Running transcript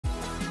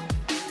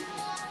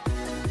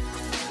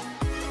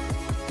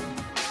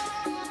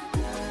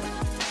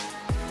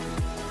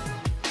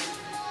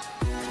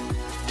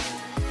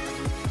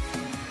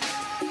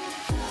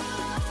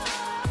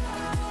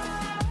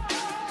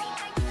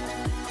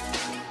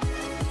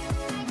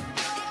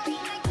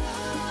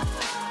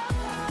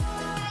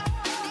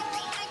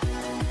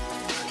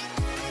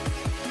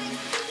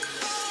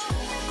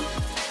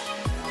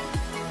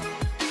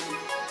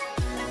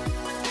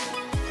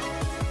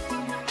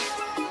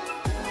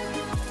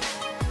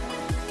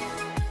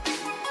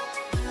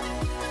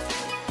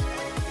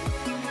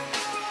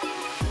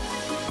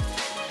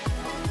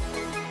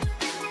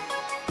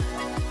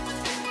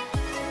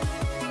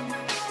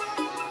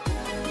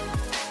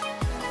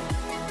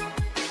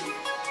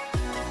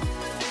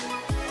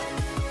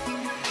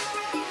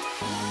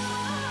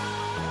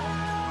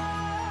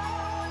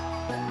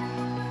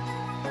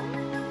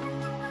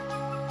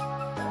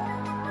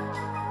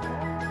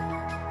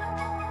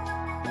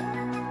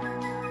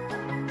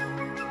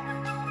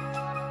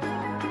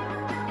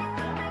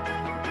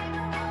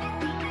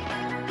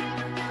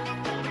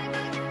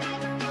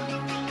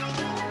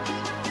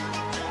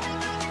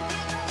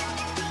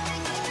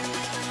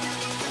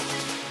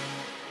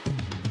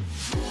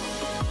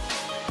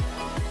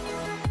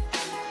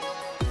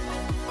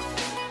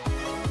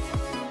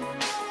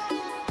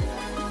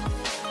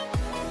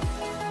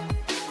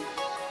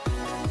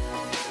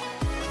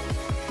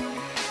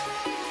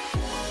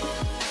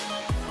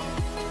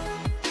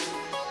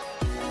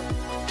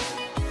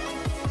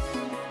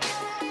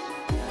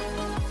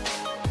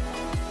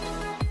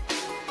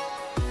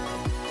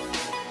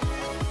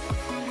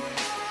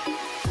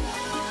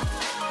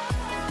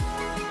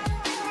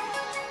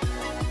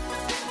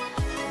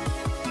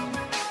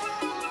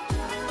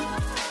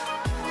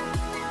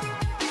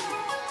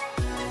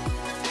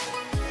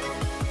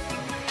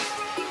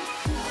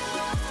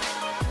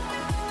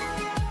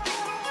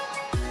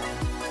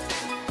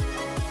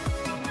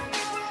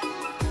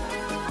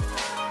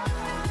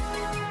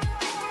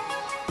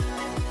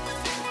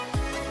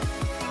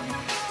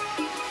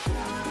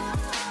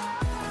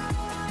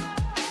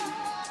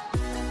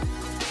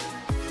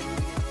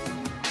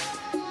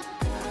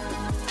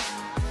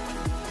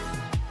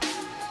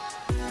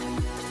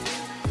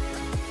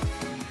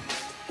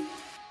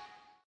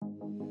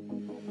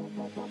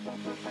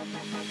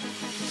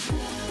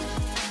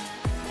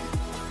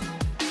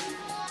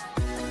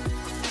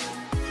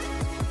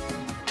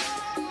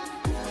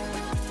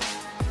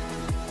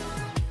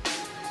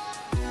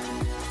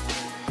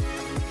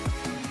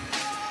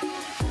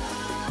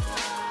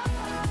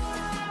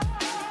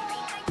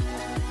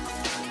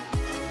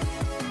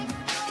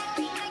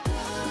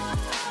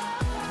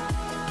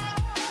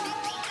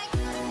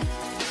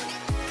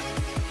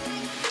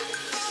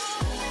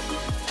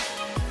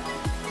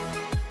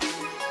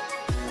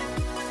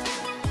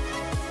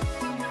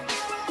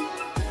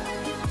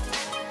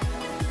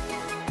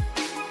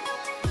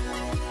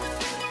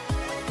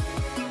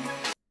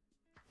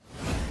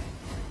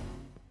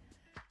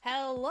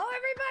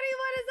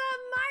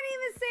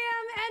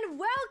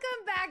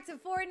Welcome back to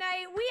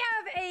Fortnite. We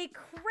have a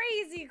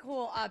crazy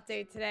cool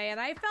update today, and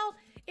I felt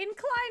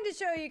inclined to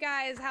show you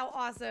guys how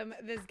awesome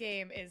this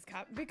game is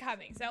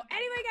becoming. So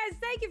anyway, guys,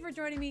 thank you for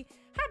joining me.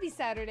 Happy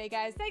Saturday,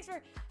 guys. Thanks for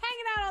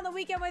hanging out on the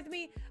weekend with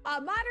me.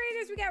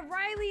 Moderators, we got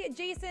Riley,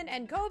 Jason,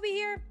 and Kobe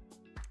here.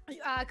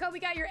 Kobe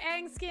got your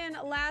Aang skin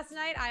last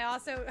night. I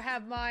also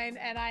have mine,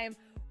 and I am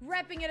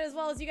repping it as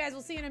well, as you guys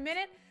will see in a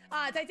minute.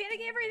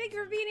 Titanic Avery, thank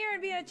you for being here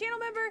and being a channel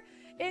member.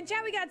 In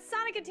chat, we got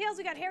Sonic and Tails,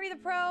 we got Harry the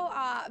Pro,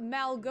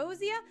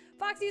 Malgozia,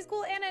 Foxy is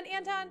cool, Anna and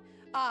Anton,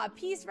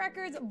 Peace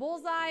Records,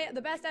 Bullseye,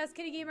 The Best Ass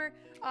Kitty Gamer,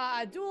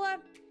 Dula,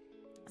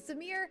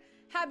 Samir,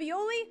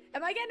 Habioli.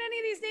 Am I getting any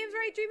of these names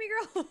right, Dreamy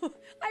Girl?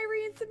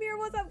 Irene, Samir,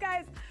 what's up,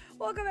 guys?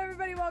 Welcome,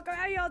 everybody, welcome.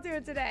 How y'all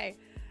doing today?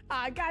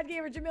 God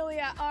Gamer,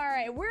 Jamilia. All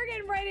right, we're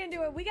getting right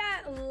into it. We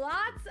got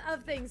lots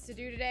of things to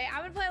do today.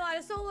 I'm gonna play a lot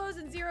of solos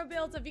and zero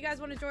builds. If you guys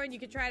want to join, you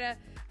can try to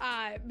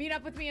meet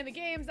up with me in the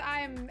games.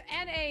 I'm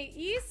NA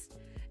East,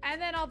 and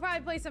then I'll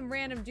probably play some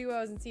random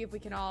duos and see if we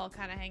can all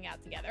kind of hang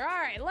out together. All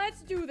right,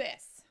 let's do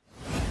this.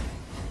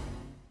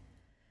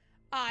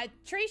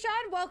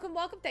 Trayshawn, welcome,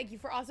 welcome. Thank you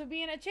for also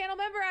being a channel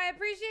member. I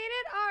appreciate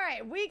it. All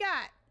right, we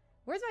got,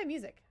 where's my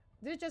music?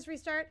 Did it just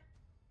restart?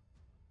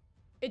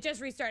 It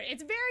just restarted.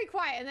 It's very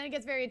quiet and then it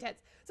gets very intense.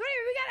 So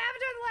anyway, we got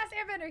Avatar The Last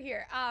Airbender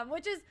here,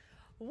 which is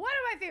one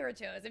of my favorite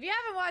shows. If you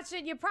haven't watched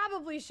it, you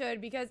probably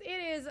should, because it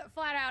is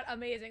flat out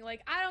amazing.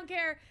 Like, I don't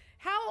care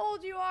how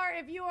old you are,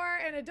 if you are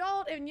an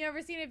adult and you've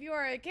never seen it, if you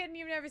are a kid and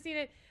you've never seen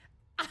it,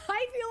 I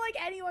feel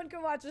like anyone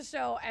could watch the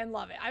show and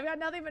love it. I've got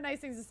nothing but nice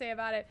things to say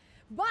about it.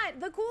 But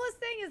the coolest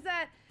thing is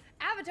that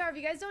Avatar, if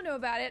you guys don't know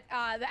about it,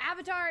 the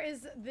Avatar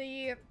is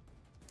the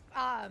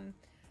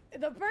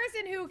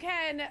person who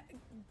can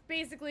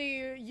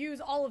basically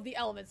use all of the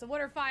elements, so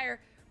water, fire,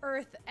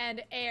 earth,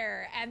 and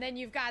air. And then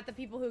you've got the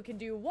people who can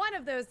do one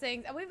of those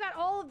things. And we've got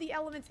all of the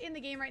elements in the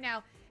game right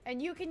now,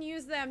 and you can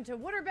use them to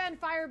water bend,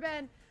 fire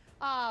bend,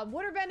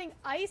 water bending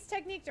ice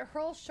technique to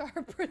hurl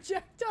sharp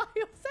projectiles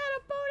at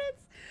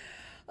opponents.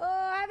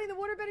 Having the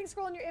water bending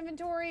scroll in your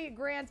inventory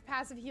grants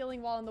passive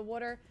healing while in the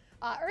water.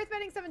 Earth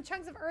bending, summon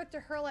chunks of earth to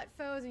hurl at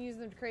foes and use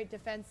them to create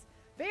defense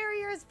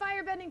barriers.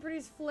 Fire bending,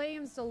 produce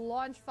flames to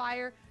launch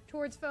fire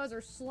towards foes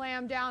or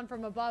slam down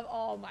from above.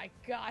 Oh my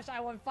gosh,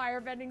 I want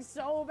fire bending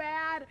so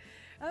bad.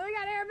 And then we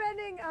got air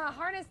bending.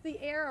 Harness the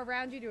air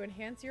around you to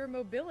enhance your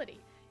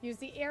mobility. Use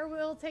the air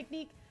wheel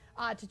technique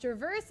to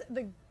traverse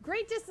the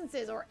great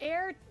distances, or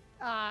air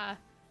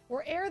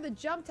the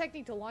jump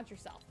technique to launch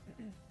yourself.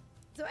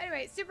 So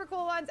anyway, super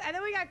cool ones. And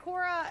then we got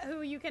Korra,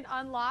 who you can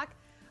unlock.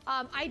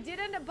 I did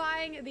end up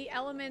buying the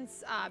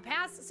Elements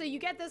pass, so you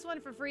get this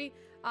one for free,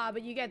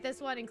 but you get this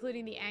one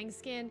including the Aang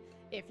skin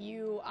if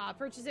you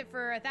purchase it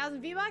for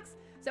 1,000 V-Bucks.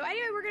 So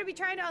anyway, we're going to be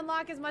trying to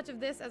unlock as much of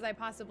this as I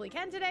possibly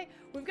can today.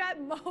 We've got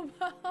Momo.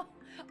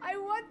 I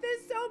want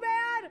this so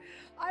bad.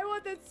 I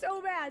want this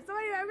so bad. So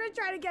anyway, I'm going to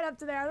try to get up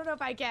to there. I don't know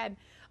if I can.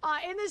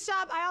 In this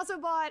shop, I also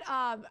bought,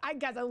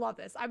 guys, I love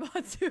this. I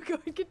bought Zuko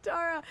and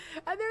Katara,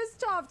 and there's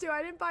Toph too.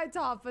 I didn't buy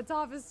Toph, but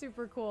Toph is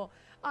super cool.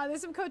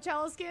 There's some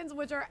Coachella skins,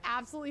 which are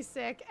absolutely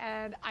sick,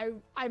 and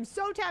I'm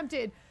so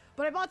tempted,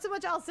 but I bought so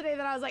much else today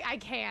that I was like, I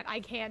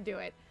can't do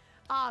it.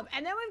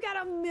 And then we've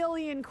got a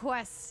million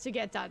quests to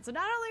get done. So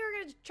not only are we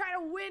gonna try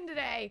to win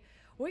today,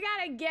 we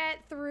gotta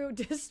get through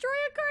Destroy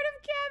a Card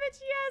of Cabbage.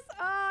 Yes,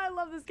 oh, I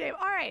love this game.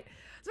 All right,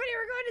 so anyway,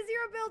 we're going to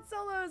zero build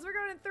solos. We're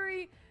going in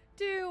 3,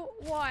 2,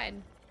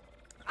 1.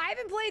 I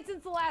haven't played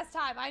since the last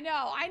time. I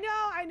know.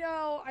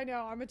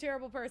 I'm a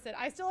terrible person.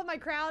 I still have my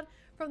crown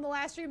from the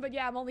last stream, but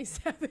yeah, I'm only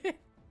 7.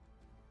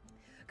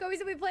 Kobe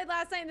said we played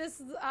last night, and this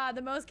is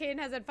the most Caden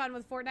has had fun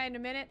with Fortnite in a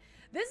minute.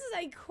 This is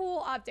a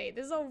cool update.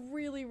 This is a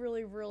really,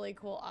 really, really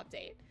cool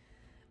update.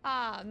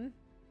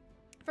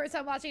 First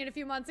time watching it a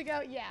few months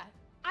ago. Yeah.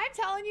 I'm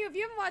telling you, if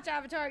you haven't watched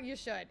Avatar, you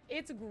should.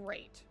 It's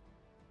great.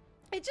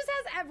 It just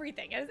has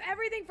everything. It has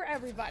everything for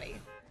everybody.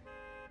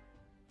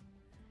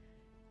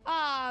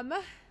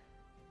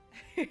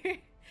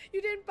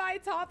 You didn't buy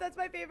Toph? That's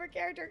my favorite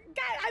character.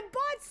 God, I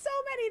bought so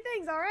many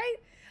things, all right?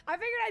 I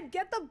figured I'd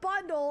get the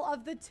bundle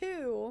of the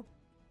two.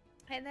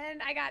 And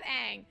then I got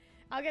Aang.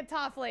 I'll get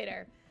Toph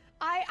later.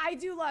 I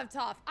do love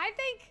Toph. I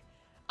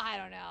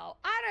don't know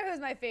who's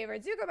my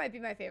favorite. Zuko might be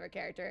my favorite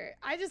character.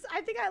 I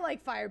think I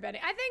like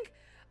firebending. I think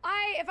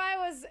if I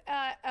was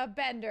a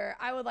bender,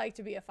 I would like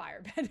to be a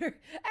firebender. And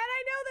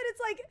I know that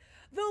it's like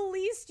the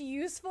least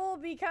useful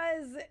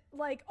because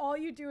like all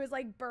you do is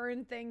like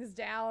burn things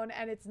down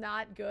and it's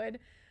not good,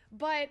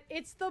 but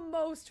it's the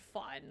most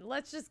fun.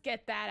 Let's just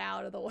get that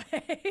out of the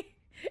way.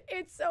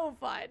 It's so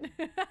fun.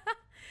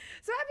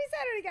 So happy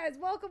Saturday, guys.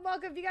 Welcome,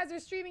 welcome. If you guys are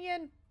streaming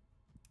in,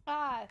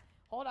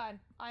 hold on.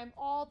 I'm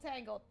all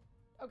tangled.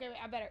 Okay, wait,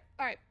 I'm better.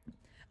 All right.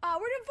 We're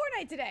doing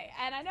Fortnite today,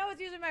 and I know it's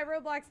usually my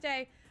Roblox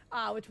day,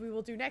 which we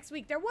will do next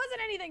week. There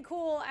wasn't anything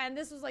cool, and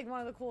this was like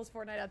one of the coolest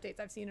Fortnite updates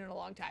I've seen in a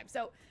long time.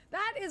 So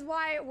that is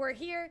why we're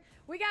here.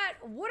 We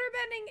got water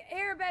bending,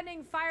 air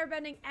bending, fire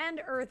bending, and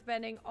earth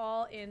bending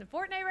all in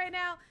Fortnite right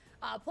now.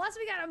 Plus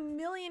we got a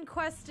million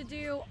quests to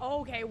do.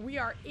 Okay, we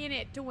are in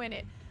it to win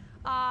it.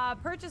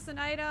 Purchase an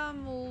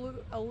item,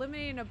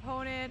 eliminate an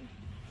opponent.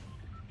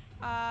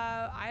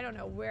 I don't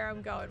know where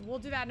I'm going. We'll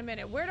do that in a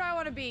minute. Where do I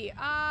want to be?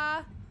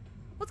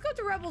 Let's go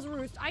to Rebel's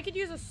Roost. I could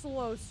use a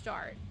slow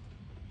start.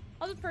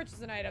 I'll just purchase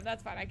an item.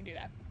 That's fine. I can do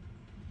that.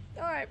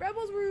 All right,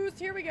 Rebel's Roost.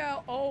 Here we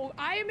go. Oh,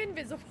 I am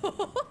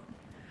invisible.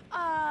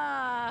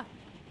 Am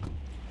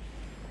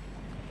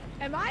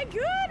I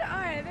good? All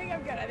right, I think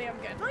I'm good. I think I'm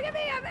good. Look at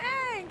me. I'm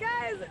Aang,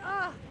 guys.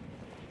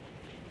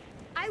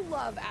 I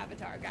love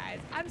Avatar, guys.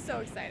 I'm so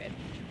excited.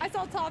 I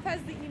saw Toph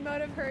has the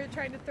emote of her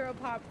trying to throw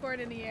popcorn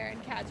in the air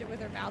and catch it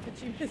with her mouth and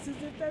she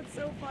misses it. That's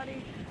so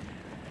funny.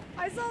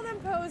 I saw them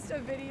post a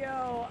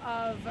video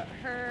of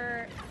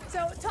her.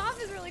 So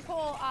Toph is really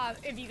cool.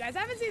 If you guys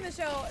haven't seen the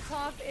show,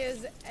 Toph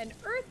is an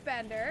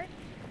earthbender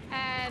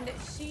and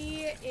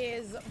she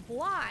is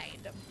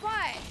blind,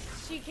 but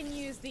she can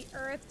use the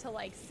earth to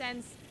like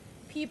sense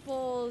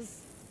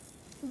people's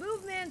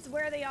movements,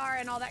 where they are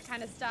and all that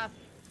kind of stuff.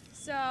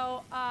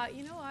 So,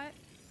 you know what?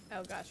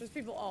 Oh gosh, there's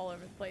people all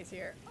over the place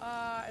here.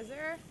 Is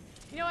there?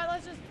 You know what,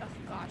 let's just, oh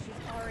gosh,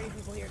 there's already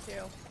people here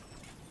too.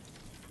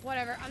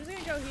 Whatever, I'm just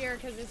gonna go here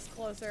because it's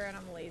closer and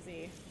I'm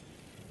lazy.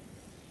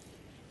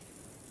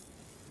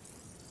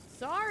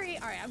 Sorry.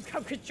 All right, I'm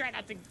gonna try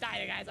not to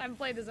die, guys. I haven't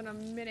played this in a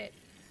minute.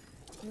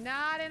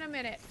 Not in a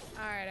minute.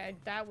 All right,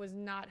 that was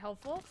not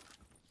helpful. All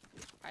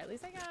right, at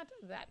least I got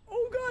that.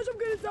 Oh gosh, I'm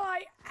gonna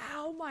die.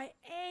 Ow, my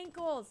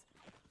ankles.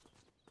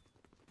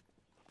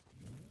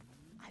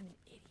 I'm an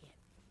idiot.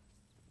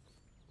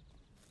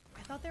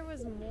 I thought there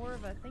was more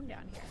of a thing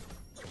down here.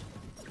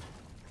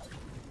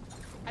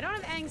 I don't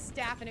have Aang's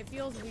staff and it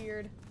feels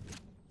weird.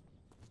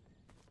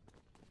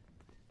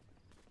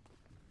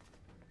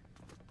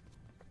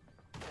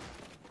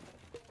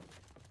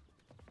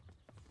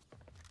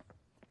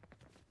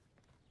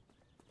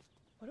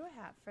 What do I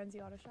have? Frenzy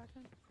auto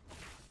shotgun?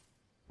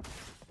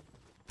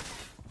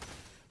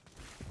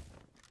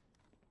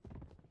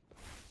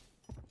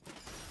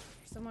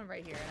 There's someone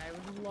right here and I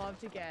would love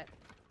to get.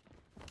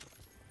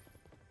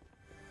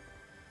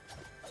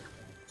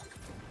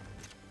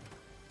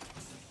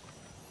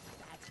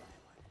 That's what I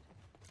wanted.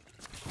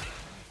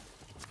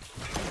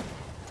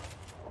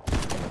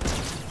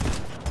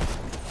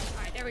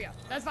 Alright, there we go.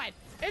 That's fine.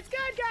 It's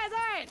good, guys.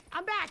 Alright.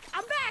 I'm back.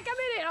 I'm back. I'm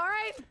in it.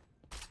 Alright.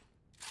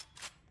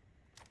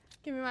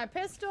 Give me my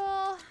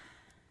pistol.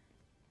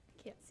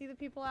 Can't see the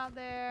people out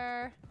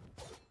there.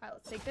 All right,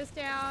 let's take this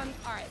down.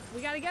 All right,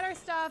 we gotta get our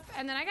stuff,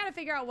 and then I gotta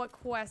figure out what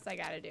quest I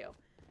gotta do.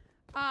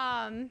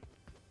 Kobe,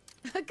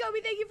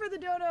 thank you for the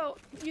dono.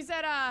 You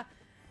said,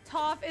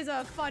 Toph is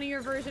a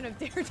funnier version of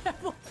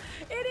Daredevil.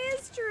 It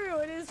is true,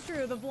 it is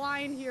true. The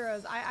blind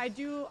heroes. I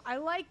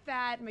like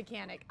that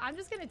mechanic. I'm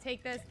just gonna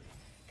take this,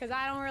 because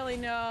I don't really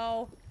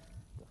know.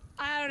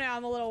 I don't know,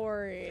 I'm a little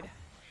worried.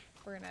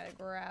 We're gonna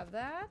grab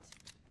that.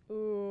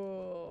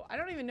 Ooh, I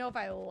don't even know if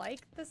I like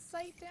the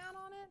sight down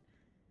on it.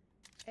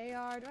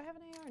 AR, do I have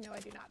an AR? No, I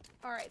do not.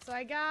 All right, so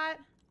I got...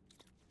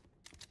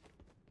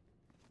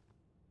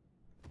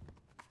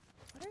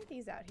 What are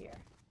these out here?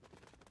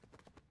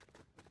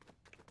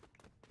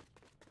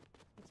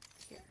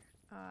 Here.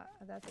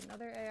 That's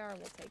another AR,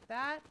 we'll take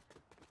that.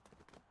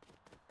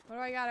 What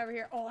do I got over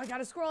here? Oh, I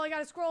got a scroll,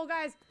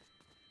 guys.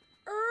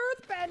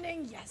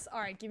 Earthbending, yes.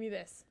 All right, give me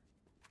this.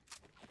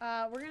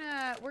 We're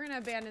gonna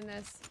abandon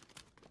this.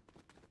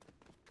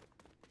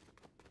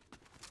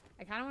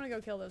 I kind of want to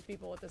go kill those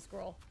people with the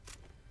scroll.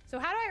 So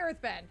how do I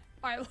earthbend?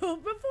 All right, before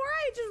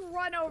I just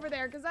run over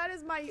there, because that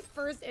is my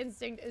first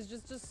instinct, is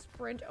just to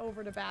sprint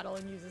over to battle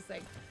and use this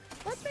thing.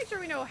 Let's make sure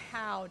we know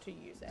how to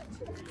use it.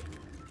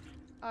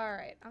 All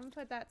right, I'm gonna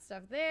put that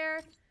stuff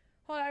there.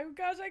 Hold on,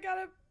 gosh, I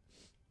gotta...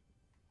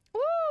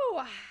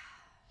 Woo!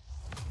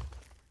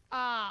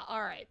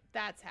 All right,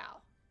 that's how.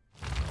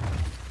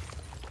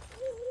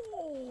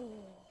 Ooh.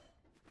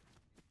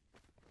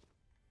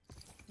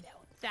 No,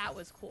 that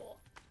was cool.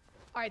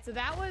 All right, so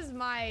that was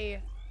my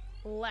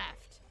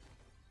left.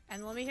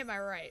 And let me hit my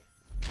right.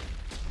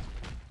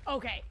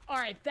 Okay, all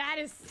right, that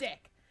is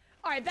sick.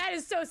 All right, that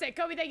is so sick.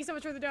 Kobe, thank you so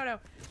much for the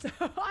dono. So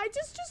I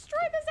just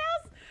destroyed this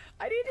house.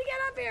 I need to get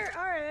up here.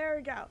 All right, there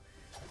we go.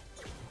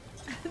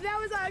 That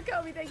was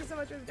Kobe, thank you so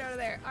much for the dono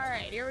there. All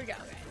right, here we go,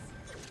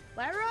 guys.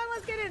 Well, everyone,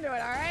 let's get into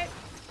it, all right?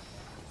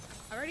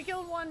 I already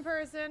killed one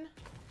person.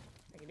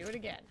 I can do it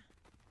again.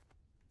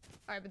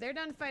 All right, but they're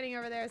done fighting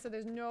over there, so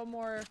there's no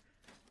more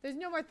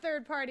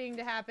third partying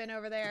to happen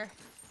over there.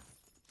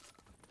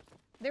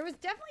 There was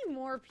definitely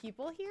more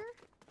people here.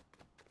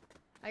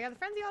 I got the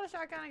Frenzy Auto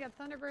Shotgun, I got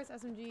Thunderburst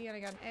SMG, and I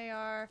got an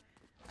AR.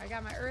 I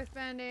got my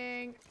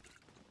Earthbending.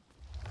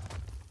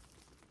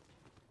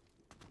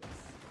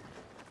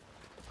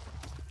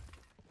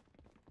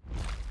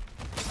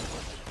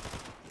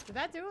 Did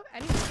that do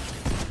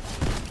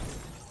anything?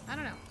 I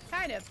don't know.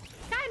 Kind of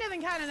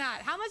and kind of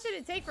not. How much did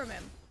it take from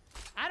him?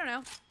 I don't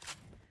know.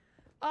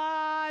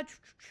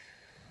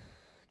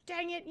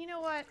 Dang it, you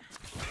know what?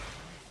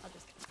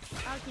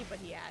 I'll keep what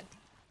he had.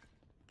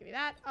 Give me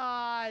that.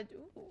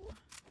 Ooh.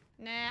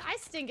 Nah, I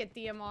stink at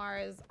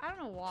DMRs. I don't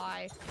know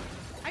why.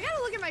 I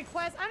gotta look at my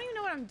quest. I don't even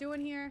know what I'm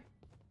doing here.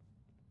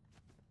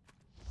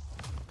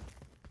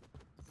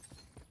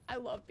 I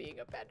love being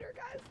a bender,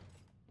 guys.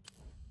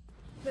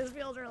 This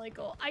feels really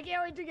cool. I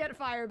can't wait to get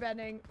fire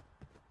bending.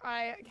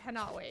 I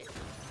cannot wait.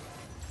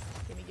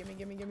 Gimme, gimme,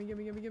 gimme, gimme,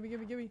 gimme, gimme, gimme,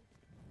 gimme, gimme.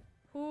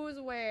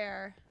 Who's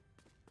where?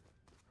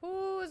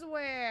 Who's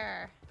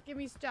where? Give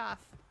me stuff.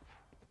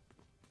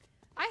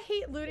 I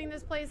hate looting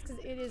this place because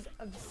it is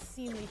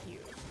obscenely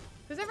huge.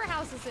 Whoever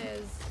house this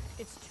is,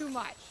 it's too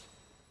much.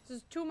 This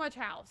is too much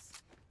house.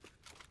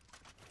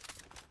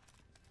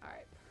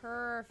 Alright,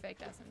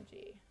 perfect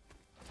SMG.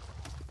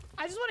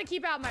 I just want to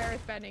keep out my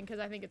earthbending because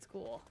I think it's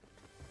cool.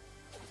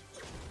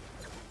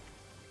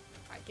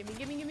 Alright, gimme,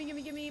 gimme, gimme,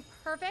 gimme, gimme.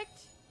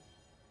 Perfect.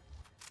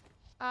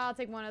 I'll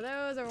take one of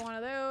those over one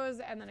of those,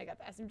 and then I got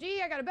the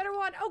SMG. I got a better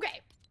one. Okay.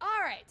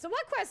 Alright, so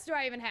what quests do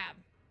I even have?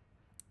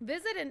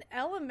 Visit an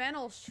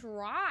elemental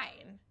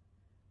shrine.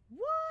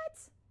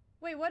 What?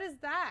 Wait, what is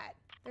that?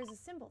 There's a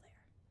symbol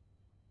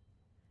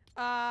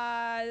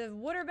there.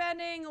 Water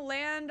bending,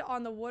 land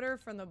on the water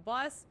from the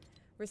bus.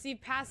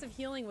 Receive passive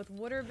healing with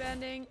water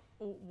bending.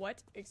 Oh,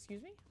 what?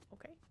 Excuse me?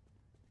 Okay.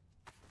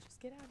 Just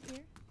get out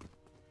here.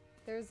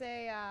 There's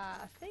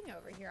a thing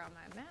over here on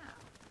my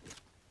map.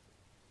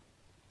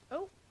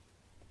 Oh,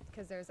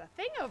 because there's a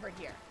thing over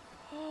here.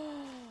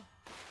 Oh.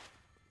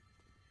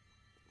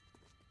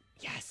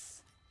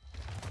 Yes.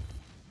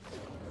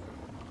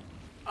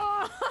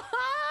 Oh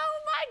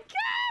my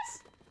gosh!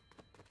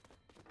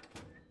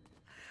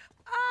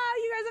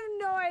 You guys have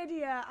no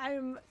idea.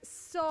 I'm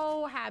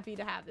so happy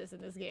to have this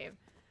in this game.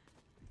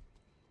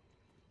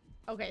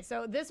 Okay,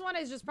 so this one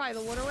is just probably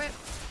the water whip.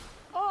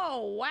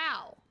 Oh,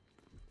 wow.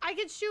 I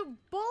can shoot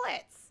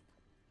bullets.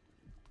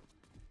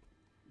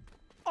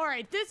 All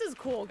right, this is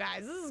cool,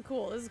 guys. This is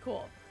cool. This is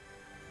cool.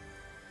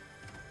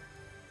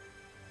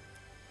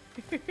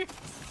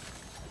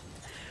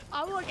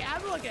 I'm looking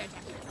at you.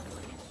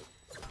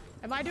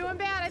 Am I doing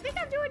bad? I think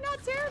I'm doing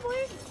not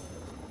terribly.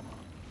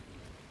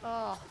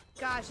 Oh,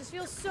 gosh, this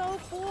feels so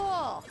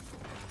cool.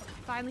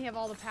 Finally have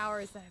all the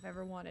powers that I've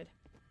ever wanted.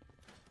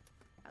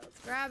 Right, let's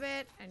grab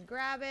it and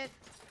grab it.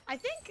 I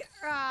think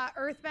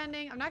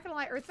earthbending, I'm not gonna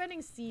lie,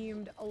 earthbending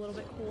seemed a little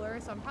bit cooler,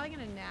 so I'm probably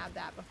gonna nab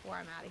that before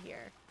I'm out of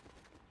here.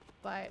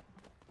 But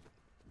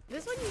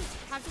this one you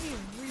have to be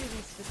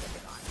really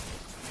specific on.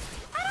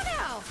 I don't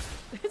know.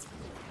 It's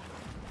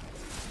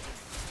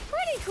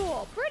pretty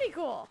cool, pretty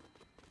cool.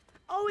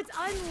 Oh, it's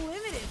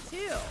unlimited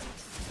too.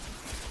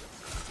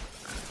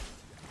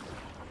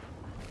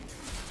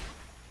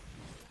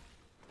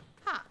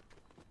 Huh.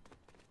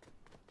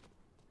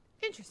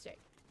 Interesting.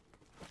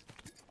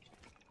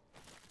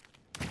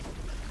 There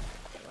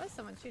was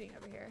someone shooting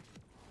over here.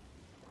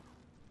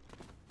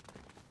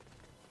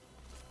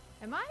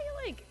 Am I,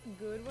 like,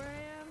 good where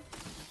I am?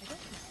 I don't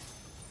know.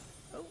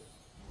 Oh.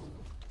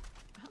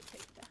 I'll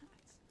take that.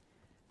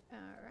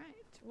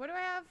 Alright. What do I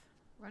have?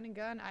 Run and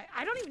gun.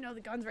 I don't even know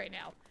the guns right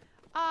now.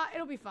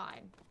 It'll be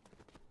fine.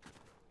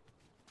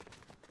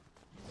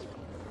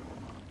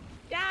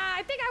 Yeah,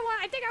 I think I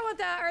want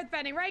the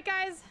earthbending, right,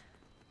 guys?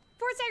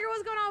 Fort Sager,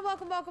 what's going on?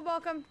 Welcome, welcome,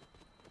 welcome.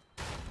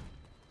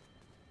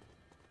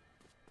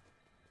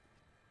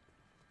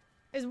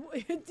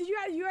 Did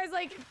you guys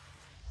like...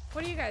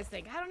 What do you guys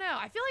think? I don't know.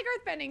 I feel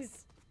like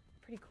earthbending's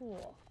pretty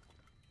cool.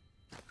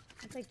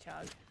 I'll take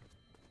Chug.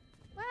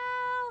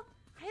 Well,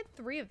 I had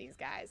 3 of these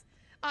guys.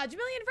 Jamillion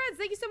Friends,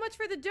 thank you so much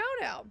for the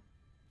dono.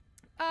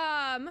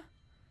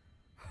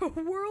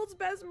 World's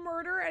best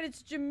murder, and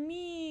it's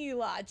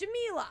Jamila.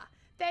 Jamila,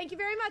 thank you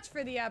very much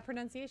for the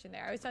pronunciation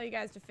there. I always tell you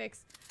guys to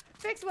fix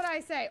what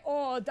I say.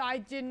 Oh, I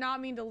did not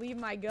mean to leave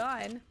my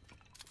gun.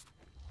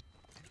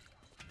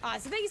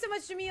 So thank you so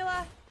much,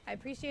 Jamila. I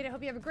appreciate it.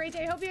 Hope you have a great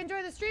day. Hope you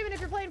enjoy the stream, and if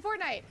you're playing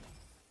Fortnite,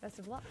 best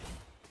of luck.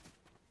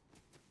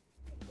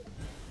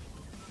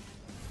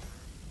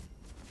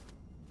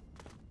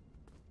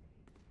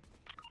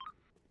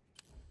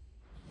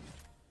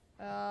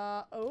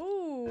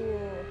 Oh.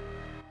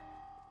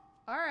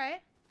 All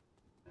right.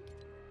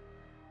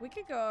 We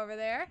could go over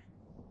there.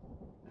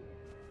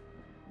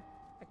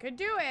 I could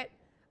do it.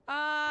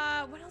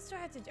 What else do I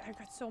have to do? I've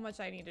got so much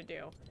I need to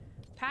do.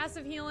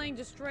 Passive healing,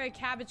 destroy a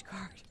cabbage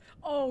cart.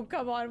 Oh,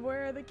 come on.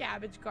 Where are the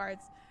cabbage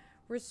carts?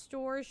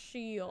 Restore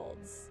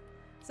shields.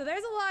 So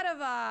there's a lot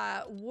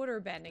of water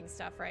bending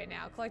stuff right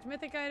now. Collect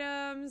mythic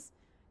items,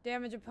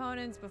 damage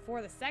opponents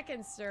before the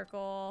second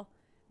circle,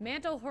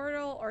 mantle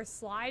hurdle or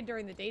slide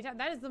during the daytime.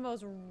 That is the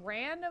most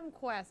random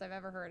quest I've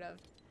ever heard of.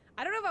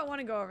 I don't know if I want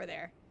to go over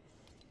there.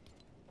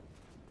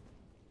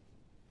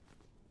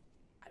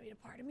 I mean, a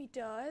part of me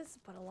does,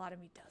 but a lot of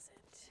me doesn't.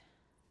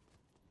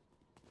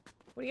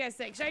 What do you guys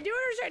think? Should I do it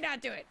or should I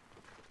not do it?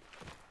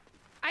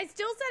 I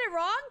still said it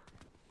wrong?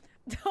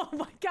 Oh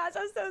my gosh,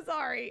 I'm so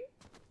sorry.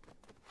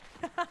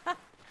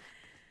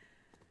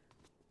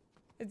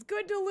 It's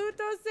good to loot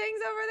those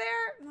things over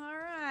there? All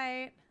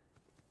right.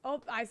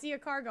 Oh, I see a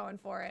car going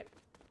for it.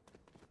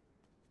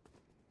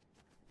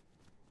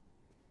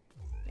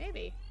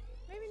 Maybe.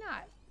 Maybe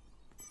not.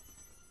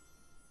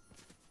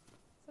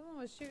 Someone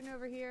was shooting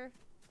over here.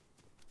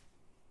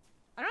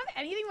 I don't have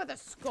anything with a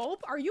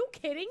scope? Are you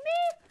kidding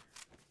me?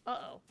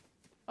 Uh-oh.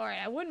 Alright,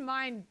 I wouldn't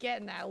mind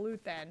getting that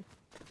loot then.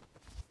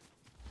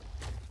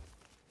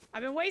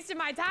 I've been wasting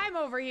my time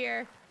over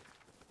here.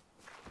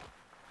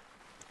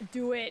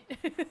 Do it.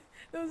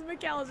 Those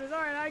McAllisters.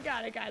 All right, I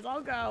got it, guys.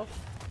 I'll go.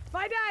 If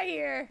I die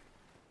here,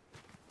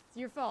 it's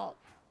your fault.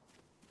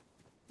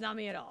 Not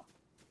me at all.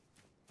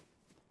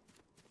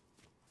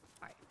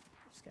 All right,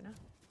 I'm just gonna.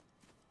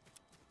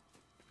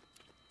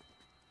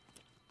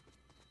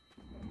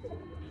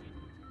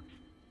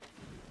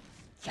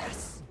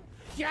 Yes!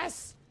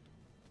 Yes!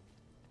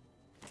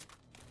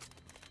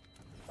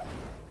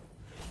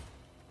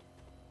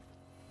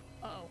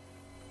 Uh-oh.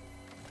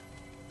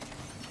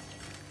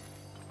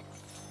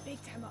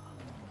 Big time up.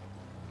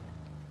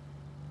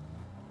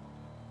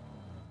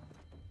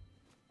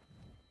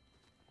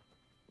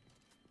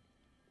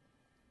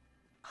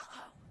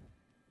 Uh-oh.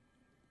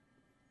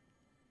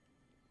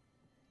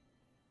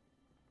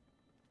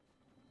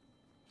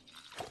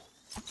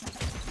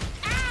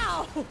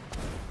 Ow!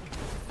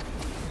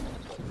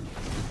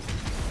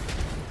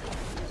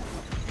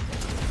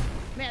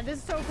 Man, this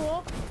is so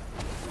cool.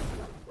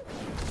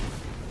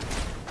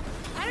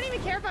 I don't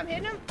even care if I'm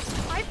hitting him.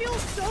 I feel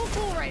so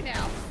cool right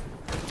now.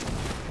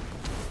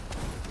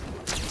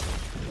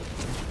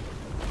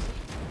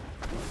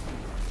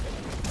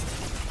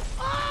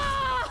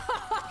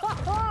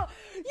 Oh!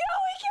 Yo,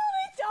 we killed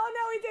each other. Oh,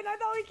 no, we didn't. I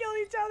thought we killed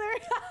each other.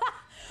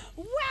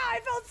 Wow, I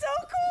felt so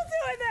cool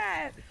doing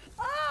that.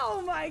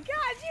 Oh, my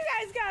gosh. You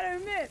guys gotta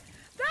admit,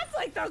 that's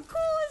like the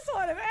coolest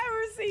one I've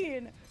ever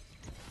seen.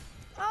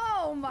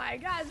 Oh my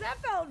gosh, that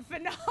felt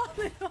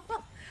phenomenal. That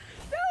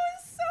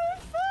was so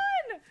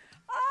fun.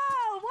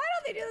 Oh, why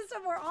don't they do this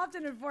stuff more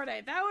often in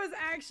Fortnite? That was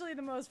actually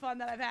the most fun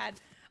that I've had.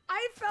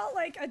 I felt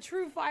like a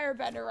true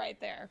firebender right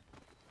there.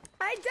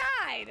 I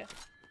died,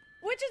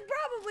 which is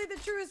probably the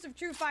truest of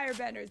true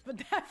firebenders, but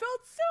that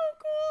felt so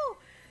cool.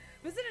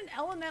 Visit an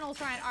elemental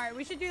shrine. All right,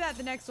 we should do that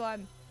the next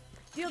one.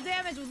 Deal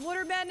damage with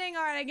water bending.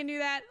 All right, I can do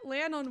that.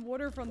 Land on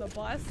water from the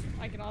bus.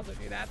 I can also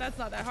do that. That's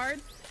not that hard.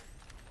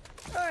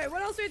 All right,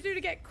 what else do we have to do to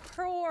get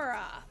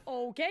Cora?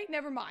 Okay,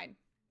 never mind.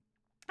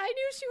 I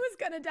knew she was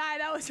gonna die.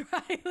 That was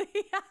Riley.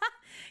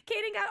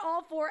 Kaden got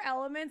all 4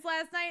 elements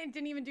last night and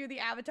didn't even do the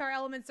Avatar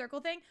element circle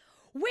thing.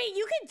 Wait,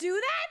 you can do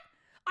that?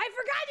 I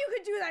forgot you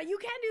could do that. You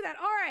can do that.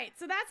 All right,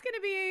 so that's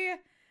gonna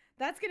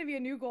be a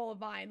new goal of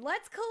mine.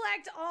 Let's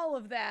collect all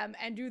of them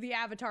and do the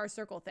Avatar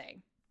circle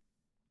thing.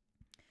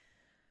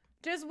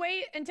 Just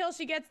wait until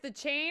she gets the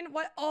chain.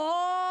 What?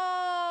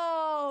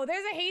 Oh,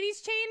 there's a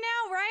Hades chain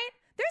now, right?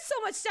 There's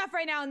so much stuff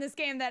right now in this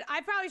game that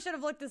I probably should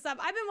have looked this up.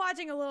 I've been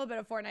watching a little bit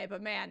of Fortnite,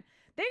 but man,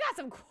 they got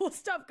some cool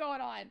stuff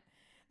going on.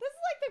 This is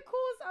like the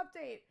coolest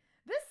update.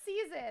 This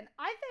season,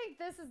 I think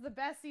this is the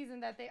best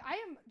season that I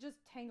am just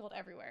tangled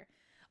everywhere.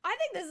 I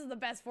think this is the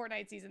best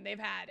Fortnite season they've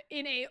had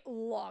in a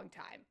long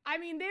time. I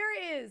mean, there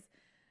is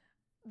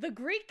the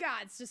Greek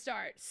gods to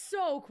start.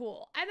 So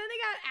cool. And then they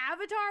got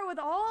Avatar with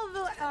all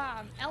the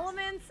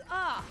elements.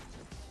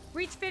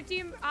 Reach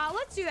 50.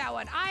 Let's do that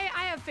one.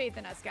 I have faith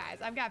in us,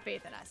 guys. I've got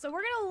faith in us. So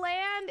we're gonna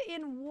land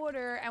in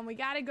water, and we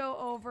gotta go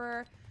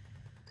over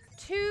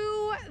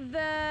to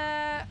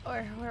the,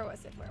 or where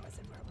was it?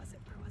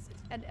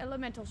 An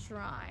elemental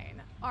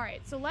shrine. All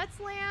right, so let's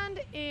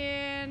land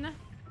in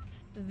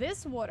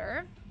this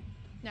water.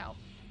 No,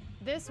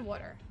 this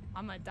water.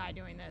 I'm gonna die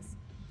doing this.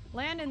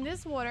 Land in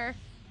this water,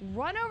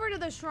 run over to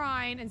the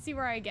shrine, and see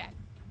where I get.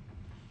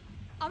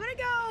 I'm gonna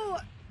go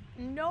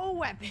no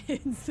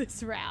weapons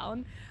this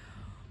round.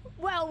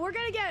 Well, we're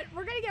gonna get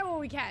what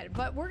we can,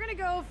 but we're gonna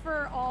go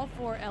for all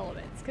 4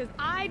 elements because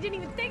I didn't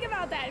even think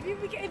about that. If you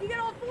get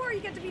all 4,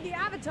 you get to be the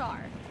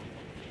Avatar.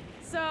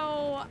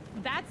 So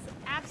that's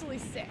absolutely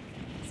sick.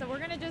 So we're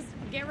gonna just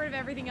get rid of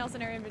everything else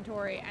in our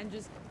inventory and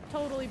just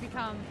totally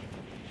become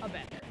a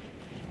bender.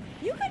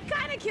 You could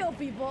kind of kill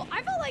people.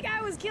 I felt like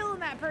I was killing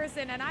that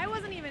person and I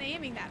wasn't even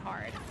aiming that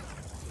hard.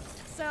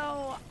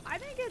 So I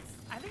think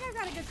I've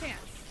got a good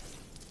chance.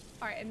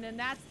 All right, and then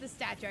that's the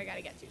statue I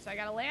gotta get to. So I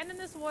gotta land in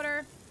this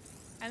water,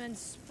 and then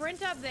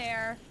sprint up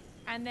there,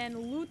 and then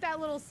loot that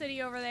little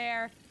city over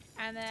there,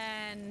 and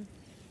then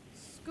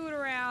scoot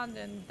around,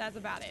 and that's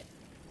about it.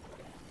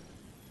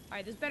 All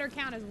right, this better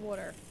count as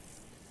water.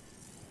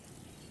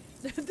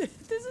 This is the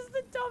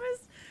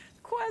dumbest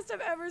quest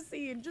I've ever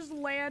seen. Just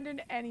land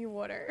in any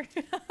water.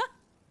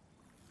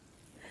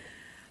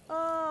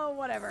 Oh,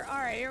 whatever. All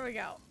right, here we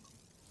go.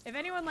 If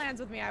anyone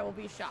lands with me, I will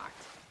be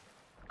shocked.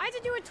 I had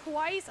to do it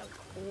twice? Of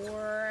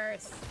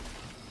course.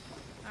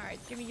 All right,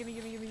 gimme. I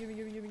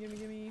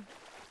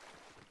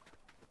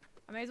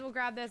may as well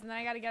grab this, and then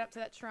I gotta get up to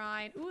that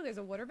shrine. Ooh, there's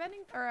a water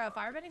bending, or a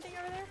fire bending thing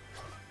over there?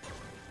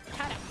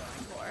 That I'm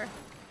going for.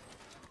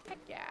 Heck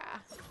yeah.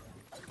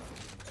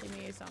 Give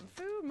me some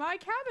food. My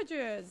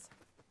cabbages!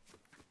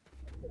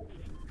 All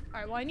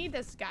right, well, I need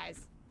this,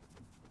 guys.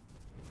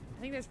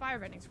 I think there's fire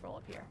bending scroll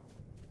up here.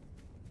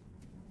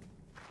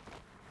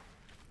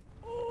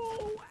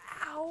 Oh,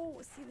 ow!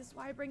 See, this is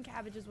why I bring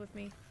cabbages with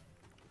me.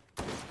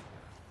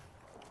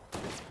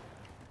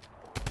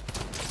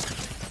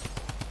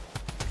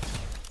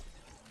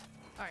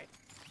 Alright.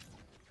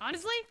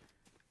 Honestly,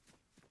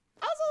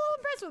 I was a little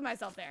impressed with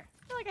myself there.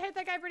 I feel like I hit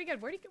that guy pretty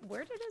good. Where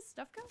did his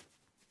stuff go?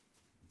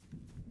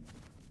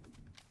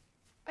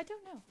 I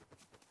don't know.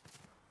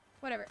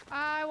 Whatever.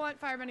 I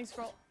want firebending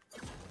scroll.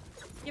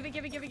 Give it,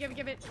 give it, give it, give it,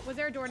 give it. Was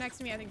there a door next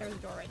to me? I think there was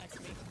a door right next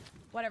to me.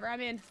 Whatever, I'm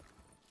in.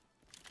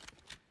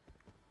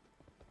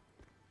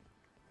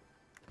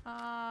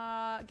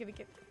 Give it,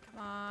 give it. Come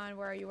on,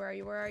 where are you, where are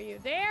you, where are you?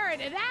 There it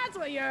is, that's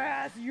what,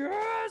 yes,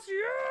 yes,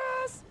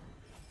 yes!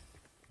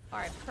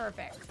 Alright,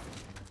 perfect.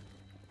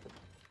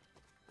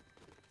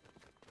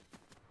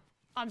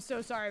 I'm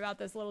so sorry about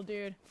this little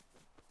dude.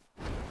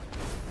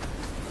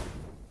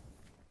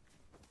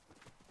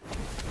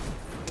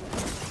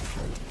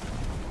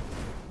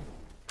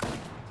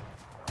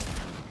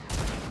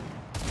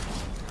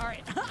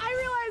 Alright, I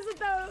realized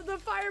that the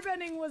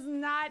firebending was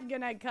not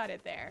gonna cut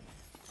it there.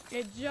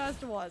 It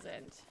just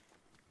wasn't.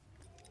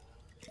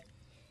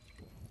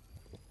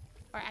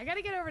 Alright, I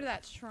gotta get over to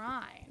that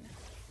shrine.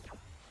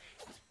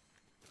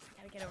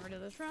 I gotta get over to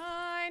the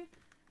shrine.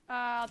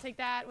 I'll take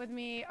that with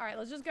me. Alright,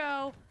 let's just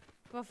go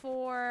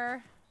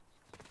before...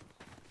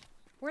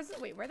 Where's the...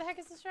 Wait, where the heck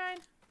is the shrine?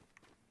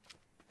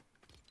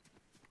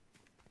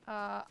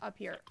 Up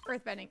here.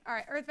 Earthbending.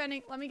 Alright,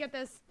 earthbending. Let me get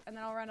this, and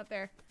then I'll run up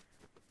there.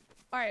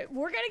 Alright,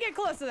 we're gonna get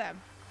close to them.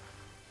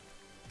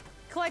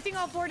 Collecting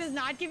all four does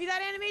not give you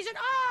that animation.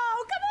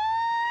 Oh, come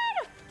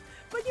on!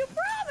 But you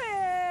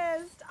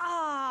promised!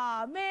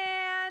 Aw,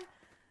 man.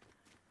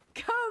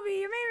 Kobe,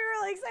 you made me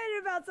really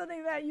excited about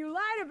something that you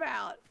lied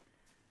about.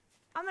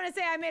 I'm gonna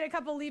say I made a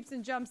couple leaps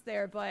and jumps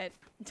there, but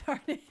darn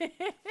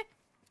it.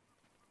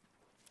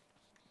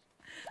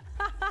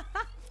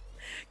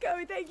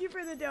 Kobe, thank you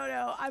for the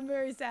dono. I'm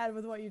very sad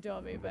with what you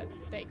told me, but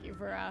thank you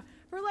for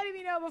letting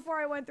me know before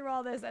I went through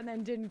all this and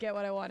then didn't get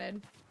what I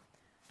wanted.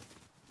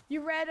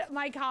 You read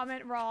my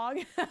comment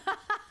wrong.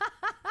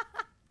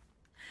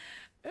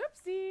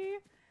 Oopsie.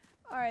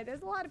 All right,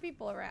 there's a lot of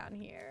people around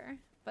here,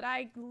 but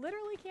I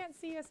literally can't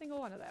see a single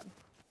one of them.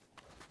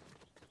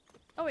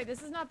 Oh wait,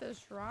 this is not the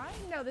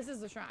shrine? No, this is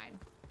the shrine.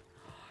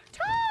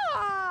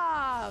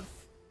 Toph!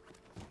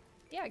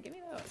 Yeah, give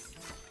me those.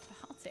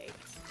 I'll take.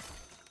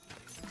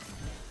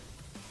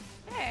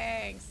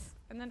 Thanks.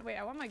 And then, wait,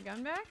 I want my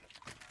gun back.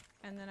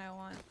 And then I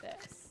want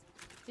this.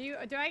 Do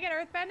I get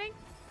earthbending?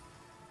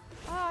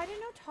 Oh, I didn't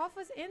know Toph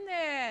was in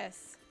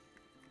this.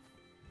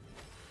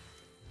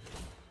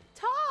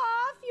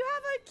 Toph, you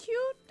have a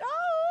cute...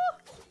 Oh!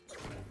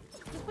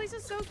 This place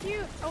is so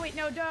cute. Oh, wait,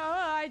 no, duh.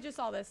 I just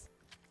saw this.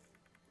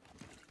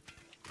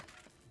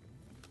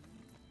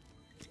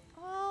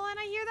 Oh, and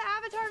I hear the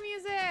Avatar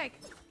music.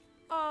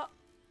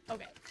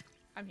 Okay.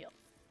 I'm healed.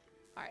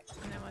 All right,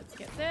 and then let's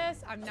get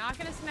this. I'm not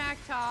going to smack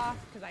Toph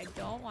because I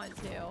don't want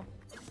to.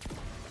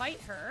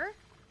 Fight her.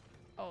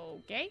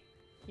 Okay.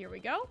 Here we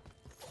go.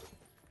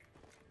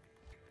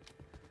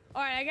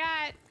 All right,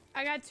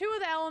 I got 2 of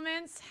the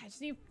elements. I just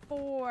need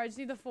 4. I just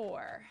need the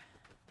 4.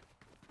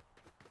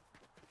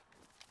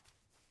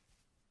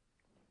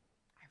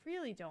 I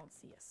really don't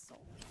see a soul.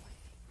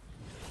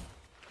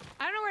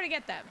 I don't know where to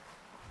get them.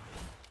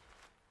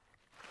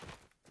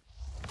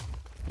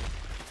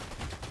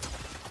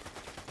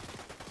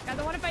 Guys,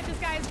 I want to fight this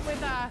guy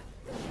with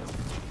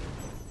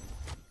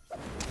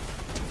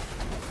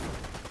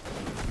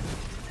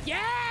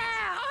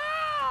Yeah!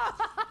 Oh!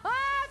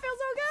 It feels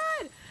so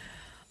good!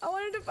 I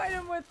wanted to fight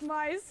him with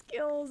my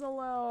skills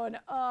alone.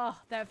 Oh,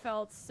 that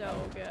felt so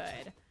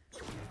good.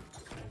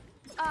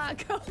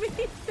 Kobe,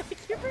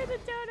 thank you for the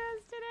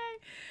donuts today.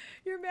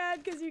 You're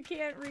mad because you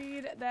can't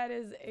read. That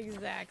is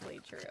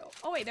exactly true.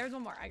 Oh, wait, there's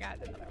one more. I got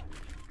another one.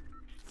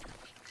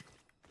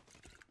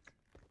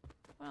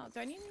 Well, do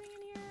I need anything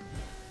in here?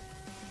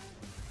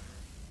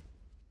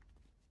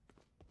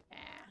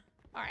 Yeah.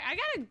 All right, I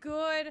got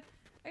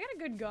a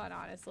good gun,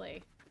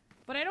 honestly.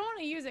 But I don't want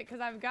to use it because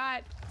I've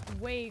got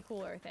way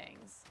cooler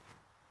things.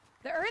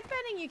 The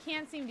earthbending you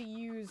can't seem to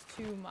use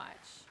too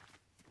much.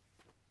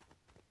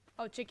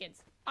 Oh,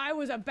 chickens. I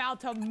was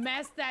about to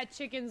mess that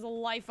chicken's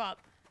life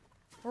up.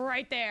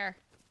 Right there.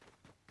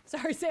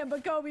 Sorry, Sam,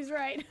 but Kobe's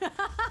right.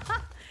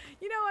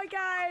 You know what,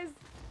 guys?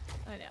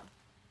 I know.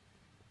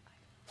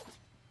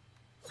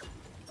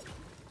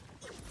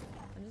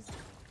 I'm just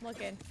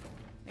looking.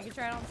 Making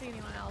sure I don't see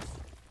anyone else.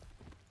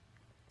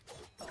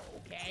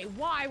 Okay,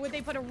 why would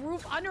they put a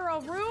roof under a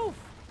roof?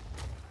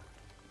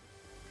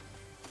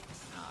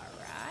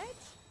 Alright.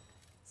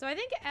 So I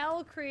think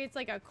L creates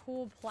like a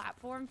cool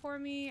platform for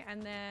me,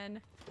 and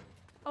then...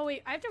 Oh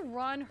wait, I have to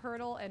run,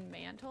 hurdle, and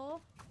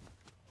mantle.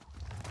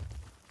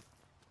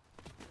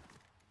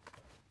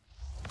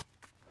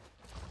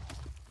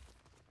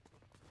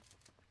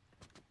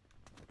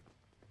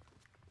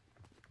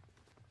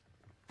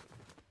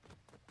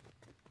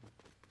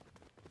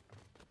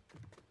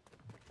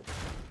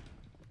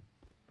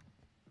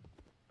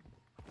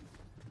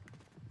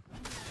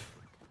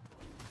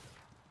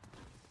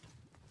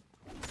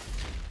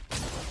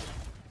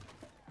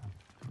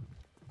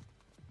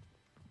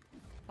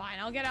 Fine,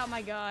 I'll get out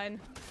my gun.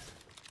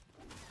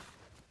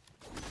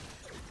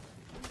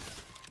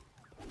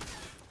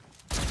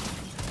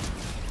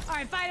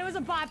 Alright, fine, it was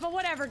a bot, but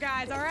whatever,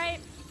 guys, alright?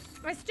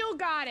 I still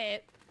got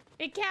it.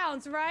 It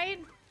counts,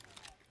 right?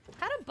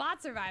 How do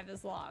bots survive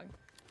this long?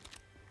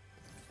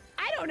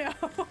 I don't know.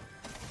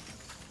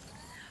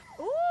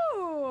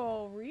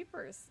 Ooh,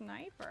 Reaper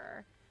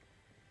Sniper.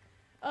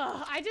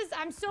 Ugh,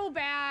 I'm so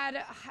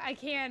bad. I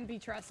can't be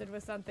trusted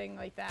with something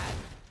like that.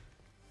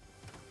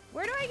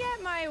 Where do I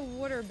get my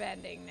water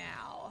bending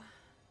now?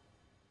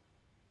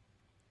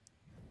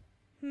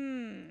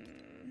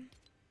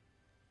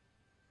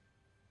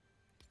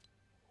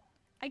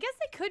 I guess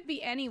they could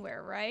be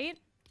anywhere, right?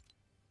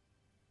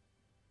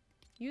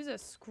 Use a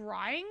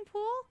scrying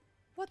pool?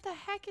 What the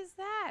heck is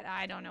that?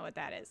 I don't know what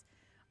that is.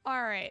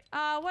 All right.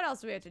 What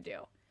else do we have to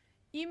do?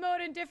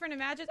 Emote in different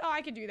images. Oh,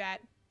 I could do that.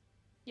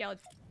 Yeah,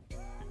 let's...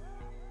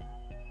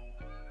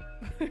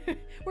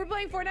 We're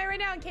playing Fortnite right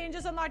now and Kane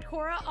just unlocked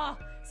Korra. Oh,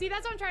 see,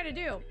 that's what I'm trying to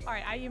do. All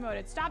right, I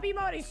emoted. Stop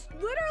emoting.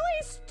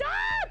 Literally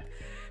stop!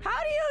 How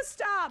do you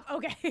stop?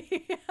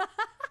 Okay.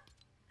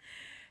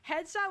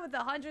 Headshot with the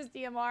Huntress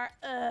DMR.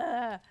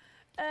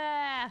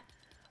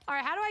 All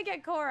right, how do I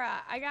get Korra?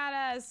 I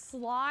gotta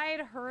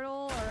slide,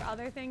 hurdle, or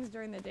other things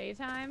during the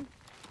daytime.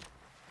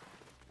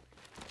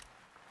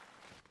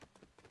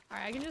 All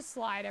right, I can just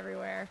slide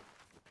everywhere.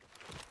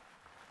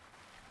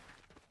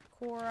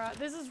 Korra.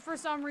 This is for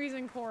some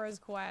reason Korra's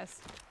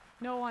quest.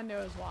 No one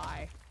knows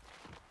why.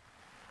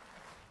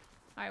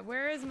 All right,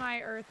 where is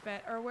my earth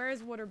bend, or where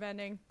is water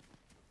bending?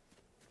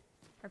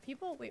 Are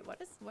people? Wait,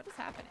 what is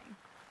happening?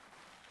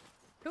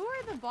 Who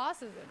are the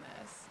bosses in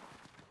this?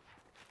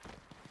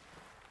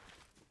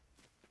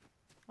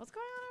 What's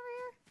going on over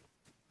here?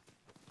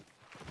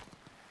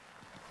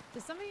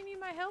 Does somebody need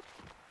my help?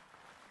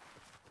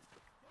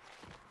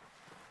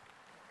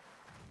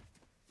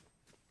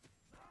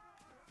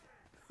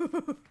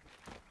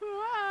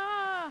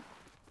 Ah!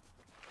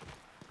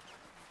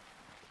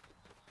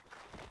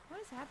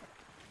 What is happening?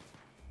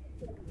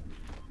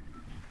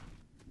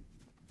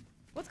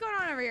 What's going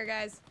on over here,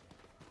 guys?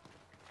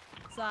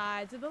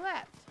 Slide to the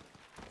left.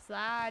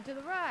 Slide to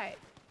the right.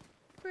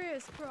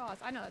 Crisscross.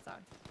 I know that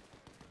song.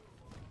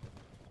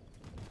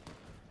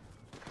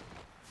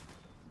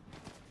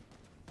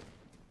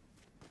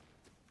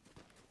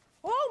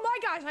 Oh my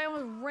gosh, I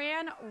almost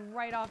ran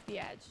right off the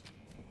edge.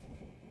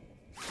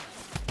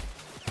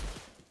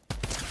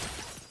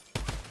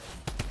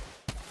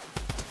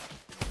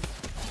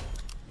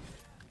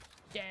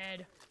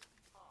 Dead.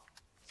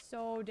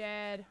 So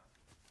dead.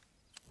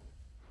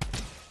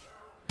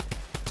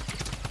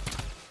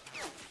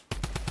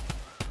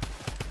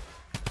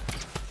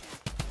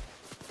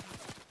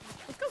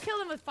 Let's go kill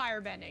them with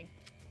fire bending.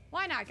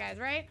 Why not, guys,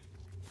 right?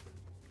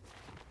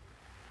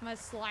 I'm gonna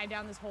slide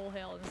down this whole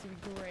hill and this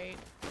would be great.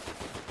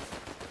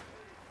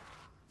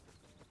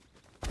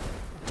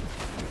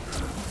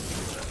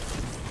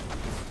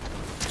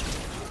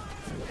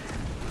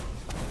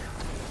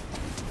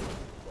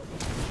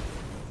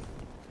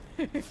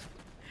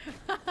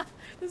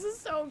 This is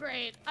so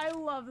great. I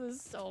love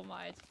this so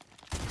much.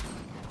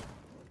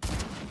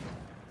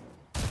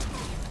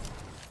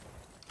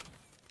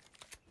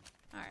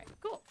 Alright,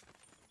 cool.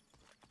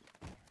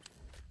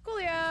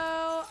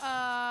 Coolio.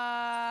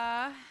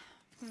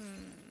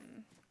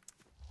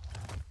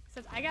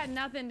 Says I got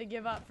nothing to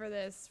give up for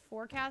this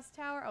forecast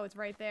tower. Oh, it's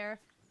right there.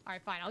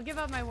 Alright, fine. I'll give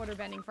up my water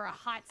bending for a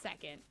hot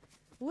second.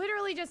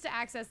 Literally just to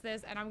access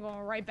this, and I'm going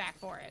right back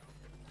for it.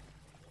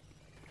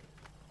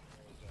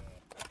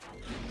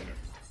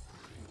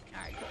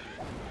 Alright,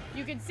 cool.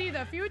 You can see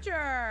the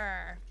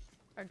future!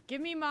 Or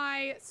give me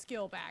my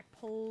skill back,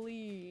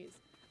 please.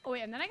 Oh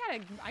wait, and then I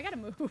gotta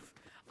move.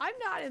 I'm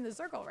not in the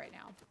circle right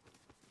now.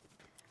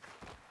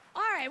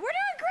 Alright, we're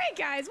doing great,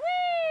 guys!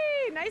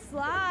 Whee! Nice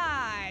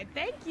slide!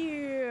 Thank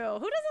you!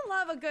 Who doesn't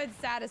love a good,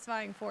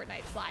 satisfying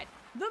Fortnite slide?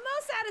 The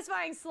most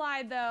satisfying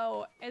slide,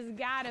 though, has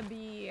gotta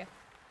be...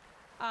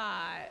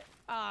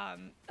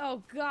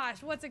 oh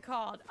gosh, what's it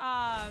called?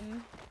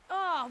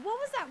 Oh, what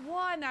was that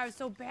one that I was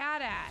so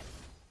bad at?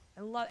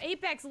 I love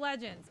Apex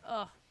Legends.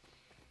 Ugh.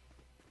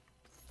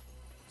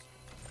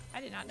 I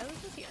did not know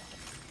this was here.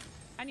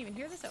 I didn't even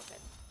hear this open.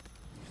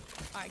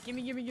 Alright,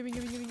 gimme. Even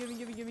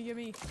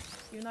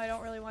though I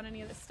don't really want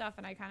any of this stuff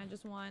and I kind of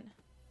just want...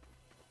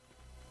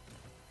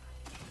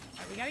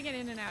 Alright, we gotta get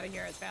in and out of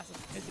here as fast as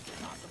physically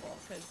possible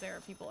because there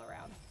are people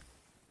around.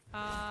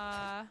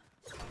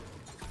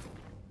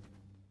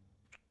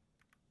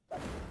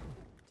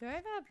 Do I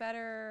have a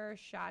better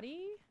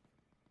shotty?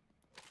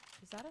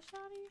 Is that a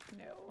shotty?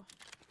 No.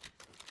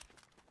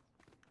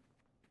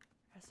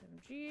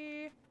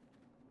 SMG.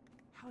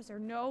 How is there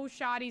no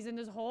shotties in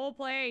this whole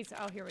place?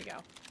 Oh, here we go.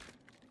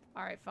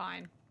 Alright,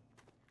 fine.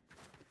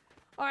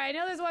 Alright, I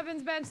know there's a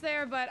weapons bench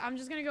there, but I'm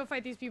just gonna go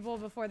fight these people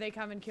before they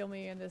come and kill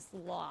me in this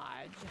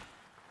lodge.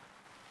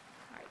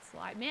 Alright,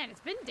 slide. Man, it's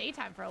been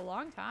daytime for a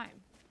long time.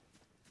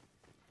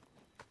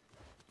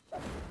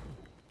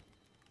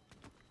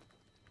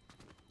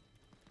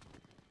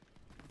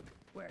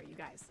 Where are you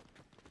guys?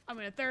 I'm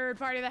gonna third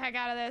party the heck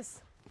out of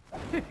this.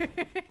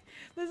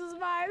 This is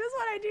what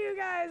I do,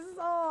 guys. This is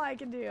all I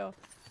can do.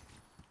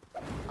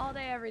 All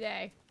day, every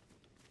day.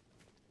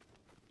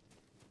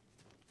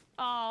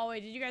 Oh,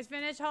 wait, did you guys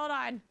finish? Hold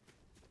on.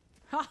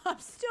 I'm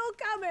still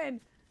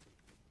coming.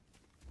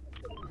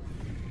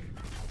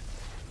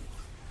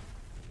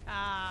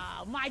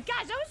 Oh my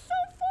gosh, that was so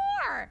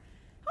far!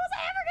 How was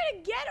I ever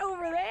gonna get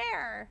over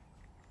there?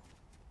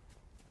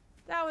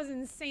 That was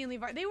insanely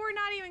far. They were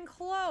not even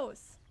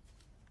close.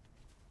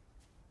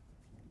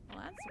 Well,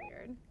 that's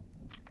weird.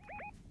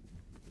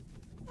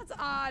 That's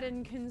odd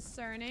and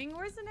concerning.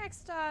 Where's the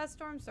next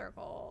storm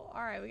circle?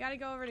 All right, we gotta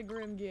go over to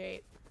Grim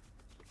Gate.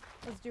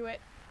 Let's do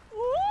it.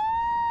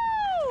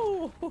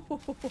 Woo!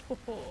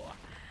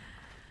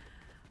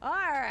 All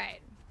right.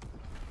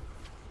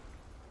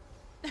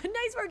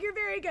 Nice work, you're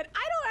very good.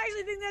 I don't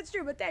actually think that's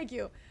true, but thank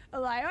you,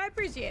 Elias. I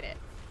appreciate it.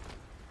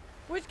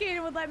 Which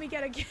Gator would let me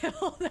get a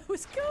kill? That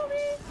was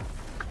Kobe.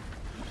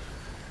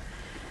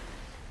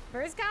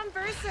 First come,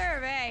 first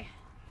serve, eh?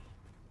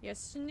 You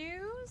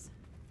snooze,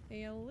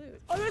 you lose.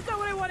 Oh, that's not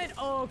what I wanted.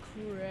 Oh,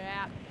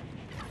 crap.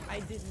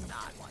 I did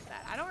not want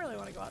that. I don't really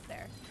want to go up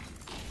there.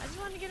 I just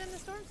wanted to get in the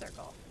storm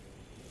circle.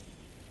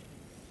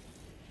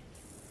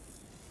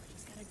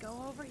 Just gotta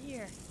go over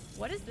here.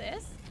 What is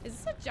this? Is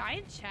this a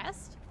giant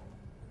chest?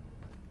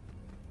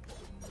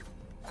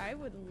 I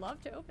would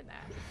love to open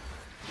that.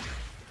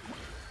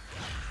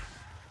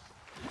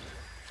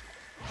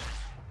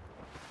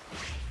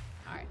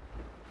 Alright.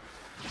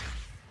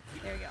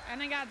 There we go.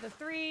 And I got the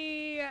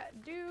 3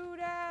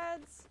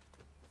 doodads.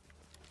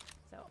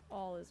 So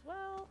all is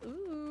well.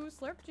 Ooh,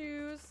 slurp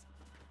juice.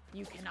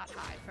 You cannot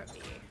hide from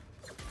me.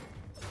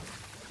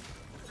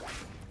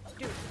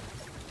 Dude.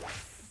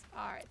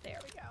 Alright, there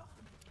we go.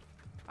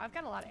 I've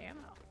got a lot of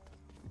ammo.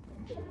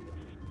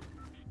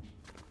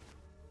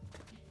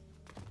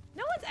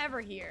 No one's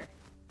ever here.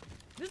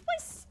 This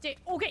place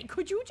okay,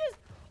 could you just...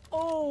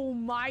 Oh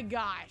my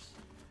gosh.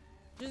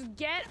 Just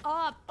get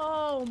up.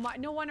 Oh my...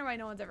 No wonder why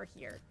no one's ever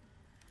here.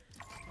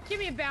 Give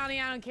me a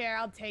bounty, I don't care.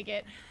 I'll take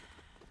it.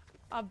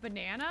 A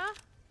banana?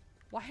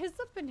 Why is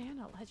the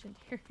banana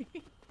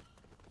legendary?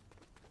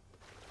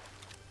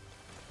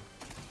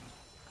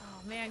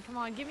 Oh man, come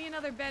on. Give me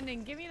another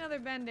bending. Give me another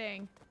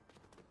bending.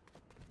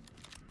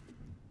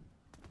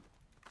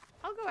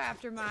 I'll go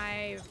after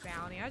my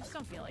bounty. I just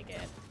don't feel like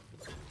it.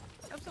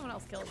 I hope someone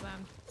else kills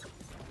them.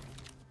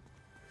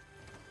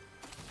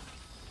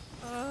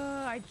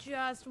 I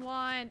just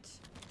want...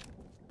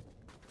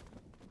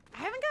 I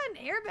haven't gotten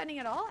airbending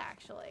at all,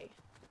 actually.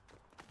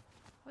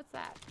 What's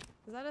that?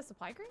 Is that a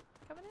supply crate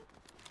coming in?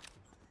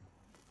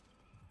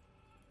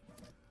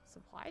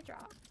 Supply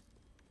drop.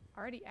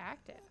 Already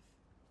active.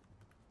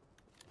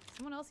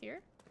 Someone else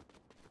here?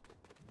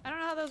 I don't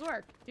know how those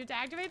work. Do you have to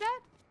activate that?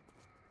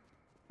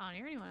 I don't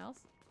hear anyone else.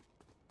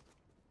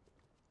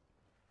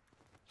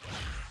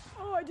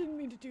 Oh, I didn't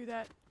mean to do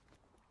that.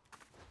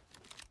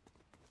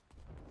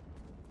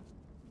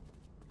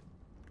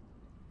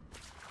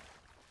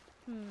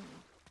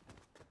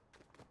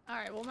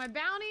 Alright, well, my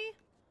bounty...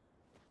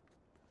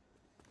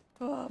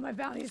 Oh, my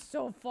bounty is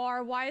so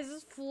far. Why is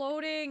this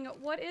floating?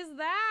 What is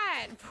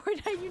that?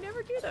 Fortnite, you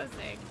never do those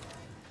things.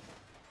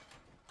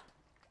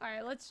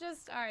 Alright, let's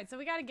just... Alright, so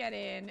we gotta get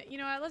in. You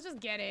know what? Let's just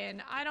get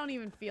in. I don't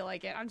even feel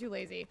like it. I'm too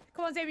lazy.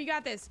 Come on, Sam, you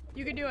got this.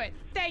 You can do it.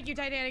 Thank you,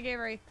 Titanic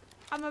Avery.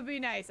 I'm gonna be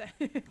nice.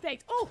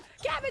 Thanks. Oh,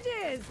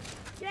 cabbages!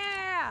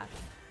 Yeah!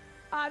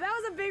 That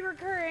was a big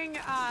recurring,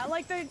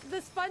 like the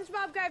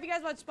SpongeBob guy. If you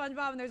guys watch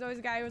SpongeBob, and there's always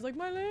a guy who was like,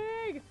 my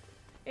leg!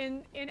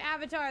 In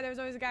Avatar, there was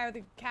always a guy with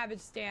a cabbage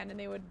stand, and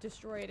they would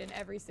destroy it in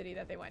every city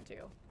that they went to.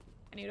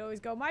 And he'd always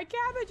go, my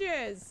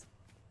cabbages!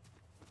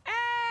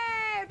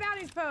 Hey!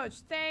 Bounty's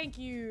poached. Thank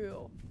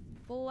you.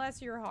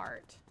 Bless your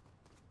heart.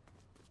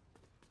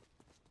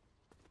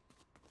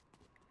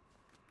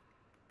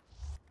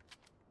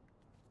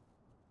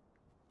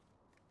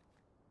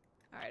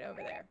 Alright,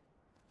 over there.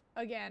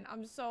 Again,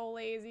 I'm so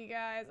lazy,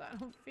 guys. I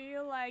don't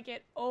feel like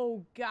it.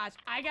 Oh, gosh.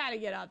 I gotta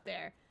get up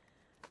there.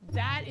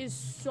 That is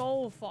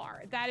so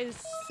far. That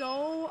is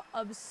so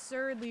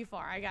absurdly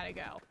far. I gotta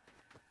go.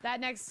 That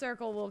next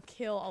circle will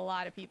kill a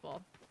lot of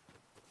people.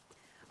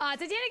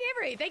 Titanic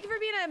Avery, thank you for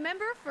being a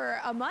member for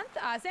a month.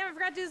 Sam, I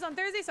forgot to do this on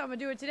Thursday, so I'm gonna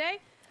do it today.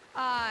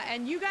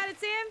 And you got it,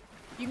 Sam.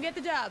 You can get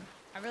the dub.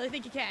 I really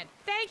think you can.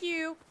 Thank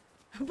you.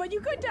 But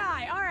you could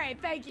die. All right,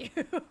 thank you.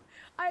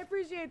 I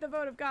appreciate the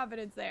vote of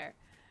confidence there.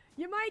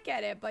 You might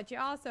get it, but you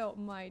also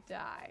might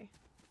die.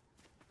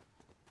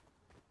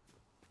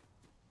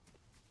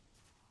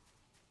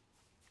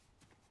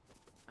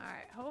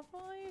 Alright,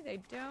 hopefully they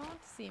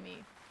don't see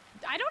me.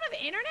 I don't have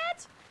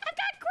internet? I've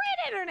got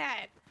great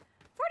internet!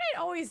 Fortnite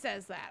always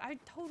says that. I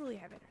totally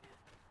have internet.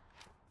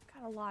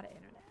 Got a lot of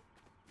internet.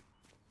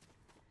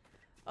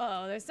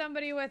 Uh oh, there's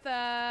somebody with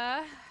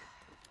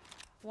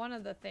one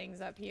of the things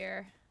up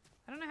here.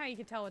 I don't know how you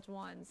can tell which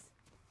ones.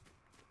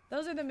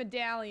 Those are the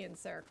medallion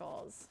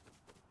circles.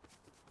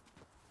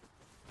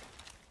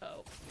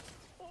 Oh.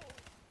 Oh.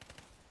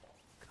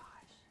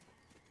 Gosh.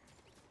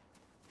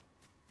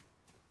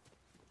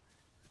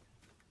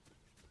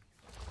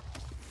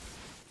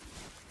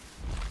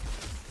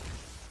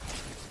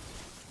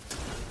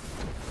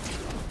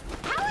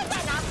 How is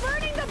that not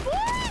burning the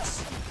bush?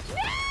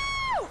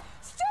 No!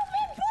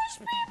 Stupid bush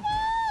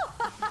people!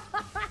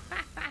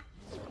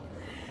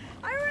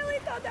 I really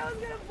thought that was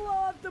gonna blow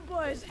up the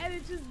bush, and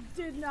it just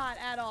did not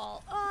at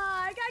all.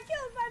 Ah, I got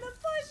killed by the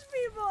bush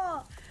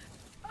people.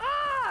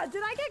 Ah,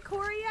 did I get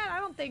Korra yet? I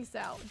don't think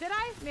so. Did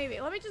I? Maybe.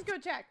 Let me just go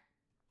check.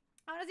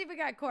 I want to see if we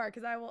got Korra,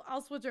 because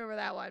I'll switch over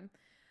that one.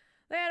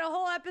 They had a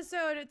whole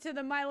episode to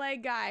the My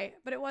Leg guy,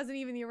 but it wasn't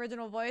even the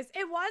original voice.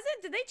 It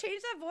wasn't? Did they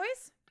change that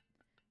voice?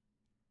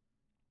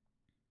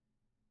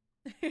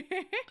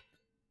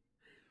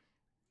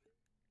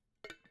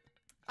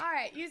 All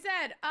right, you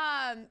said,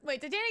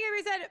 wait, Titanic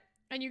Avery said,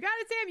 and you got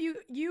it, Sam,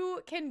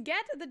 you can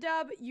get the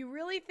dub. You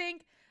really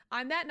think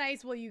I'm that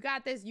nice? Well, you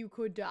got this. You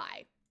could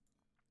die.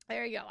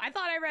 There you go. I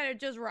thought I read it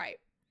just right.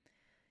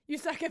 You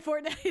suck at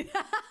Fortnite.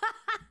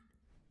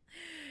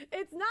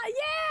 It's not,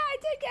 yeah, I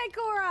did get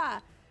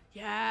Korra.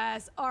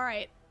 Yes, all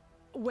right.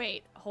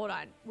 Wait, hold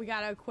on. We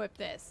gotta equip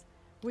this.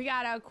 We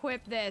gotta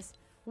equip this.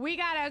 We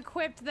gotta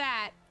equip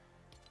that.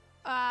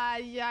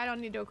 Yeah, I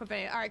don't need to equip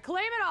any. All right,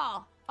 claim it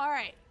all. All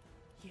right.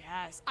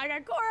 Yes, I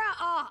got Korra.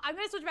 Oh, I'm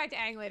gonna switch back to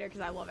Aang later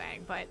because I love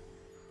Aang, but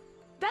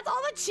that's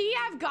all the chi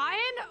I've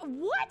gotten?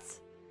 What?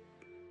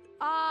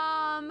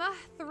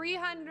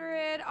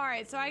 300. All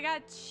right, so I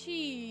got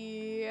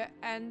chi,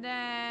 and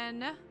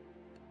then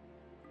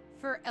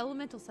for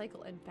elemental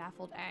cycle and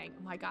baffled Aang.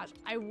 Oh my gosh,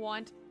 I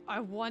want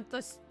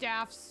the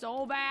staff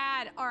so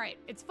bad. All right,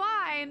 it's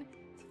fine.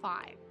 It's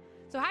fine.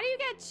 So how do you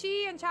get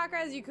chi and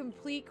chakra as you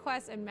complete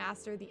quests and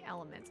master the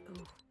elements?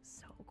 Ooh,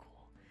 so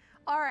cool.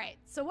 All right,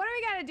 so what do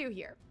we gotta do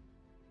here?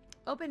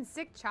 Open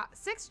six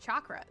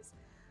chakras.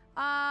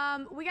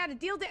 We gotta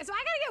deal, so I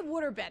gotta get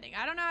water bending.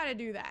 I don't know how to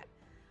do that.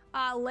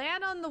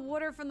 Land on the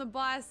water from the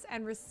bus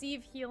and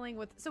receive healing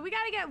with, so we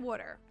gotta get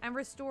water and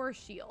restore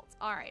shields.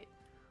 All right,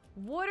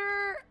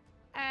 water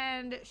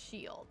and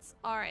shields.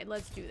 All right,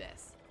 let's do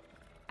this.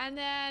 And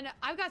then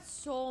I've got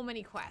so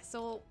many quests.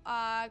 So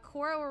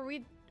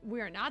Korra,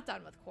 we are not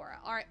done with Korra.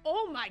 All right,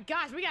 oh my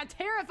gosh, we got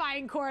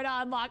terrifying Korra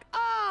to unlock.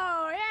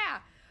 Oh yeah.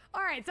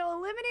 All right, so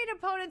eliminate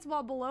opponents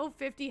while below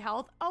 50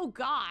 health. Oh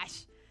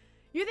gosh,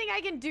 you think I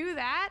can do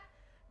that?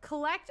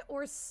 Collect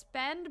or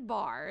spend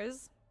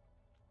bars.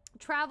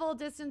 Travel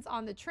distance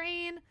on the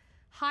train,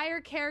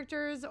 hire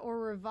characters, or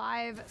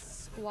revive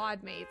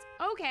squad mates.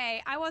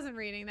 Okay, I wasn't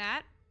reading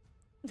that.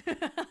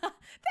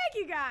 Thank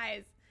you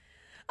guys.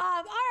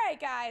 All right,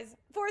 guys.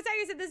 Forrest,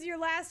 you said this is your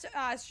last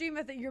stream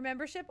with your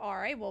membership. All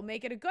right, we'll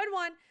make it a good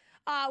one.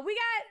 We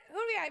got, who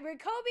do we got? We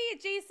got Kobe,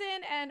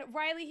 Jason, and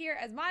Riley here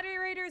as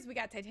moderators. We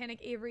got Titanic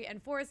Avery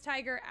and Forest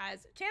Tiger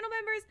as channel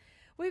members.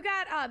 We've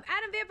got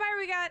Adam Vampire.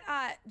 We got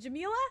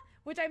Jamila,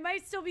 which I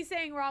might still be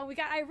saying wrong. We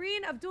got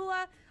Irene,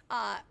 Abdullah,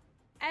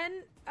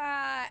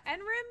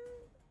 Enrim?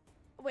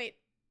 Wait.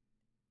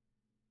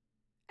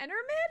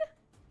 Enermid?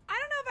 I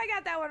don't know if I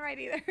got that one right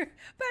either.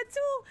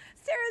 Batul,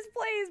 Sarah's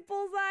Plays,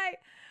 Bullseye.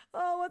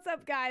 Oh, what's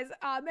up, guys?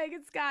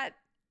 Megan Scott,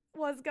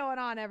 what's going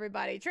on,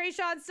 everybody? Trey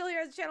Sean, still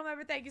here as a channel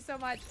member. Thank you so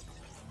much.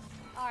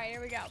 All right,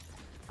 here we go.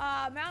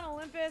 Mount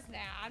Olympus. Nah,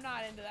 I'm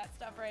not into that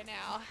stuff right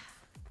now.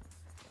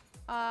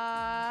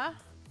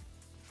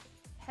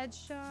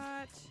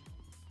 Headshot.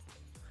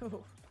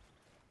 Ooh.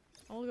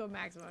 I'll go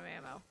maximum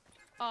ammo.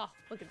 Oh,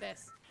 look at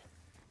this.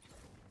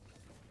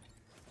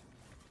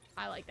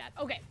 I like that.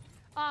 Okay.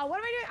 What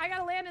am I doing? I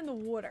gotta land in the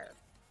water.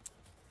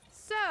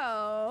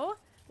 So,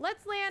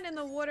 let's land in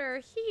the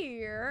water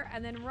here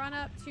and then run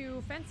up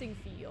to fencing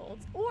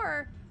fields.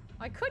 Or,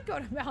 I could go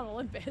to Mount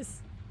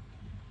Olympus.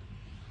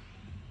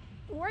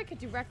 Or I could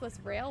do Reckless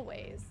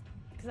Railways.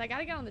 Because I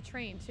gotta get on the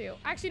train, too.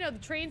 Actually, no, the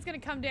train's gonna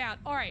come down.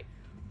 All right.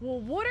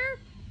 We'll water,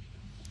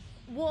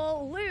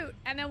 we'll loot,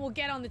 and then we'll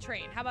get on the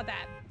train. How about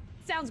that?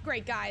 Sounds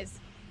great, guys.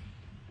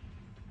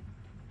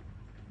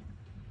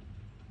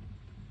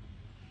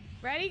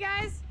 Ready,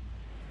 guys?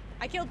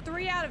 I killed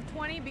 3 out of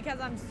 20 because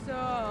I'm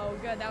so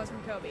good. That was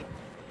from Kobe.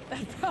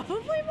 That's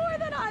probably more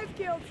than I've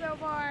killed so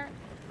far.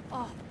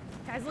 Oh,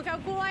 guys, look how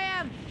cool I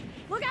am.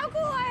 Look how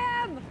cool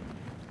I am.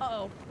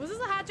 Uh-oh. Was this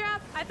a hot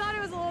drop? I thought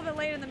it was a little bit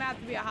late in the map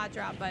to be a hot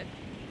drop, but...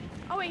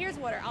 Oh, wait, here's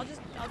water. I'll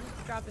just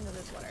drop into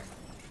this water.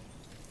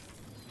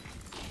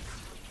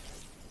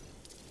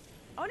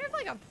 I wonder if,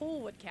 like, a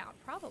pool would count.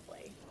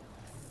 Probably.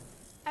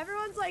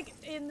 Everyone's, like,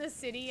 in the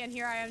city, and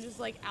here I am just,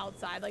 like,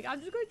 outside. Like,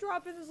 I'm just gonna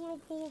drop in this little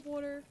pool of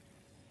water.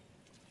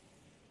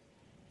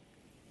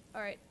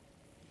 All right.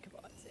 Come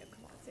on, Sam.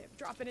 Come on, Sam.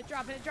 Dropping it,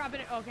 dropping it,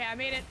 dropping it. Okay, I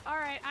made it. All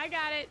right, I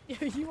got it.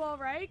 You all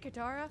right,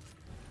 Katara?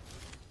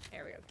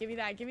 There we go. Give me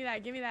that, give me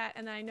that, give me that.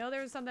 And then I know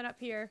there was something up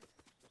here.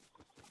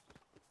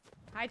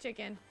 Hi,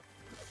 chicken.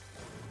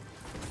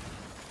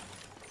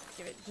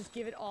 Just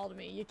give it all to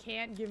me. You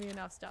can't give me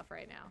enough stuff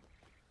right now.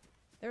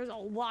 There's a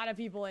lot of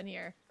people in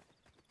here.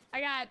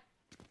 I got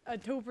a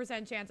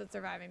 2% chance at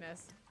surviving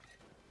this.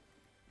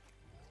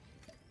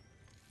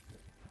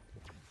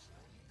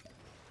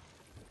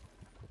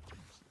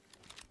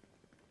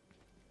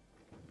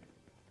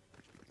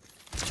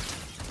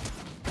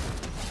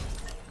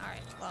 Alright,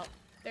 well,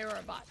 they were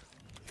a bot.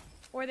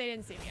 Or they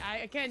didn't see me.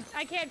 I can't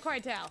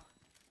quite tell.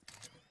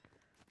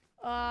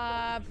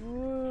 Oh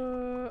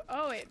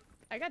wait,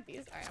 I got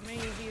these. Alright, I'm gonna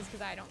use these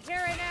because I don't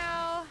care right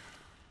now.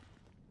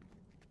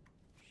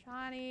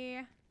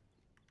 Shawnee.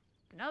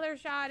 Another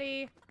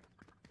shoddy.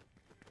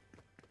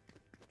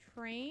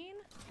 Train?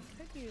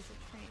 I could use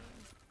a train.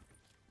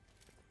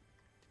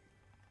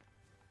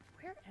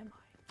 Where am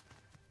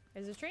I?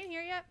 Is the train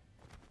here yet?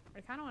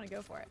 I kind of want to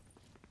go for it.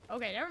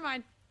 Okay, never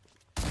mind.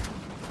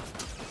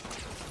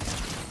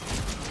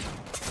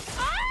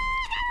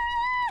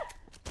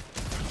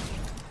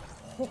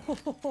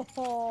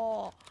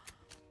 Oh,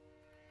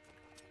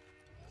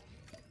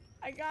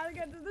 I gotta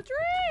get to the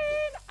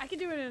train! I can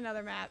do it in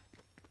another map.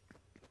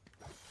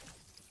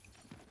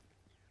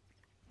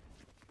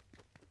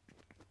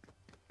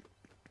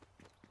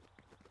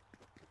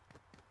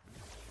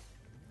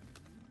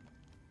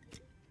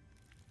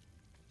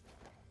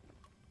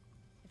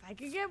 If I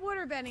could get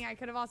water bending, I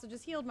could have also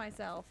just healed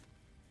myself.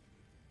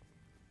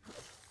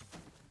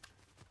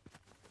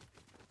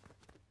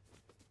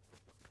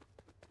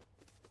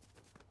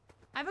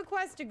 I have a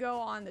quest to go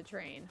on the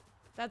train.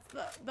 That's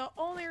the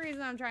only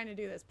reason I'm trying to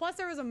do this. Plus,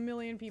 there was a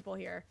million people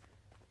here.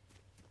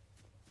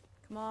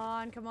 Come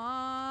on, come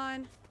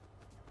on.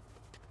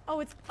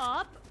 Oh, it's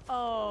up?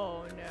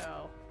 Oh,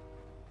 no.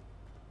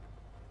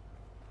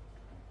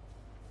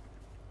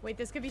 Wait,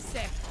 this could be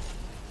sick.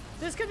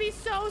 This could be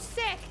so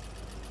sick.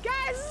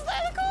 Guys, this is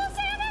like the coolest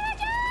thing I've ever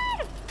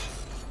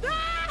done!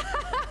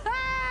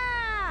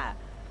 Ah!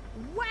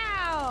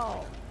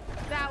 Wow.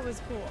 That was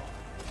cool.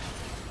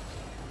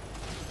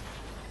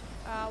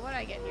 What did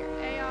I get here?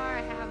 AR,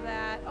 I have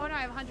that. Oh no,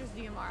 I have Hunter's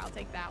DMR. I'll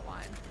take that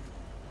one.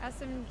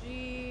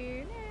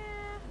 SMG, nah.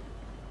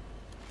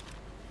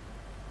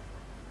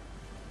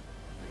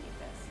 Eat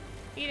this.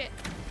 Eat it.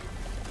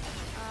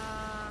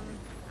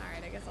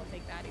 Alright, I guess I'll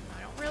take that even though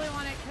I don't really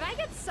want it. Could I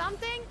get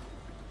something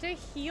to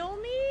heal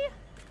me?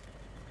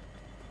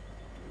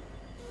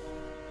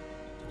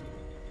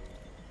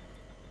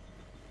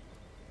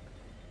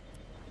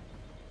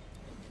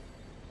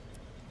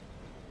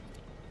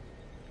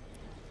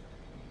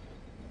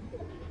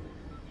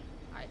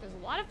 There's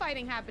a lot of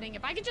fighting happening.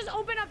 If I could just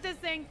open up this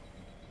thing.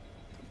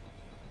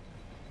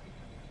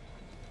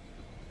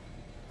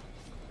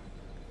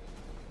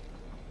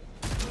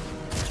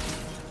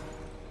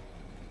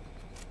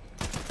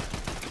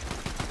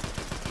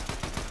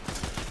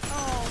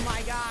 Oh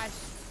my gosh.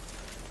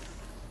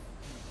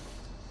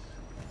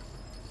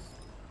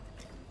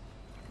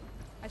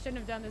 I shouldn't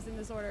have done this in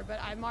this order, but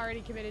I'm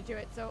already committed to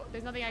it, so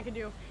there's nothing I can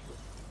do.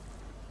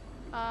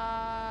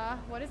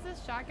 What is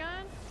this?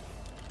 Shotgun?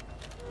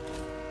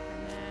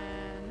 And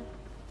then...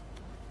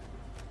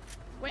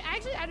 Wait,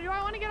 actually, do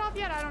I want to get off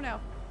yet? I don't know.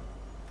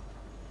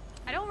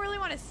 I don't really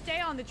want to stay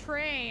on the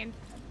train.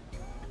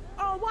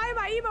 Oh, why am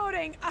I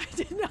emoting? I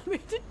did not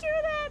mean to do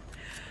that.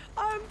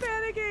 I'm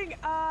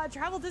panicking.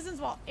 Travel distance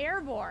while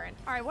airborne.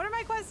 All right, what are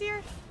my quests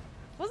here?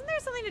 Wasn't there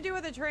something to do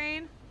with a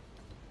train?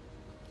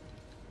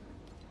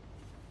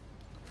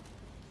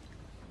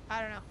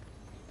 I don't know.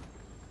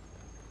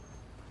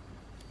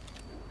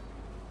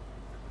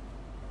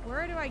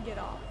 Where do I get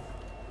off?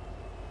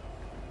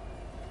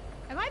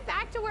 Am I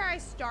back to where I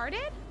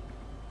started?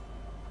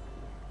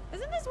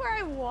 Isn't this where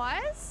I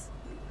was?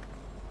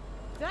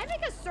 Did I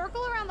make a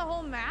circle around the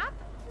whole map?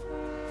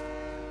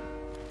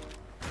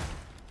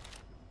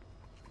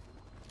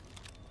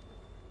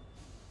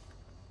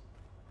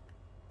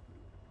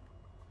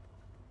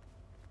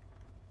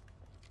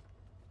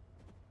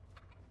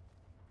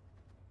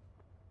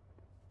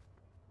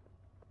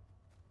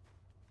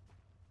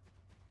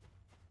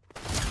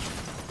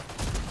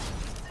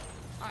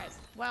 Alright,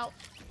 well,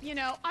 you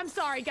know, I'm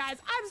sorry, guys.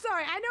 I'm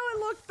sorry. I know it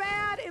looked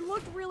bad. It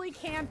looked really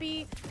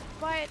campy,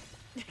 but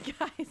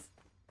guys,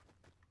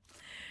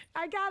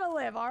 I gotta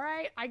live, all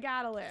right? I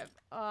gotta live.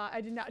 I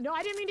did not. No,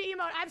 I didn't mean to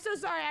emote. I'm so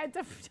sorry. I had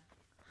to.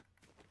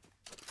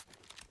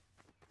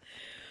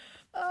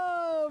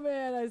 Oh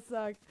man, I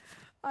suck.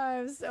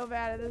 I'm so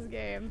bad at this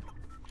game.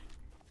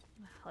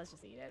 Let's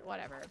just eat it.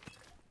 Whatever.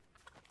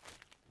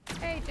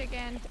 Hey,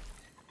 chicken.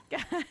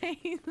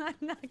 Guys, I'm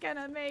not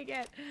gonna make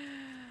it.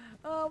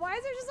 Why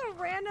is there just a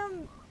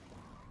random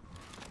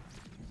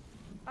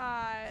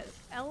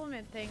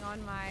element thing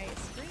on my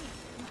screen?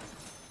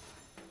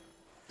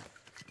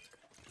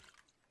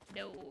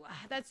 No,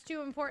 that's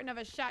too important of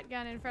a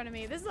shotgun in front of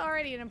me. This is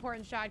already an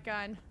important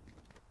shotgun.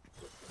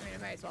 I mean,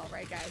 I might as well,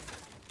 right, guys?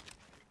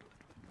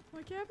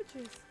 My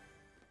cabbages.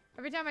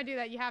 Every time I do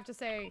that, you have to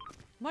say,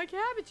 my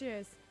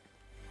cabbages.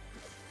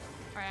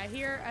 All right,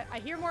 I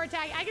hear more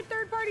attack. I can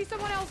third party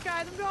someone else,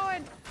 guys. I'm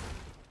going.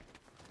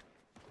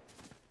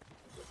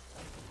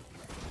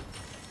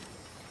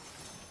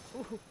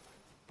 Ooh.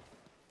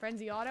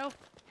 Frenzy auto?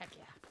 Heck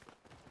yeah.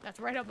 That's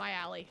right up my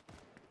alley.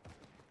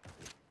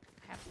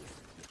 I have these.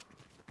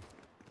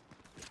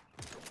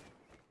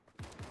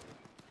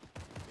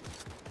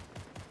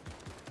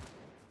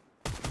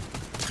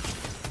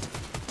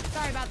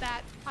 Sorry about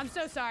that. I'm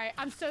so sorry.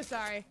 I'm so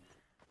sorry.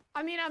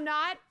 I mean, I'm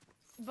not,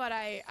 but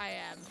I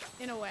am,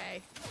 in a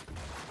way.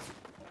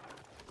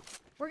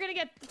 We're gonna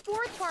get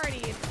fourth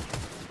parties.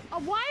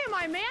 Why am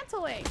I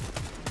mantling?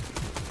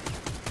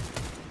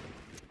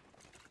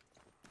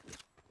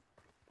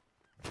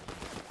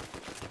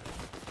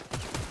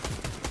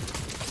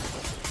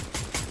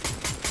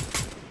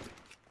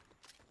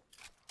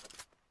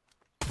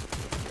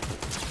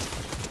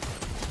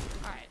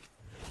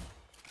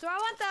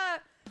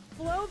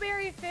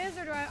 Flowberry Fizz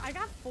or do I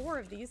got 4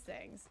 of these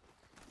things.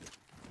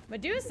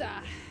 Medusa.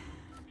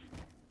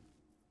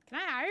 Can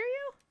I hire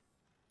you?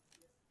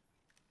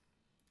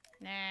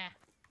 Nah,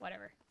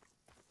 whatever.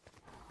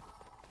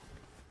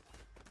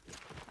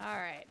 All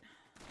right.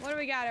 What do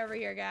we got over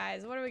here,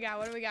 guys? What do we got?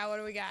 What do we got? What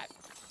do we got?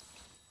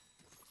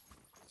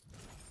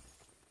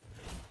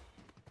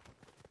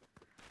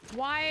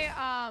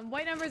 Why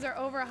white numbers are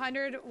over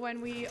 100 when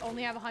we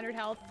only have 100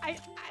 health? I think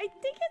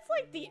it's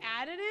like the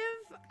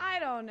additive. I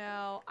don't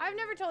know. I've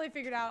never totally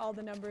figured out all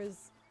the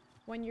numbers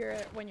when you're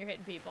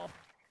hitting people.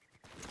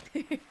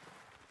 You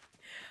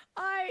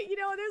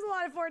know, there's a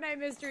lot of Fortnite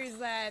mysteries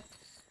that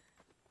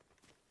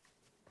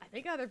I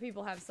think other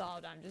people have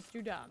solved. I'm just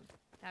too dumb.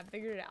 Haven't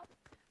figured it out.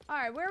 All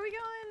right, where are we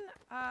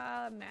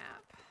going?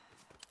 Map.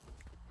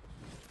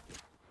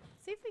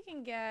 See if we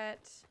can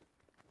get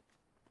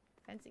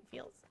fencing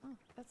fields. Oh,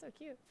 that's so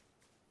cute.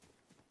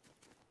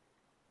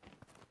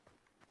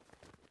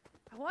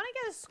 I want to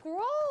get a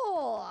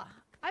scroll.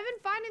 I've been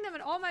finding them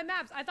in all my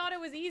maps. I thought it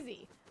was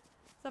easy.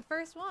 It's the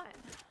first one.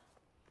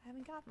 I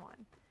haven't got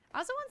one. I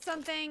also want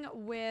something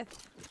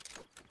with...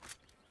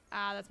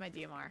 Ah, that's my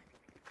DMR.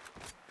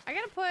 I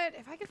gotta put...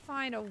 If I could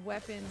find a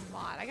weapons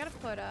mod, I gotta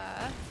put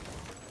a...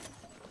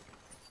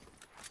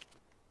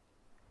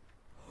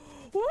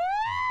 Woo!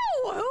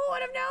 Who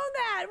would have known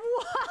that?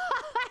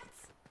 What?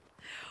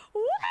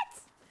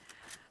 What?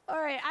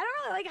 Alright, I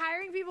don't really like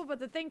hiring people, but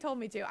the thing told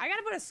me to. I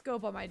gotta put a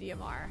scope on my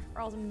DMR,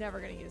 or else I'm never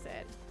gonna use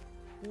it.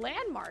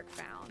 Landmark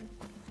found.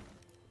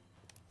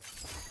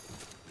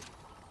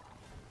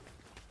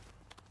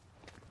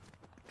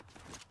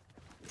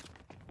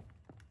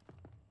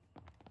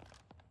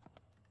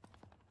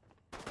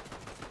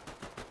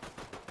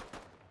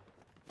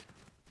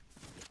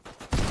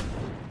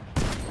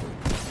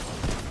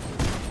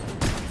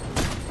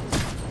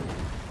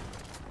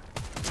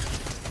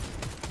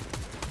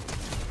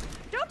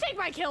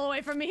 My kill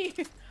away from me.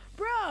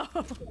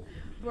 Bro.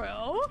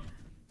 Bro.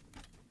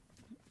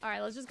 Alright,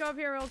 let's just go up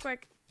here real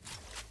quick.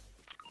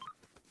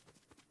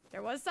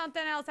 There was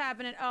something else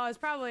happening. Oh, it's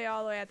probably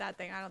all the way at that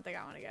thing. I don't think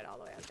I want to get all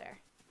the way up there.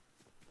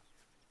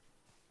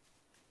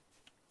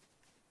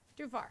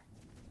 Too far.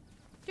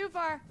 Too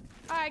far.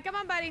 Alright, come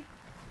on, buddy.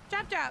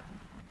 Chop, chop.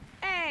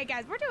 Hey,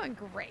 guys, we're doing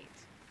great.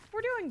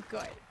 We're doing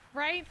good,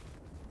 right?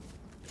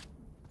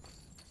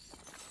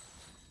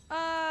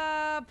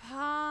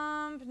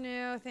 Pump,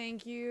 no,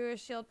 thank you.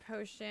 Shield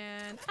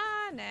potion.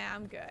 Nah,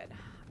 I'm good.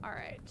 All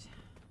right.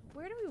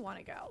 Where do we want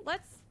to go?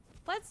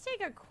 Let's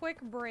take a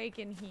quick break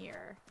in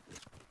here.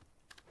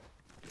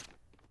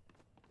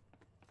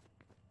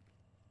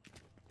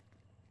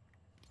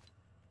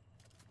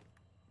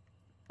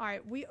 All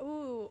right,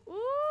 ooh,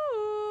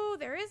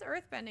 there is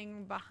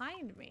earthbending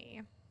behind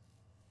me.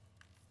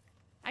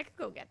 I could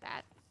go get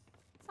that.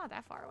 It's not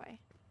that far away.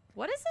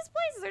 What is this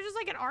place? Is there just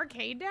like an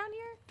arcade down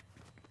here?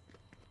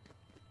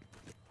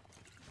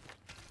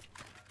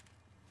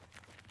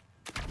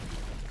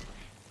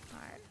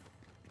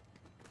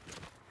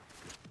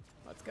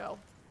 Let's go.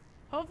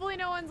 Hopefully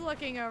no one's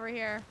looking over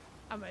here.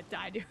 I'm gonna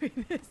die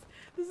doing this.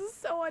 This is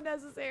so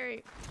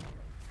unnecessary.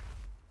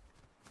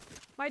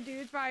 My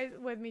dude's probably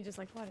with me just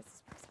like, what is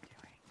this person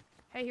doing?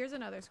 Hey, here's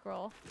another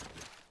scroll.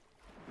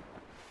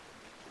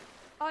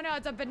 Oh no,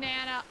 it's a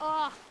banana.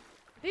 Oh,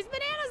 these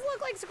bananas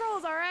look like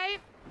scrolls, all right?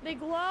 They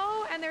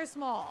glow and they're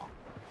small.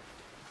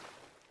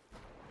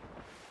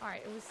 All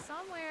right, it was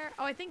somewhere.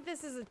 Oh, I think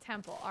this is a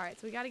temple. All right,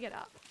 so we gotta get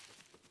up.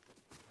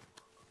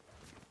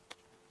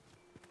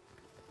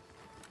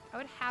 I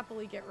would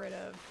happily get rid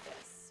of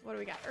this. What do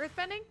we got?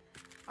 Earthbending?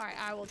 All right,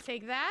 I will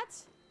take that.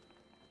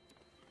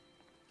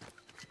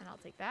 And I'll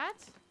take that.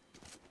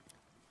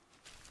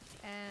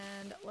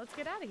 And let's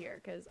get out of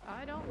here, because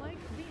I don't like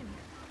being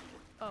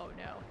here. Oh,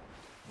 no.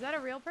 Is that a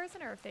real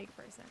person or a fake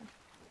person?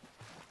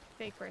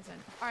 Fake person.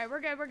 All right, we're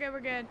good, we're good, we're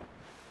good.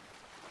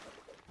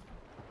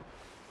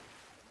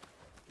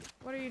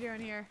 What are you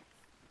doing here?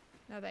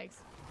 No,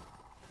 thanks.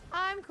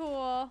 I'm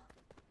cool.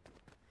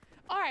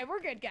 All right, we're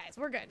good, guys.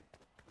 We're good.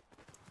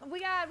 We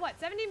got, what,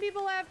 17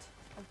 people left?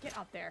 Oh, get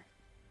up there.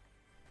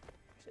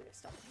 Actually, there's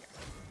stuff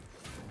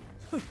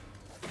in here.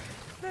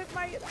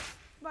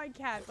 my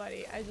cat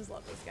buddy. I just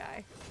love this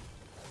guy.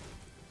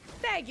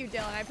 Thank you,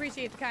 Dylan. I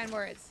appreciate the kind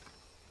words.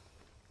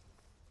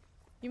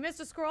 You missed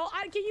a scroll?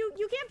 You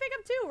can't pick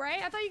up 2,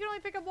 right? I thought you could only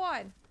pick up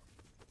 1.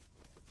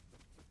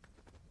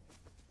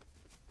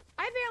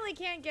 I apparently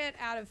can't get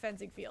out of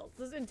fencing fields.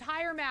 This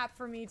entire map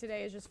for me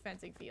today is just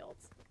fencing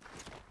fields.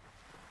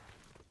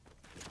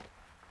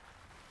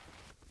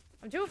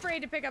 I'm too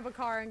afraid to pick up a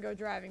car and go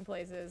driving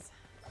places.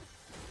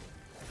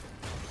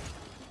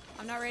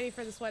 I'm not ready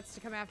for the sweats to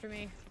come after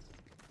me.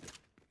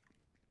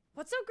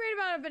 What's so great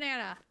about a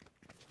banana?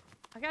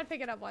 I gotta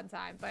pick it up one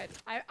time, but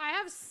I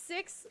have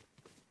 6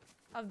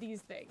 of these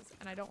things,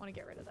 and I don't want to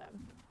get rid of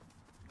them.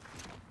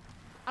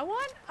 I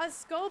want a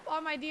scope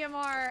on my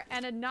DMR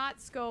and a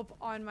not scope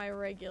on my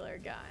regular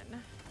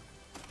gun.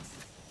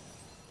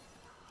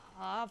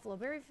 Ah,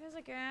 Flowberry Fizz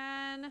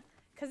again.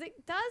 Because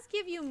it does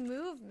give you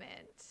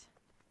movement.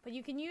 But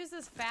you can use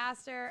this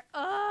faster.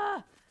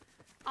 Ugh!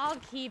 I'll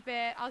keep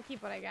it. I'll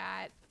keep what I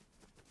got.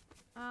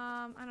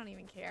 I don't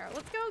even care.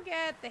 Let's go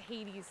get the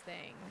Hades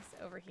things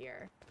over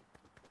here.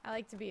 I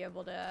like to be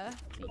able to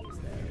use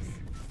those.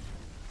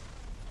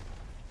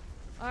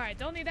 Alright,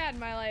 don't need that in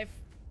my life.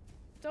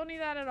 Don't need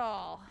that at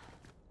all.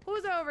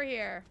 Who's over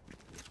here?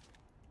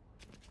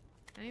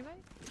 Anybody?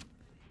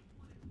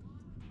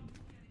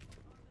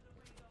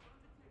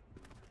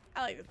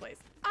 I like this place.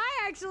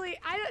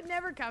 I don't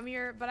never come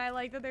here, but I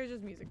like that there's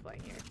just music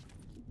playing here.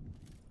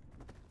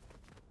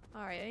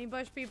 Alright, any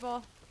bush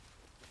people?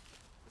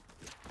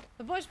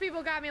 The bush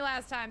people got me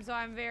last time, so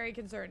I'm very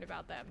concerned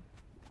about them.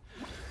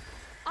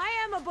 I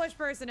am a bush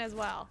person as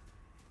well.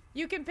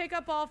 You can pick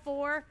up all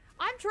 4.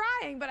 I'm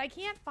trying, but I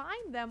can't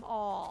find them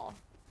all.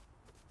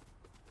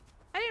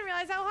 I didn't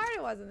realize how hard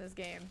it was in this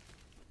game.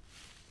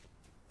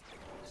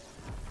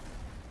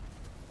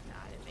 No,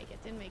 I didn't make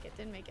it, didn't make it,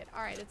 didn't make it.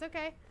 Alright, it's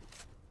okay.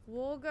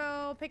 We'll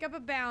go pick up a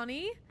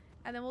bounty,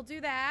 and then we'll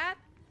do that.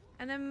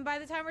 And then by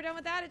the time we're done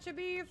with that, it should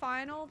be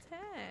final 10,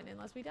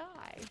 unless we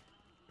die.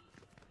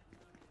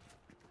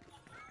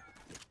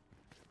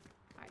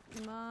 Alright,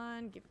 come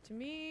on, give it to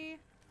me.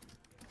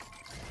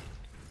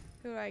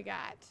 Who do I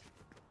got?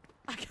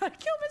 I gotta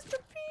kill Mr.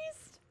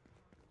 Beast!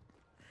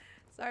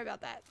 Sorry about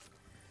that.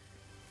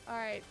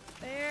 Alright,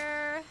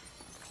 there.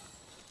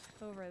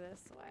 Over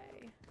this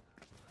way.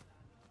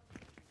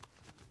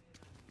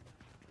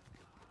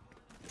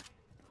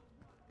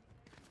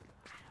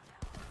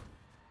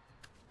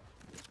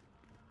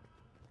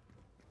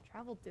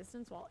 Travel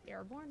distance while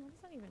airborne? What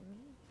does that even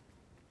mean?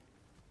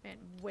 Man,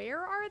 where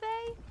are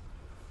they?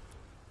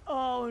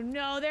 Oh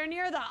no, they're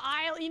near the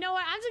island. You know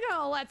what? I'm just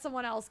gonna let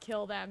someone else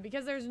kill them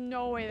because there's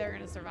no way they're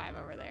gonna survive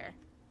over there.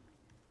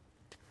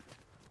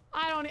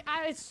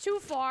 It's too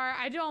far.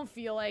 I don't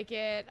feel like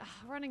it. Ugh,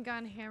 run and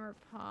gun, hammer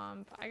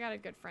pump. I got a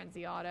good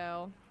frenzy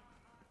auto.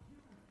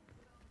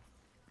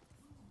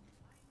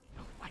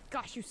 Oh my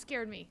gosh, you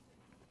scared me.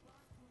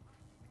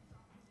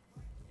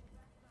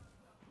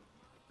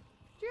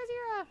 Did you guys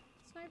hear a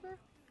sniper?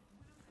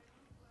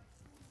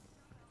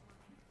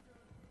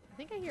 I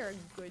think I hear a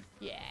good...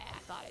 Yeah, I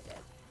thought I did.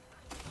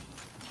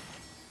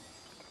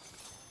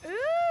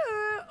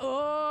 Ooh!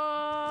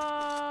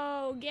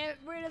 Oh! Get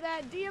rid of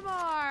that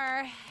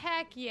DMR!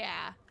 Heck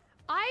yeah.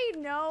 I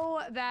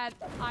know that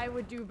I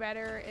would do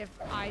better if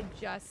I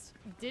just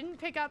didn't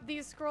pick up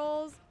these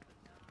scrolls,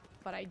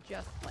 but I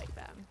just like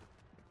them.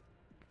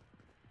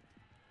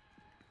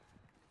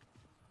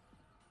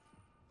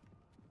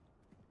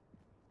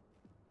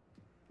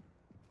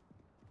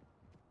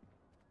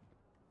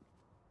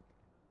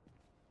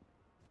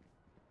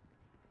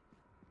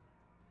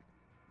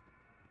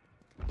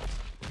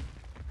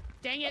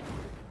 Dang it.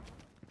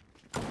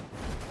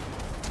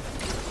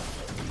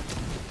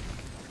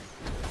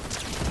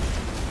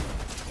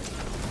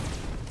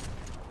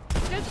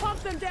 Just pump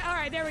them down. All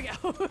right, there we go. I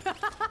was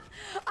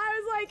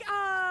like,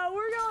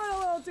 we're going a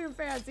little too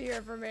fancy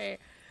here for me.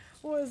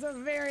 Was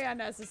very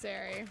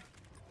unnecessary.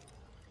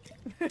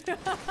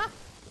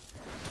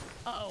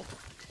 Uh-oh.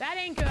 That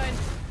ain't good.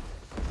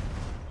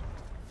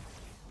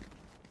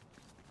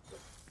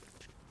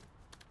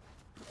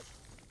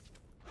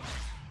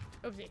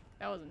 Oopsie,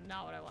 that was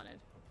not what I wanted.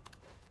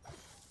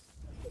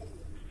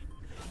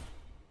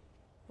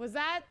 Was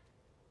that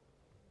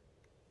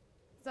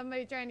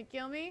somebody trying to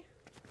kill me?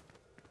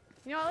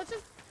 You know what, let's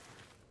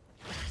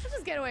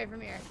just get away from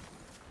here.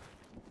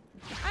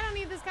 I don't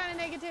need this kind of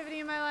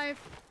negativity in my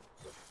life.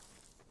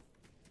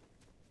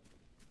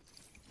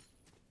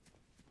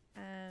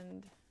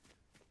 And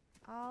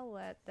I'll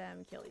let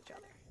them kill each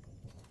other.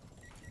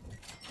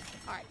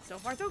 Alright, so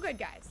far so good,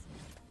 guys.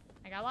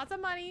 I got lots of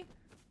money.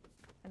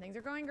 And things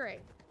are going great.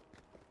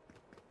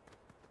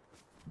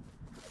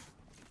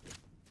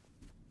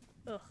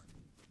 Ugh.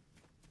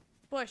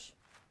 Bush.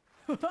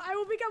 I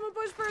will become a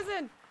bush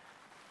person.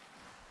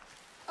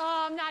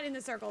 I'm not in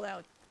the circle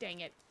though. Dang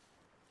it.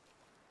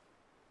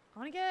 I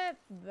want to get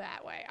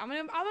that way. I'm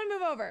gonna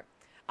move over.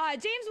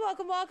 James,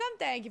 welcome.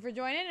 Thank you for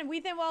joining. And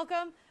Ethan,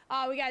 welcome.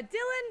 We got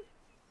Dylan.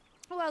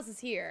 Who else is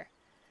here?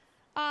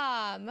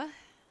 I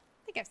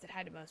think I've said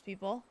hi to most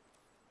people.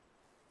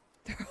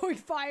 Throwing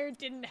fire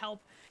didn't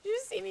help. Did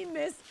you see me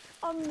miss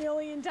a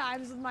million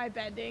times with my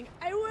bending?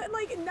 I would,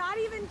 like, not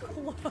even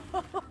close.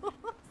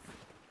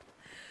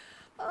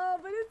 Oh,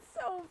 but it's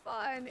so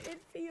fun. It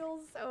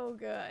feels so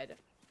good.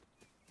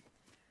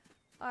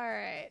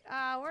 Alright,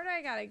 where do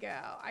I gotta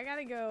go? I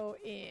gotta go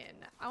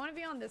in. I want to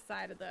be on this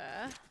side of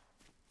the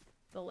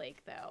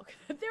lake, though.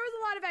 There was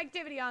a lot of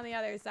activity on the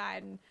other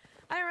side, and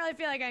I didn't really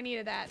feel like I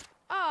needed that.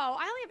 Oh,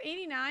 I only have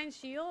 89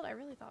 shield? I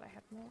really thought I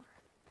had more.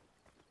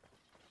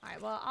 Alright,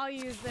 well, I'll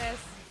use this.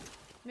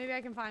 Maybe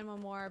I can find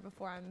one more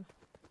before I'm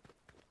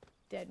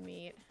dead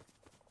meat.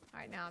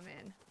 Alright, now I'm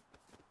in.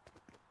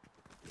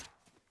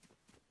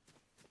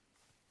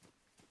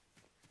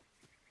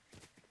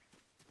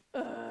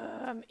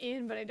 I'm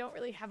in, but I don't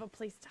really have a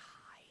place to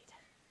hide.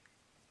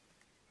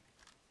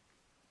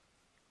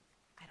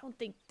 I don't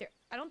think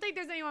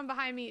there's anyone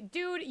behind me.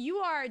 Dude, you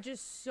are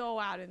just so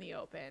out in the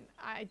open.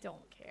 I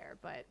don't care,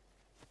 but...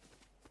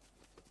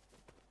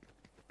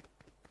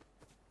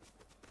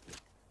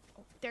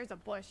 there's a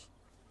bush.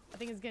 I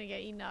think it's gonna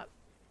get eaten up.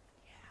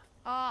 Yeah.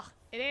 Oh,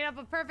 it ate up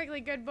a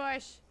perfectly good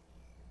bush.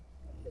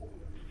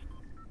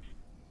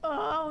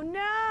 Oh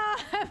no!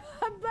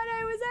 But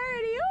I was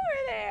already over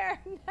there!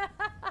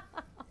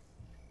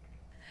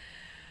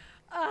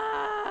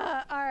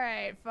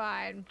 Alright,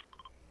 fine.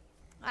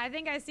 I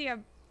think I see a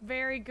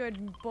very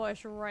good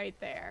bush right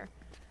there.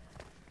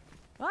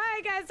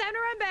 Alright guys, time to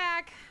run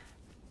back.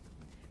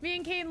 Me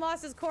and Caden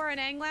lost his Korra and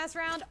Aang last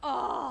round.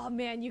 Oh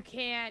man, you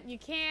can't.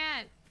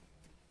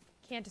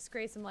 Can't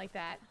disgrace him like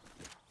that.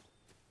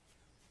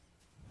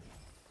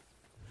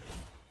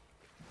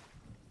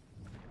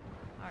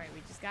 Alright,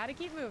 we just gotta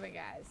keep moving,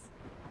 guys.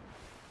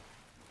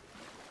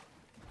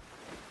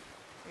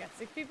 We got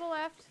 6 people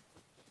left.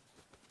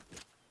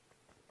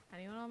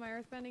 Anyone on my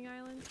earthbending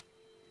island?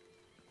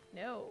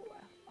 No.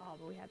 Oh,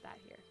 but we had that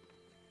here.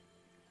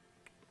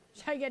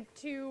 Should I get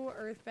 2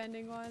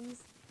 earthbending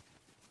ones?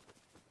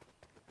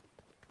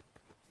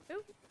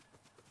 Oop.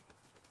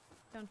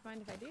 Don't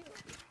mind if I do.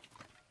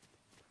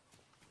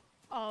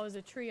 Oh, there's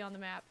a tree on the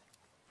map.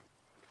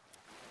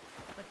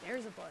 But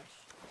there's a bush.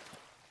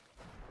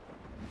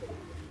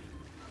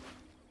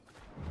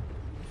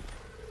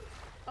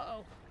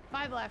 Uh-oh.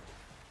 5 left.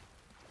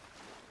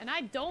 And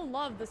I don't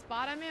love the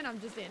spot I'm in. I'm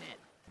just in it.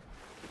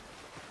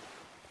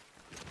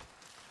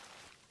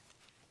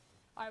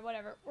 Alright,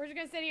 whatever. We're just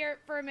gonna sit here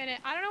for a minute.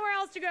 I don't know where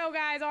else to go,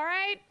 guys,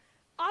 alright?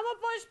 I'm a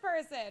bush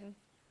person.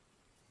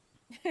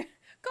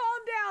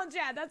 Calm down,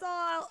 chat. That's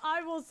all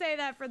I will say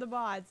that for the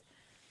mods.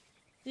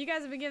 You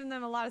guys have been giving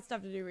them a lot of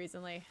stuff to do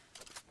recently.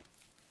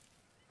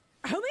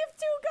 I only have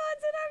 2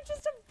 guns and I'm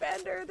just a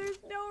bender. There's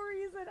no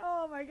reason.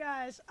 Oh my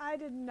gosh. I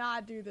did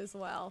not do this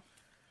well.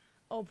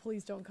 Oh,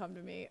 please don't come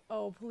to me.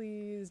 Oh,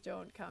 please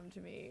don't come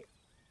to me.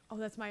 Oh,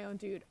 that's my own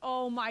dude.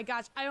 Oh my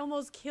gosh. I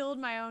almost killed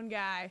my own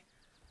guy.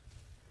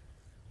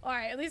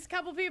 Alright, at least a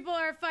couple people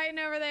are fighting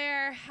over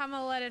there. I'm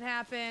gonna let it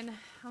happen.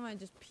 I'm gonna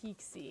just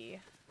peek see.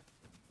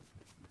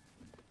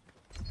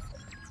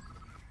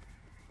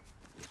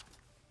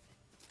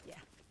 Yeah,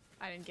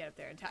 I didn't get up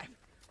there in time.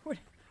 We're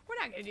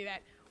not gonna do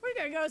that. We're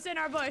gonna go sit in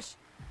our bush.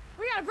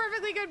 We got a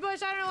perfectly good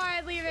bush. I don't know why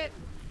I'd leave it.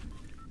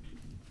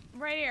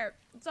 Right here.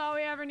 That's all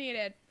we ever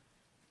needed.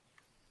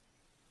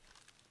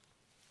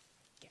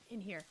 Get in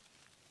here.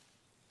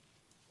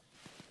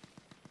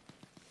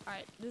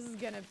 Alright, this is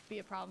gonna be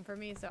a problem for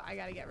me, so I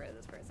gotta get rid of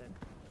this person.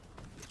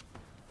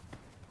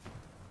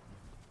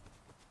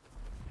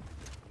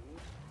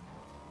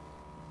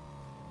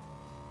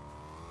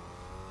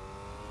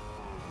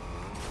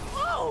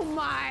 Oh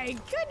my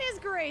goodness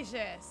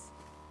gracious!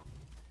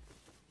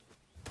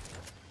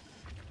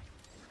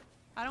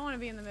 I don't want to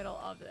be in the middle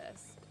of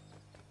this.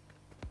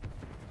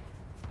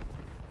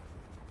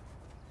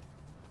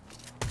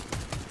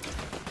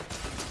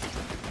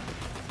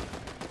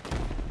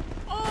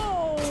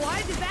 Oh,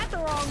 I did that the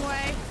wrong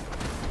way.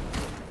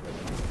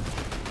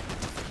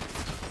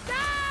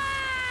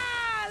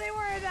 Ah! They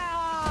weren't that.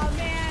 Oh,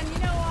 man. You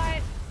know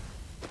what?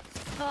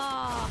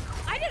 Oh,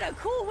 I did a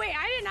cool way.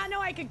 I did not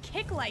know I could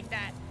kick like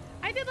that.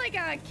 I did like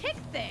a kick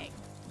thing.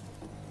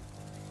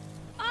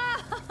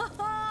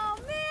 Oh,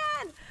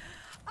 man.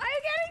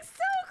 I'm getting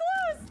so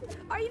close.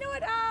 Oh, you know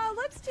what?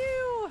 Let's do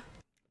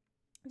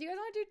you guys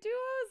want to do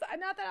duos?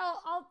 Not that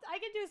I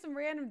can do some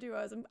random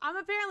duos. I'm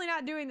apparently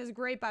not doing this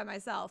great by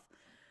myself.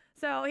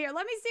 So here,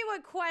 let me see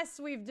what quests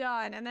we've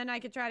done, and then I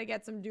could try to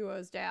get some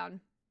duos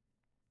down.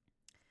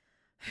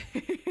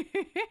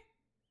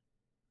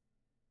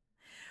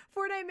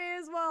 Fortnite may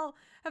as well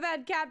have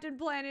had Captain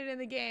Planet in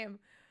the game.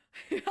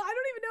 I don't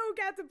even know who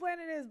Captain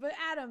Planet is, but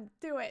Adam,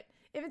 do it.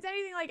 If it's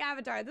anything like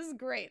Avatar, this is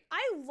great.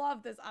 I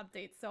love this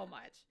update so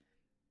much.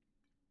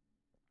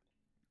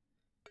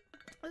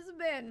 This has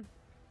been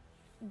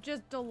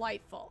just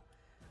delightful.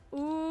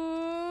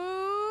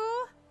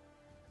 Ooh.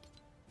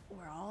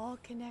 We're all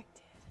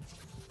connected.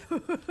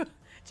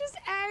 Just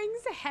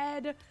Aang's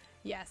head.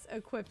 Yes,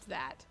 equipped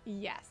that.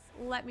 Yes,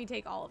 let me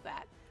take all of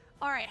that.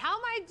 All right, how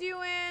am I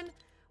doing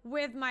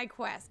with my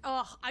quest?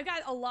 Oh, I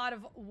got a lot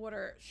of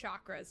water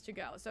chakras to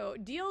go. So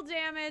deal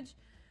damage.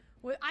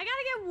 I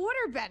gotta get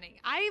water bending.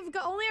 I've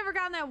only ever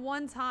gotten that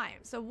one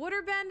time. So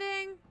water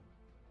bending,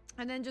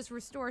 and then just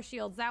restore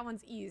shields. That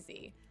one's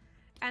easy.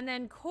 And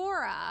then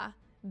Korra,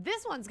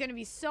 this one's gonna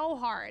be so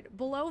hard.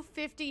 Below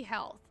 50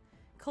 health.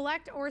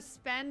 Collect or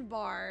spend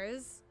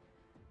bars.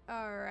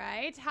 All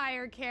right,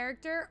 higher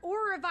character,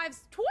 or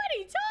revives 20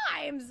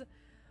 times.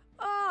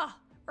 Oh,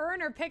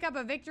 earn or pick up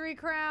a victory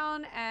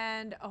crown,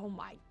 and oh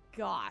my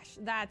gosh,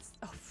 that's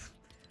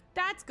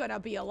gonna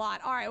be a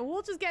lot. All right, well,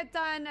 we'll just get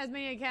done as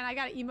many as I can. I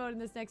gotta emote in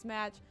this next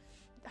match.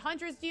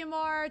 Huntress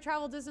DMR,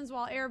 travel distance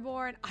while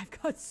airborne. I've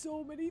got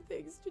so many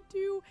things to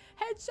do.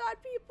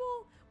 Headshot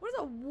people. What is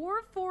a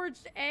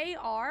Warforged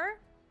AR?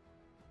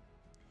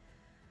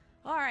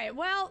 All right,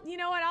 well, you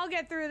know what? I'll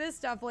get through this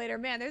stuff later.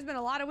 Man, there's been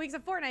a lot of weeks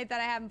of Fortnite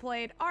that I haven't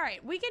played. All right,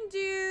 we can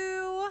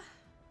do...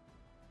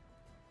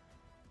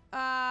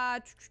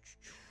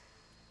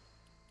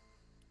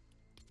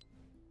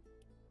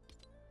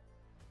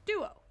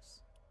 duos.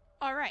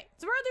 All right,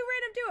 so we're gonna do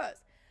random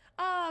duos.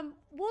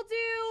 We'll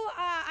do,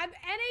 I'm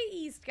NA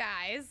East,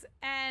 guys,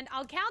 and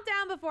I'll count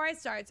down before I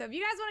start. So if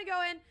you guys want to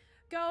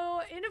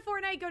go into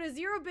Fortnite, go to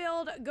 0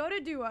 build, go to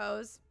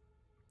duos,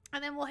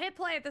 and then we'll hit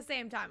play at the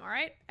same time, all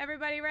right?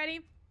 Everybody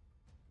ready?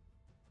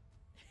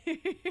 Every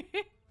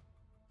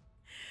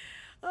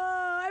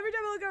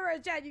time I look over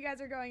at chat, you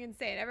guys are going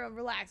insane. Everyone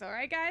relax, all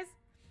right, guys?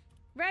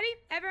 Ready?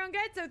 Everyone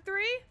good? So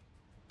 3,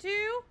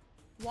 2,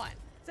 1.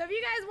 So if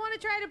you guys want to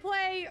try to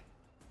play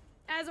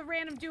as a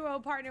random duo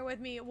partner with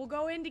me, we'll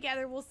go in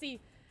together, we'll see.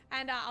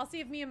 And I'll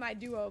see if me and my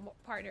duo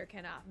partner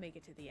can make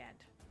it to the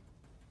end.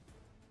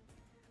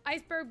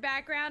 Iceberg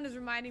background is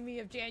reminding me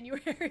of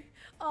January.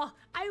 Oh,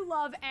 I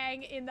love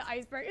Aang in the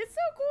iceberg. It's so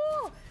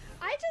cool.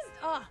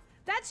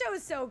 That show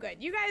is so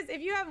good. You guys,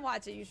 if you haven't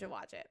watched it, you should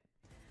watch it.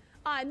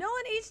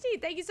 Nolan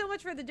HT, thank you so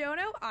much for the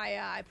dono.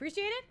 I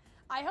appreciate it.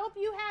 I hope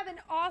you have an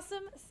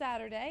awesome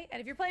Saturday. And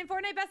if you're playing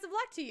Fortnite, best of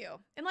luck to you.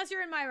 Unless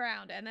you're in my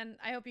round, and then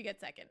I hope you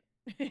get second.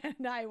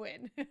 And I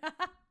win.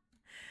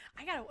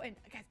 I gotta win.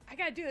 Guys, I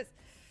gotta do this.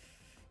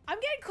 I'm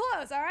getting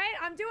close, all right?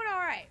 I'm doing all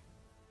right.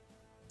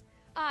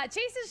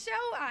 Chase's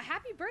show,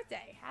 happy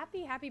birthday.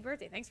 Happy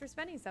birthday. Thanks for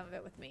spending some of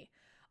it with me.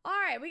 All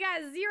right, we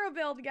got 0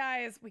 build,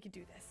 guys. We can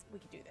do this. We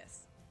can do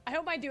this. I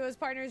hope my duos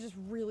partner is just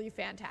really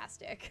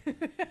fantastic.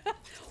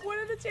 What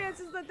are the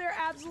chances that they're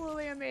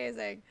absolutely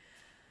amazing?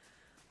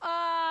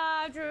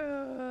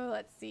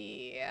 Let's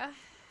see.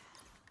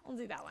 I'll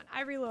do that one.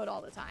 I reload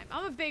all the time.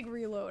 I'm a big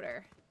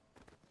reloader.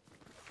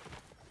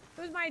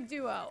 Who's my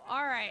duo?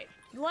 All right.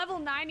 Level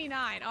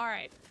 99. All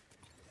right.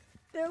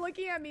 They're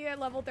looking at me at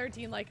level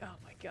 13 like, oh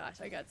my gosh,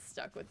 I got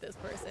stuck with this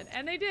person.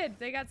 And they did.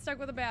 They got stuck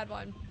with a bad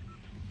one.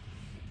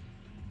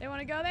 They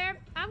want to go there?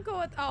 I'm cool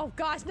with, oh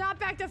gosh, not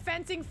back to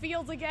fencing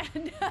fields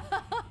again.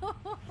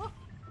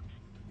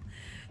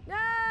 No.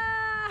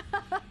 I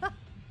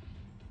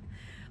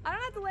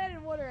don't have to land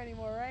in water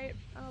anymore, right?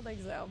 I don't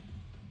think so.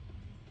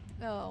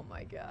 Oh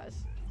my gosh.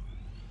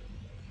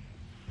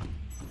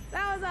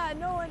 That was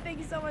Nolan. Thank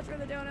you so much for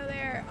the dono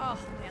there. Oh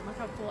man, look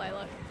how cool I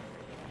look.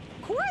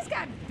 Cora's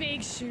got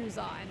big shoes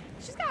on.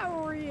 She's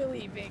got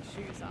really big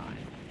shoes on.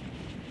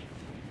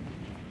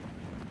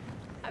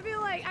 I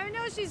feel like, I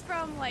know she's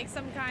from like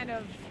some kind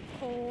of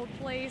cold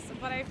place,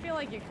 but I feel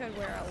like you could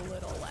wear a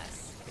little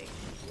less big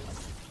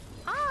shoes.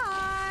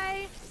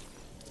 Hi!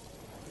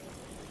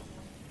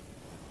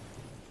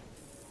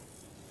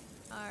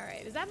 All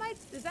right, is that my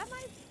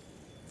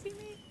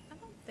teammate? I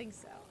don't think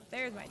so.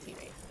 There's my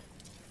teammate.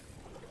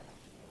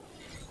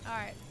 All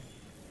right,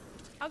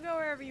 I'll go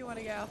wherever you want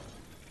to go.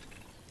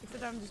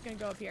 Except I'm just gonna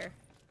go up here.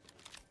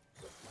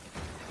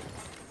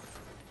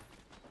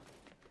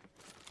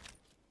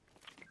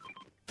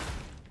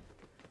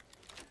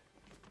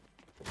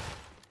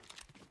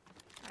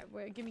 Alright,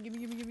 wait, gimme.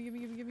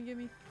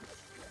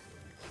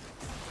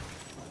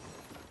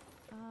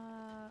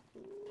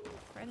 Ooh,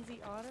 Frenzy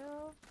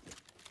Auto?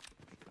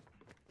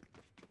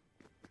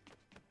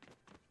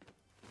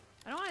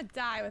 I don't want to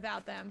die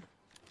without them.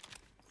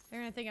 They're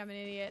gonna think I'm an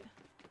idiot.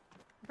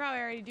 I probably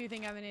already do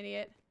think I'm an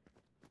idiot.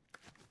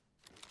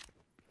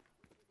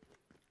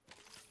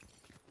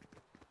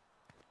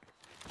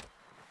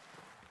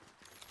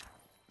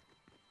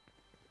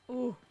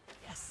 Ooh,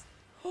 yes.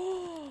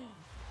 Oh,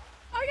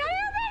 I got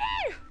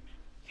airbending!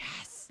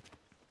 Yes.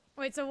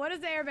 Wait, so what does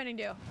the airbending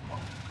do?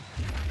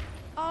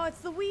 Oh,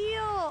 it's the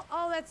wheel.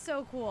 Oh, that's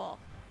so cool.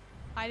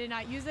 I did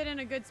not use it in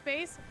a good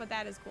space, but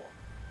that is cool.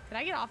 Can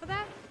I get off of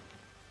that?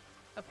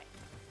 Okay.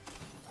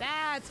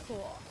 That's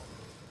cool.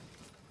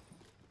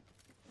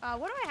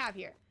 What do I have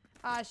here?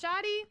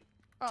 Shoddy.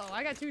 Oh,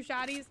 I got 2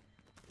 shotties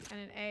and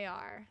an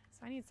AR.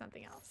 So I need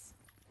something else.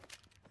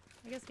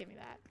 I guess give me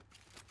that.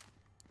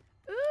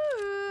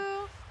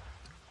 Ooh!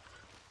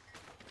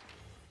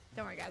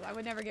 Don't worry, guys. I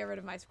would never get rid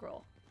of my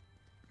scroll.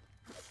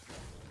 There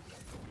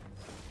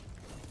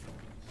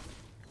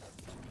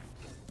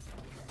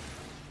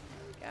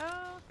we go.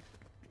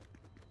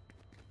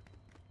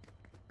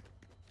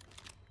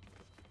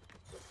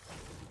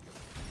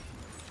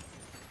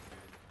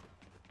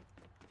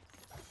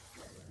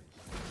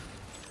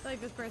 I feel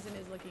like this person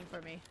is looking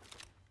for me.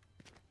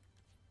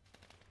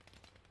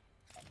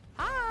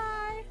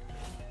 Hi!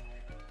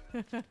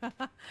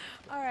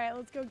 Alright,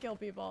 let's go kill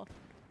people.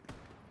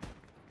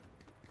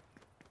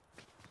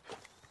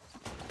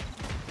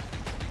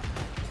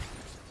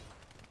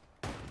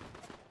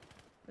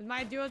 Is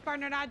my duos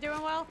partner not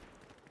doing well?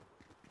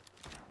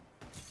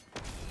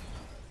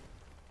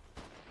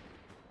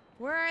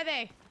 Where are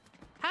they?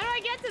 How do I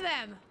get to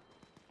them?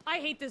 I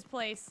hate this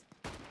place.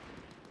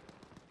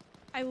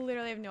 I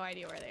literally have no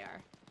idea where they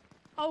are.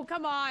 Oh,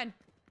 come on.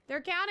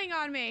 They're counting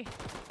on me.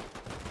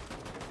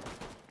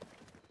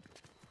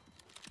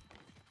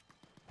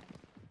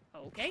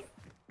 Okay.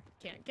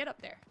 Can't get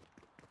up there.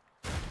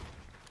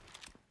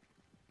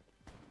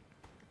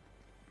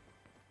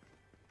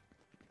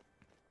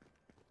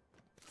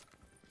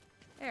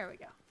 There we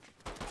go.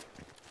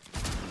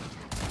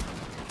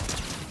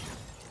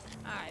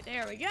 Alright,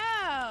 there we go.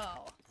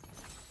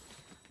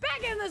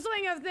 Back in the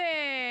swing of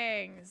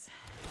things.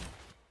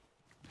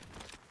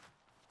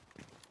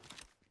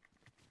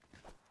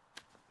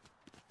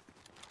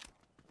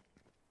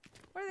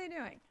 What are they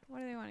doing?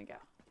 Where do they want to go?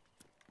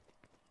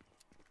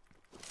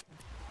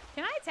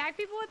 Can I attack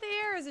people with the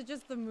air, or is it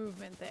just the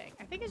movement thing?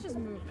 I think it's just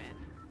movement.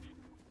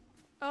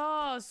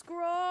 Oh,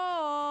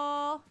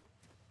 scroll!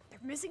 They're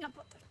messing up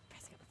with the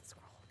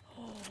scroll.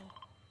 Oh.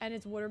 And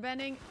it's water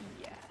bending?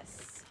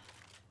 Yes.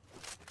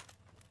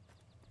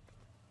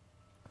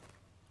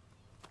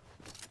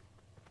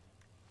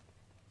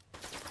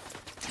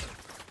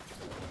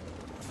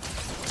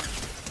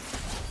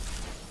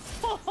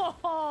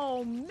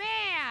 Oh,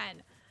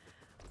 man!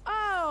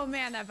 Oh,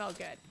 man, that felt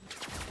good.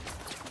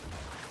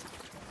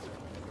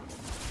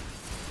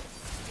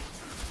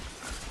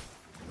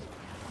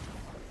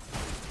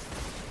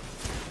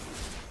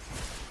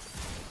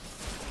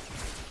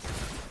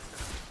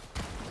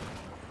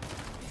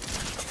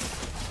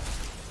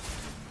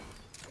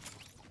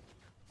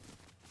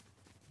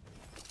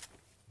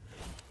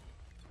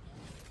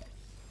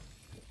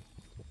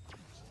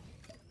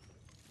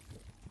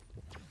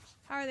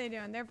 How are they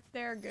doing?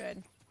 They're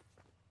good.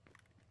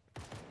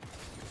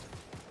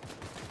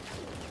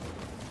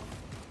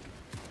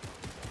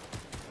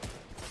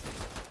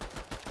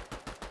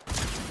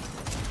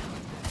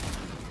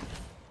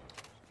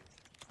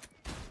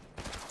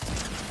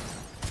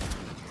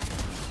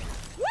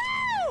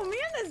 Woo! Me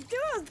and this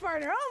duos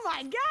partner. Oh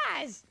my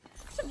gosh!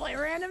 Should play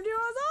random duos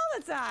all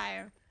the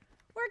time.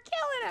 We're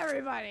killing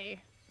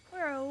everybody.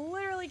 We're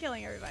literally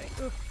killing everybody.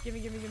 Oof!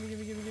 Gimme!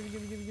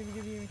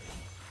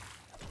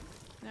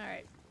 All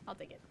right, I'll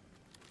take it.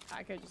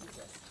 I could just use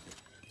this.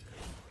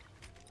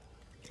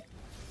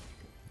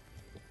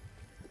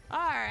 All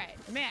right,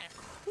 man,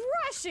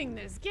 crushing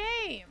this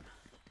game.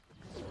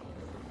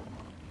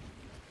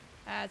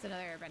 That's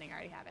another airbending. I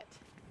already have it.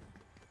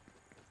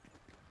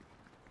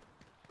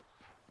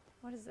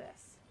 What is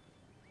this?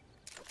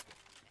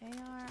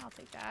 AR. I'll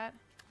take that.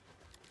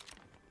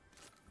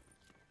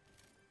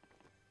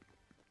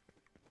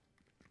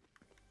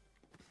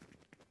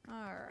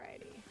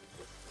 Alrighty.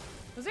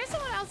 Was there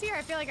someone else here?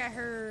 I feel like I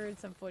heard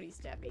some footy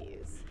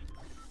steppies.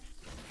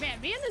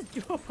 Man, me and this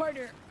duo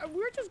partner,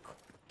 we're just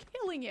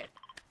killing it.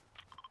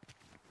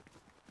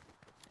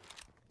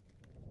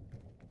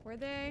 Where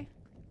they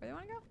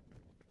want to go?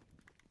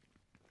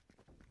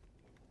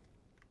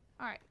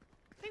 Alright.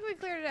 I think we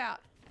cleared it out.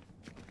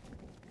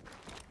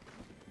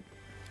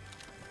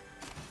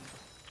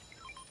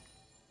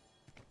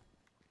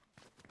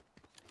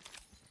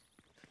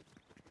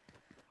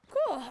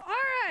 Cool.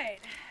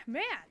 Alright.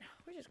 Man,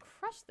 we just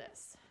crushed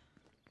this.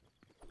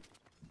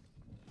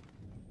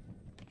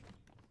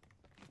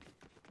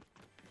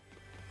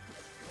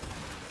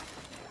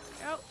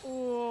 There we go.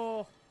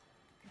 Ooh.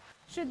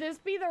 Should this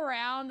be the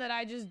round that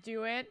I just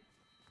do it?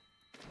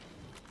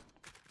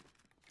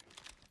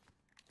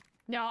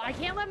 No, I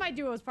can't let my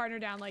duos partner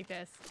down like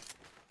this.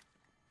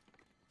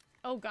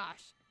 Oh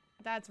gosh.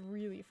 That's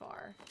really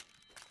far.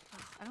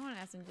 Ugh, I don't want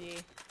an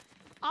SMG.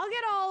 I'll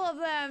get all of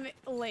them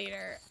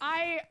later.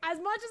 As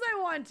much as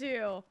I want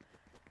to.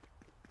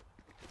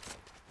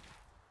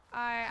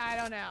 I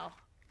don't know.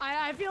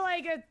 I feel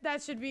like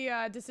that should be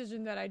a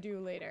decision that I do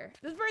later.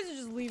 This person's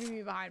just leaving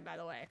me behind, by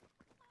the way.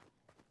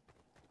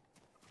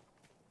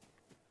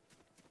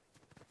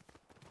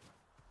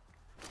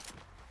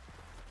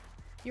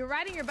 You're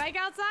riding your bike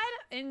outside?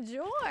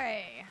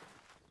 Enjoy.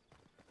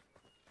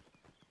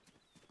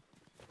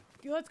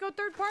 Let's go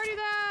third party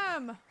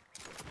them.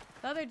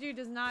 The other dude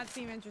does not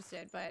seem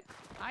interested, but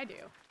I do.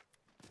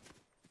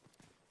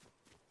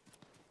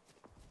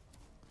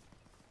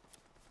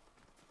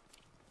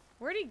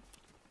 Where'd he?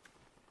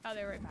 Oh,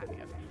 they're right behind me.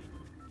 Okay.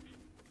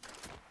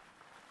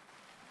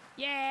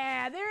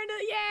 Yeah, they're into.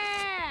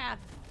 Yeah,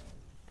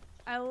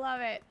 I love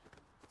it.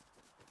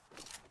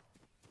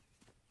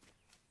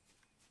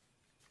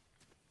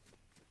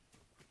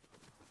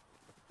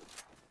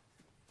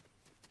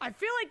 I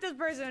feel like this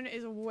person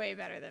is way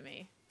better than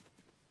me.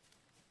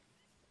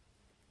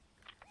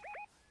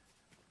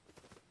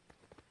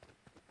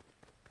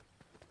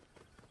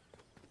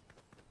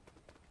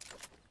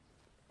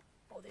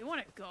 Oh, they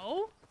want to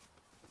go?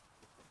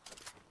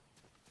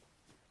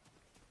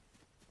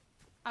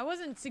 I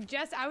wasn't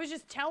suggesting, I was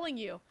just telling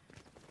you.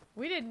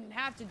 We didn't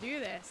have to do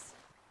this.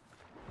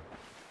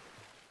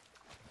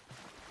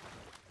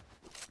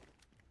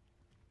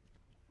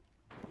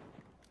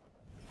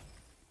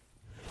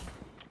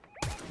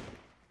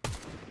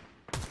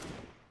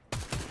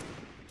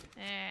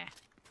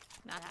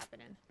 Not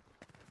happening.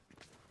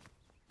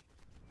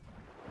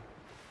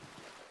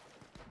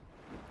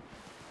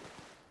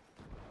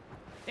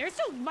 They're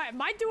still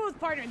my duo's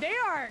partner. They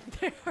are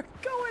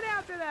going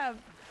after them.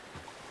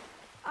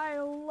 I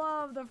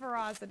love the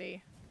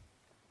ferocity.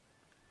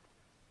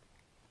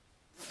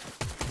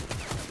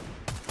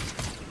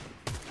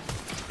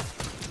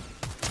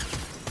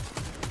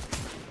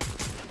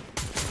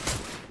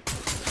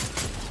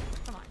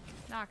 Come on,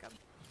 knock him.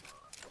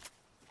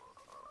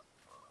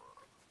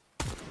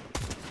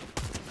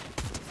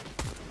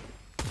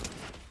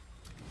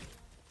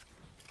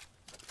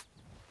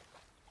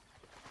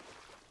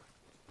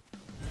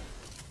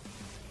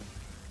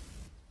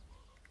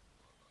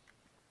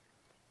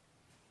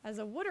 As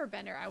a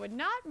waterbender, I would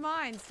not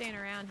mind staying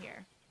around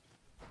here.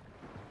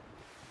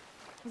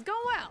 It's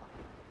going well.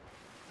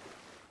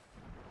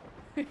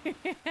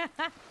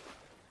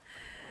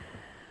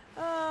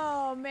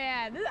 Oh,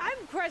 man.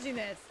 I'm crushing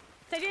this.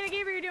 Titanic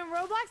Gamer, you're doing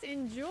Roblox?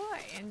 Enjoy.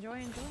 Enjoy,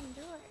 enjoy,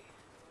 enjoy.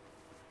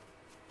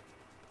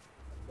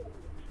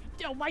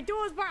 Oh, my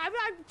duelist bar. I'm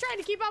trying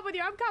to keep up with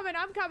you. I'm coming,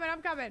 I'm coming,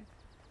 I'm coming.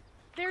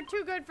 They're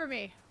too good for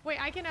me.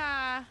 Wait, I can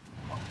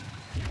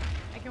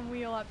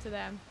wheel up to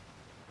them.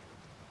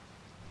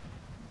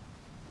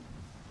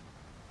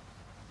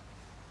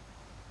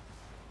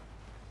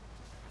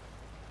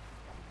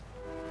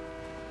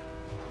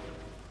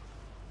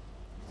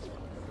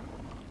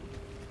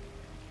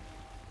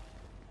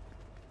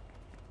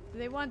 Do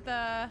they want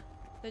the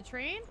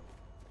train?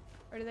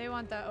 Or do they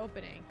want the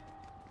opening?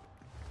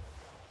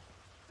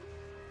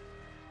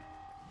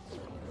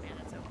 Man,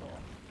 that's so cool.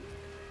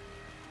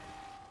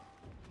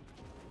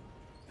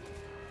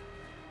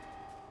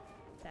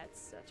 That's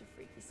such a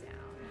freaky sound.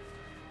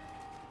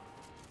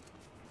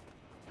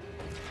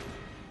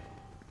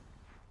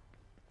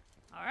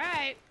 All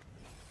right.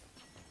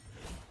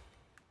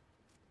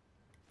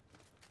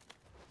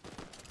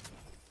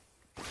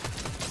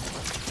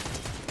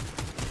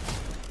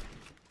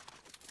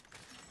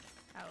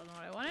 That wasn't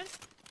what I wanted.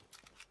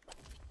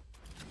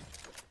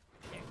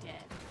 They're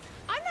dead.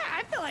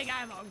 I feel like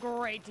I'm a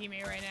great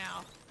teammate right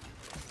now.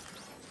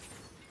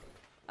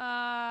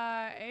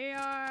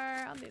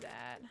 AR, I'll do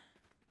that.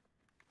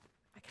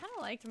 I kind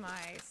of liked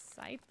my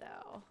sight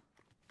though.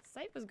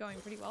 Sight was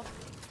going pretty well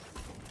for me.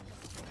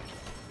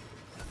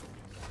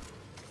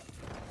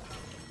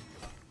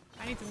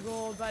 I need some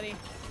gold, buddy.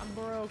 I'm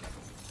broke.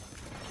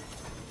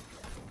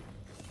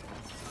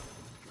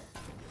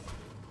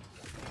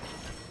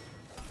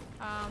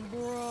 I'm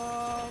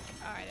broke.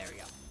 Alright, there we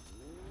go.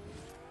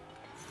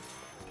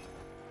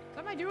 Is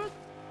that my duo?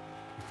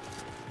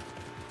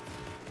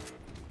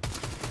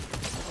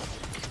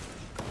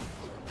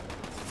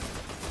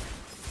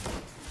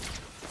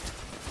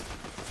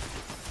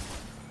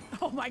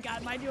 Oh my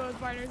god, my duo's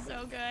partner is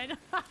so good.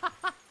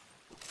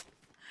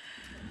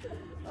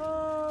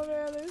 Oh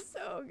man, they're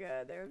so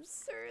good. They're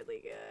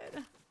absurdly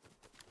good.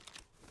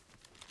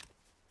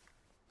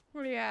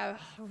 What do you have?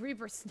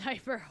 Reaper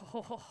Sniper.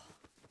 Oh.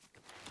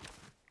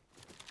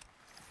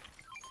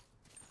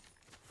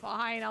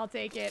 Fine, I'll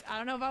take it. I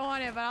don't know if I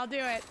want it, but I'll do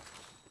it.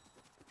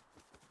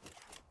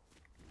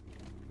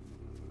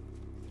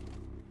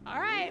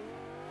 Alright.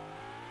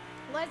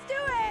 Let's do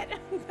it!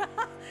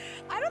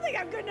 I don't think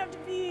I'm good enough to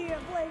be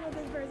playing with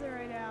this person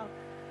right now.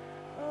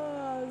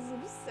 Oh, this is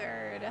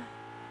absurd.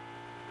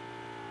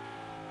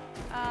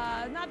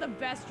 Not the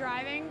best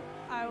driving,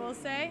 I will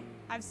say.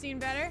 I've seen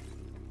better.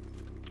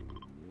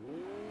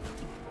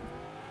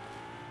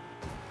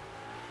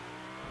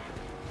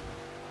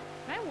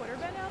 Can I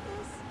waterbend out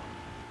this?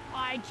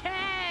 I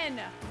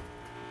can!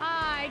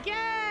 I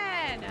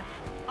can!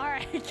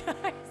 Alright,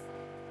 guys.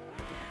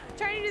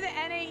 Trying to do the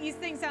NA East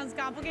thing sounds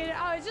complicated.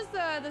 Oh, it's just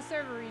the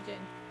server region.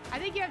 I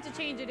think you have to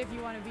change it if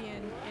you want to be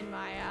in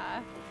my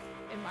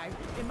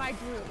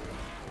group.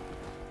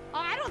 Oh,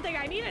 I don't think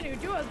I need a new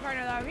duos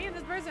partner though. Me and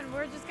this person,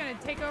 we're just gonna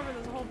take over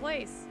this whole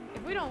place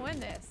if we don't win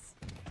this.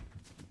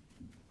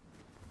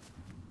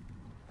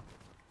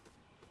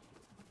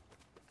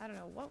 I don't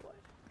know what would.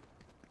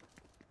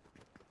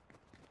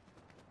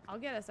 I'll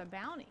get us a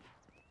bounty.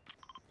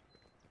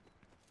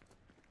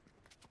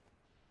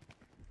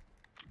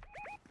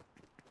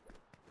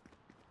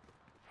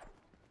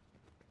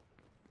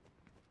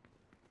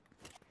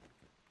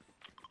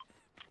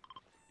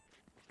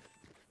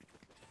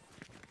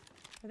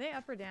 Are they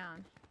up or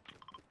down?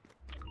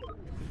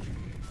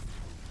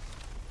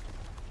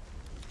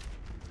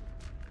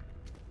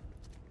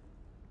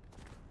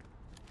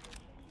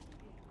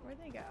 Where'd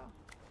they go?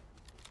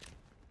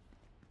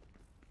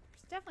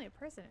 There's definitely a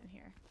person in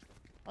here.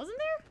 Wasn't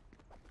there?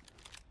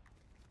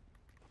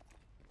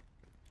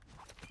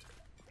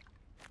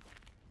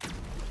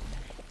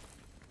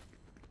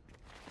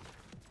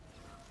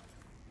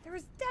 There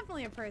was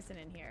definitely a person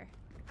in here.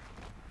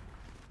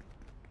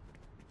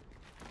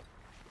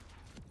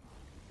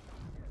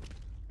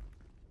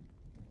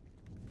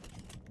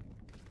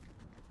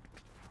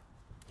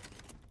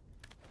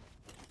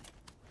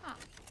 Huh.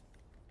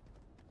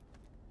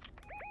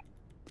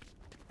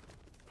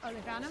 Oh,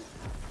 they found him?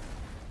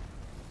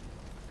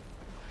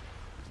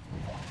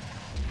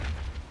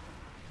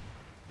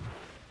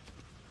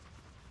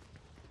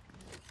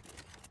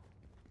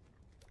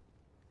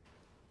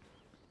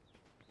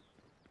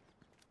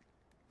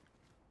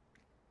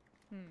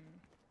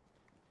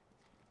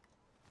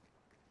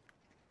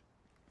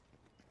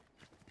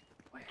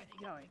 Where are they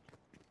going?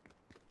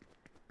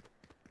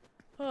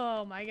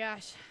 Oh my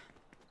gosh.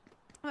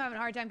 I'm having a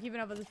hard time keeping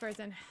up with this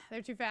person.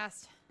 They're too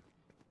fast.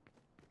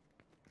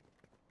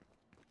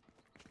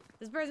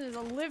 This person is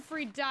a live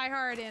free die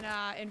hard in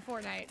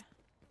Fortnite.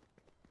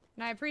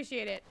 And I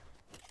appreciate it.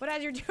 But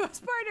as your duo's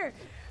partner,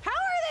 how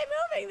are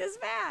they moving this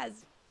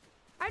fast?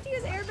 I have to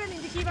use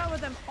airbending to keep up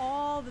with them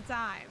all the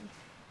time.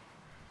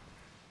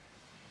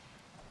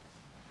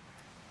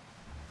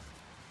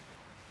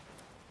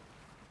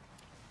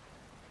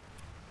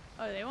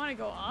 Oh, they want to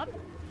go up?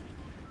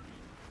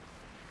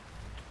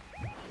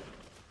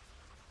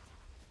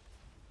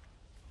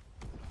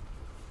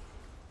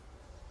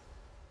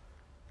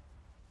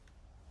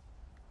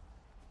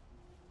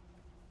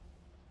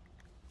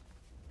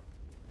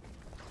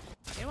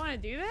 They want to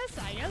do this?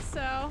 I guess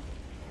so.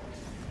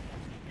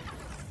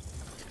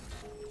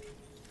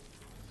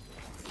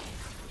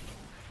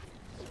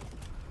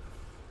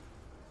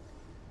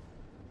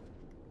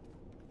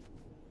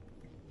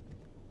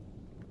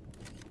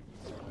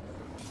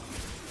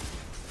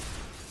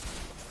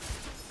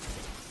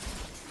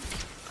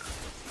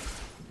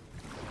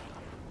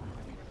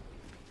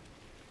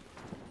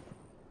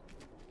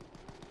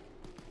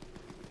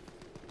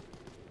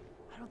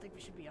 I don't think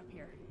we should be up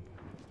here.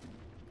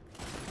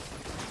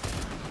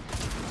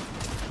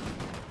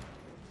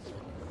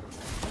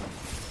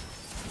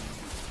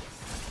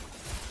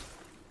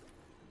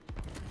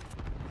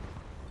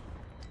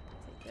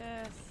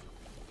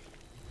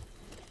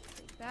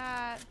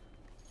 That.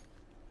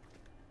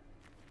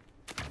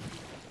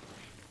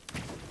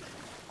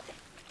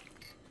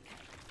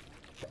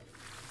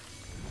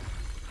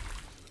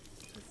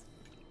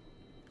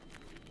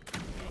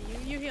 Yeah,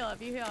 you heal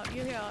up, you heal up,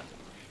 you heal up.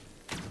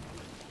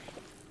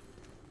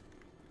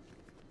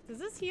 Does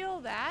this heal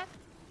that?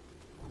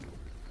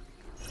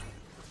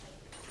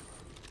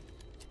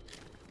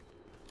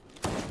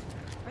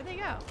 Where'd they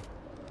go?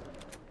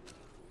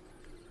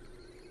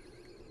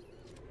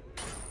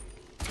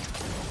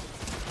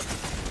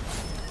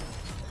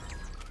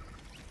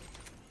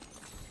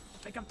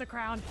 Pick up the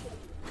crown.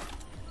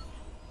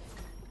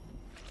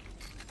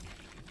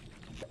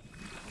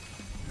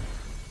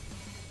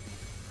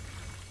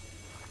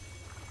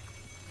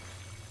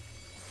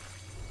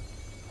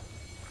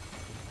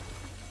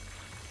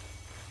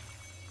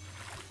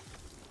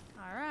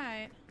 All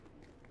right.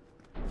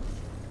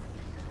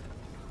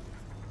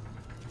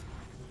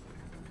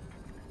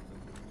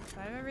 Do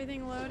I have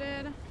everything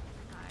loaded?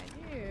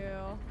 I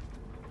do.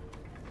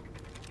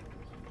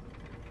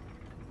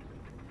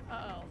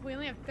 Uh-oh. We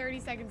only have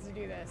 30 seconds to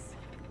do this.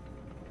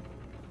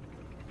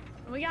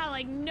 We got,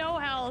 like, no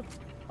health.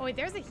 Oh, wait,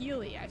 there's a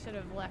Healy. I should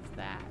have left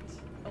that.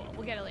 Oh, well,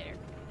 we'll get it later.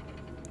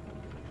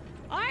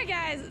 Alright,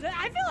 guys.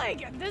 I feel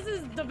like this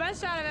is the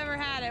best shot I've ever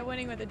had at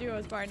winning with a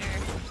duos partner.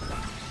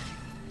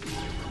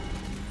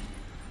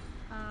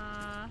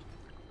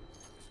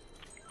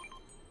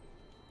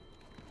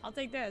 I'll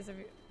take this. If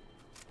you...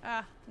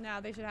 no,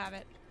 they should have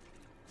it.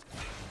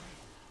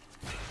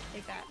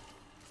 Take that.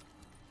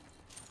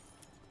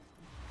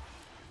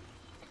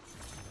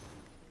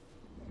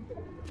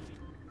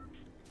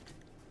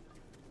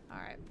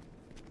 Alright.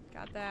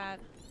 Got that.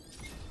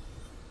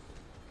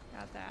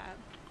 Got that.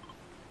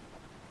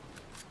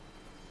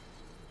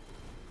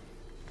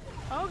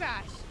 Oh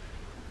gosh.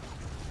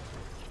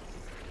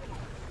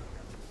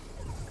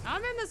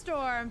 I'm in the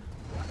storm.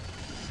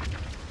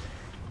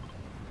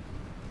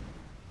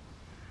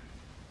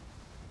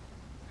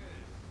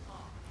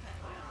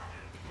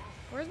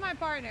 Where's my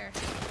partner?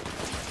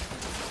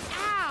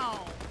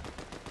 Ow!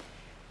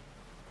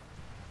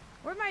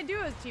 Where'd my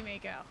duos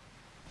teammate go?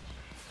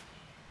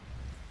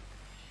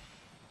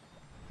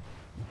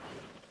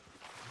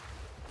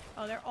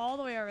 Oh, they're all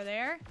the way over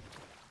there?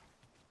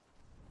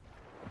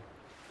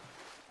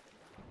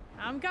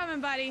 I'm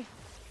coming, buddy.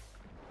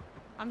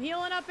 I'm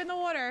healing up in the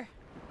water.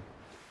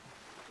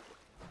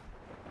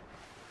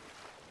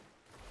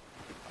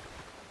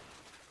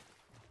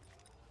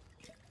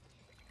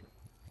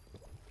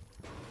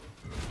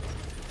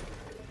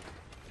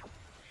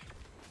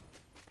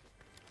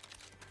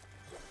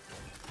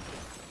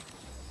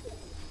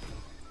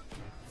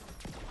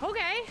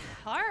 Okay,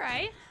 all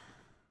right.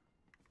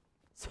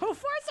 So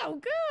far,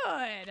 so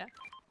good.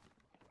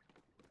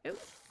 Ooh.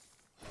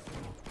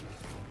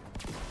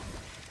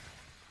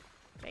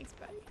 Thanks,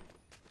 buddy.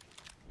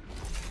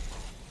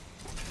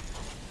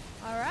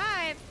 All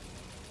right.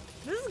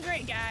 This is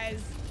great,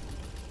 guys.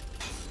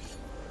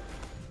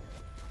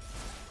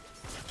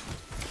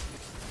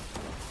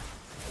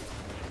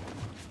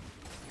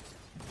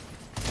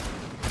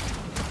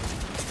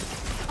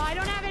 Oh, I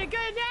don't have it good.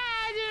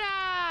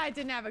 I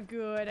didn't have a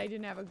good. I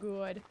didn't have a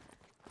good.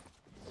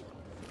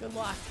 Good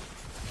luck.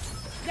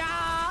 No, no!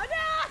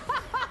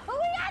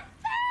 We got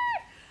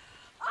third!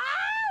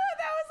 Oh,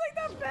 that was like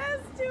the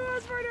best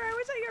duos partner. I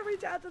wish I could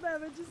reach out to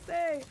them and just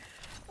say,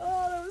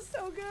 oh, that was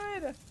so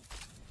good.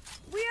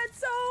 We did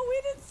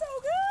so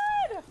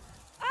good!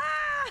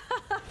 Ah!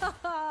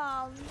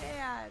 Oh,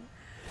 man.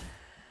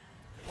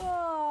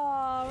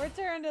 Oh,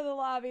 return to the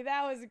lobby.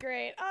 That was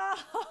great. Oh,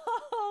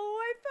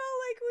 I felt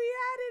like we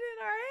had it in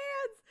our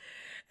hands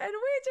and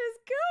we just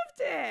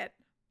goofed it.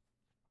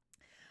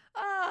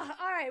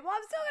 All right. Well,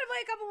 I'm still going to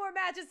play a couple more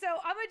matches. So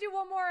I'm going to do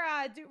one more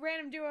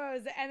random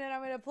duos and then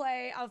I'm going to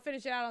play, I'll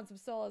finish it out on some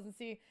solos and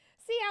see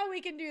how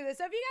we can do this.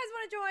 So if you guys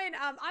want to join,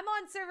 I'm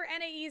on server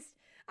NA East.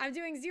 I'm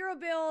doing 0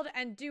 build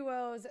and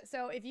duos.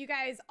 So if you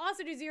guys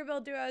also do 0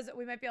 build duos,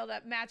 we might be able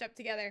to match up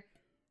together.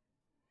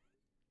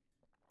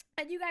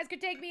 And you guys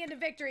could take me into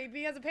victory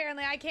because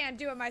apparently I can't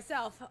do it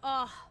myself.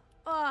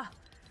 Oh,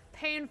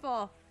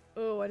 painful.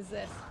 Ooh, what is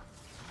this?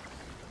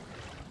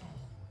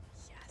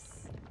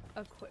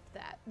 equip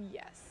that.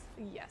 Yes.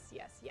 Yes,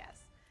 yes,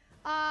 yes.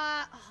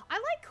 I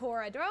like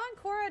Korra. Do I want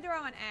Korra or do I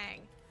want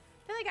Aang?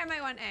 I feel like I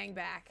might want Aang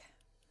back.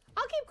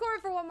 I'll keep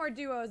Korra for one more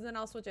duos and then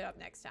I'll switch it up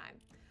next time.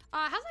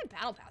 How's my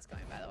battle pass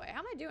going, by the way? How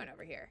am I doing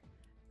over here?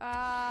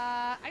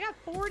 I got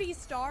 40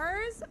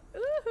 stars.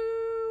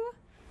 Ooh-hoo.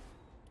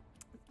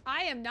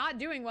 I am not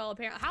doing well,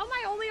 apparently. How am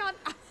I only on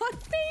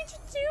page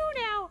 2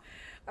 now?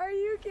 Are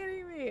you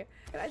kidding me?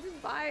 Can I just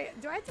buy...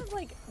 Do I have to,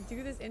 like,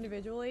 do this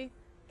individually?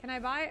 Can I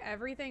buy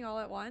everything all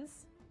at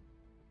once?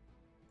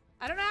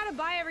 I don't know how to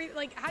buy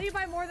like, how do you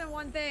buy more than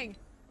one thing?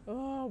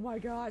 Oh my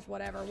gosh,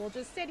 whatever. We'll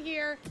just sit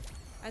here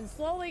and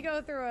slowly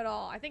go through it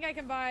all. I think I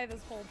can buy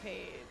this whole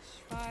page.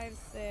 5,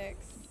 6.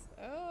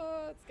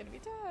 Oh, it's gonna be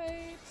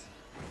tight.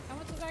 How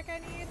much does that guy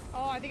need?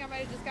 Oh, I think I might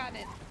have just gotten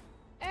it.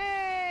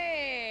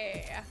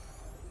 Hey!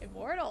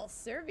 Immortal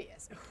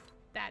Servius. Ooh,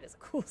 that is a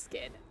cool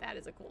skin. That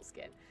is a cool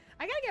skin.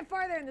 I gotta get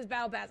farther in this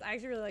battle pass. I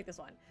actually really like this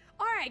one.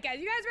 All right, guys,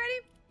 you guys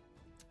ready?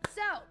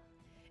 So,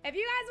 if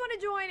you guys want to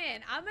join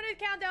in, I'm gonna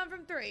count down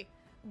from 3.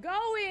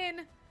 Go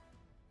in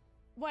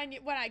when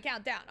I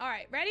count down. All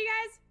right, ready,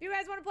 guys? If you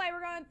guys want to play,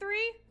 we're going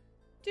 3,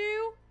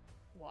 2,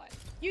 1.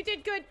 You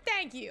did good.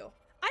 Thank you.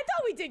 I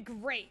thought we did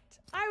great.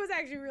 I was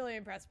actually really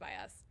impressed by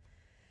us.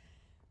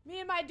 Me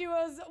and my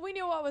duos, we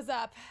knew what was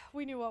up.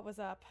 We knew what was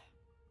up.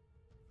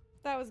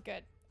 That was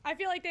good. I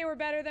feel like they were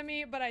better than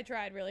me, but I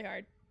tried really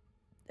hard.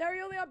 Are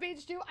you only on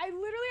page 2? I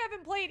literally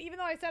haven't played, even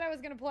though I said I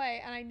was going to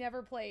play, and I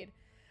never played.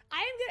 I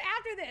am good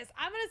after this.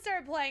 I'm going to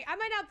start playing. I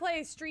might not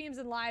play streams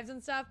and lives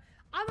and stuff.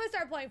 I'm going to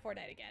start playing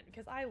Fortnite again,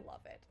 because I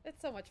love it.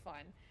 It's so much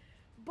fun.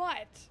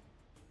 But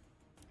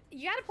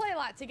you got to play a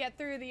lot to get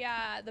through the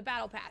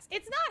battle pass.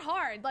 It's not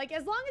hard. Like,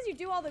 as long as you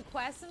do all the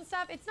quests and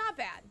stuff, it's not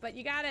bad. But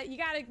you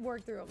gotta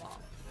work through them all.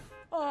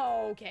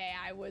 Okay,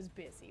 I was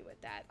busy with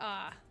that.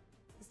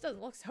 This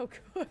doesn't look so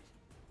good.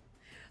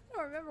 I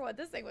don't remember what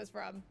this thing was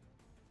from.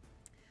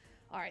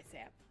 All right,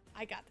 Sam.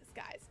 I got this,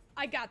 guys.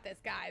 I got this,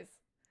 guys.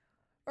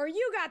 Or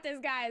you got this,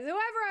 guys.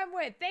 Whoever I'm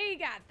with, they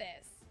got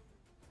this.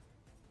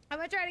 I'm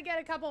gonna try to get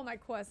a couple of my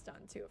quests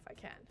done, too, if I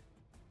can.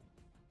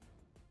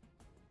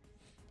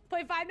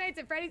 Play Five Nights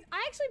at Freddy's.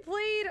 I actually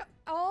played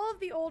all of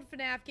the old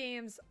FNAF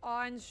games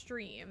on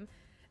stream.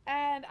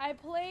 And I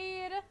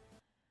played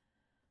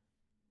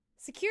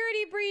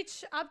Security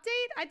Breach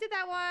Update. I did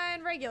that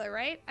one regular,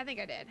 right? I think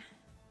I did.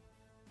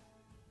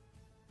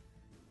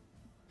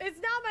 It's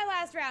not my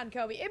last round,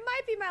 Kobe. It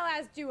might be my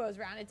last duos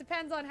round. It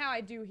depends on how I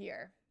do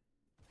here.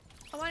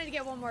 I wanted to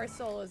get one more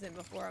solos in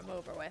before I'm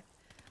over with.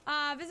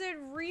 Visit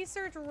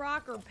Research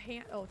Rock or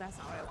Pan... Oh, that's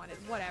not what I wanted.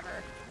 Whatever.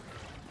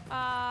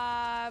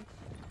 I'll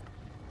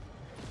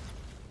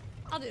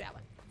do that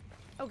one.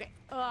 Okay.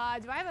 Do I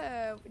have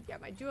a... Yeah,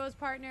 my duos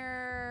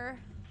partner.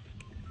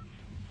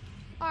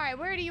 All right,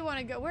 where do you want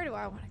to go? Where do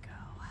I want to go?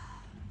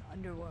 The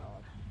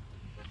Underworld.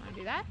 Want to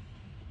do that?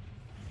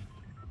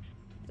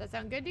 Does that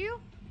sound good to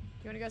you?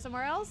 You want to go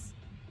somewhere else?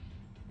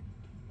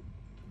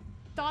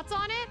 Thoughts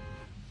on it?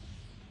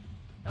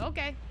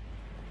 Okay.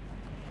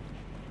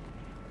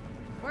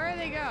 Where are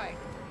they going?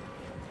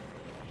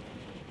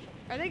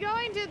 Are they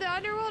going to the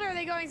Underworld or are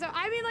they going so...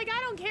 I mean, like,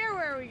 I don't care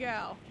where we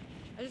go.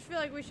 I just feel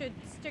like we should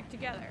stick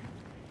together.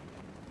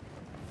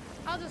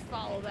 I'll just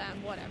follow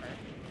them, whatever.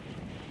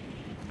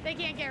 They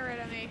can't get rid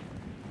of me.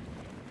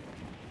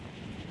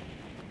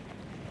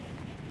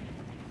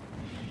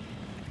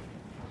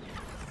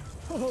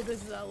 Oh,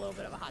 this is a little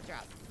bit of a hot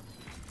drop.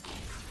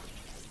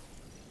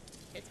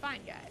 It's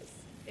fine, guys.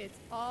 It's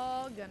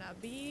all gonna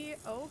be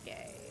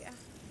okay.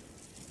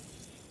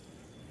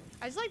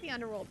 I just like the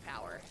Underworld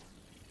power.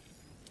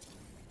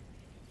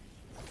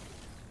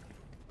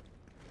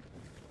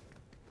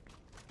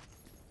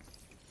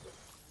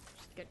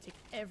 Just gotta take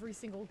every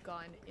single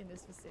gun in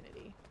this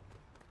vicinity.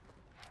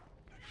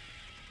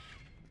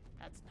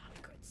 That's not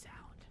a good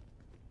sound.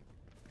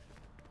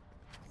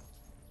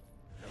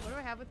 So what do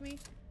I have with me?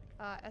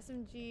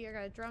 SMG, I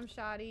got a drum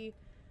shotty.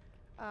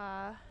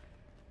 My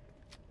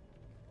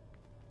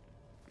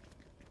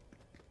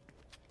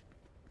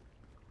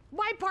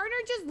partner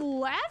just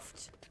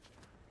left?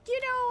 You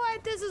know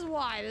what? This is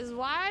why. This is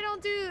why I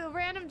don't do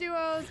random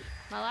duos.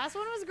 My last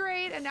one was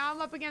great, and now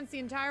I'm up against the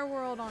entire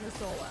world on a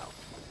solo.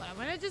 But I'm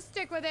gonna just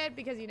stick with it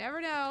because you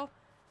never know.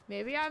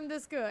 Maybe I'm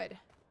this good.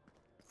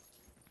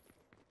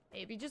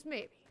 Maybe, just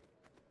maybe.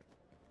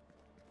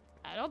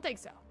 I don't think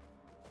so.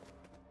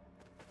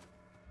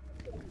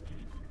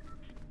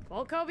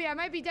 Well, Kobe, I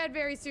might be dead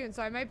very soon,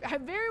 so I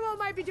very well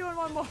might be doing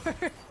one more.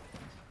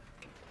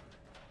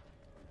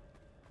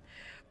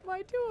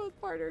 My duos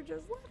partner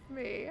just left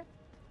me.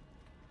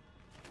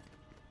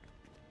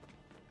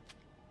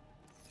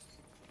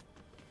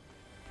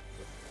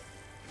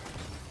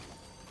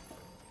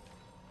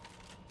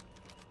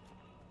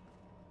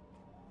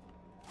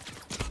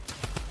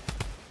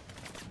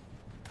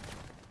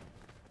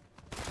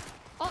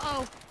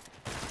 Uh-oh.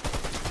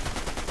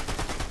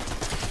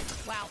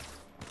 Wow.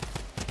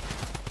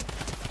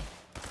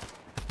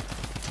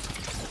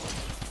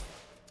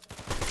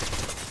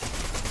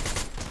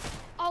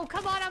 Oh,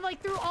 come on, I'm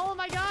like through all of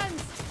my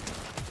guns.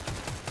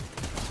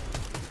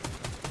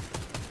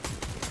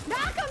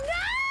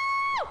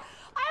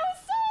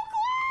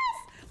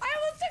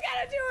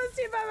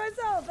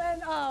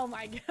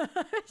 my gosh.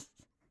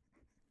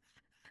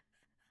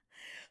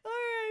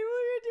 Alright,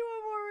 we're gonna do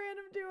one more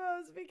random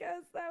duos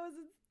because that was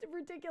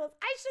ridiculous.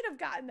 I should have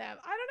gotten them.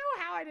 I don't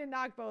know how I didn't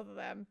knock both of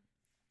them.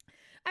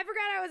 I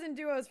forgot I was in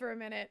duos for a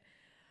minute.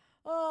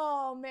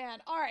 Oh, man.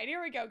 Alright,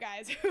 here we go,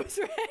 guys. Who's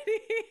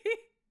ready?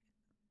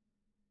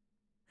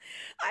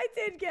 I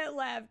did get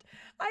left.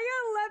 I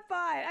got left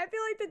behind. I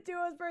feel like the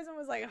duos person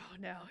was like, oh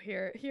no,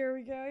 here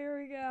we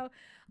go.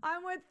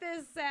 I'm with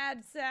this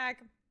sad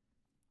sack.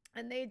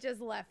 And they just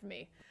left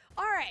me.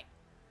 All right.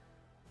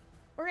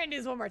 We're gonna do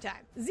this one more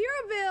time. Zero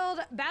build,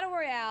 battle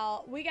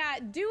royale. We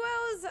got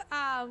duos.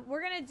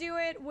 We're gonna do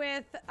it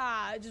with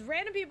just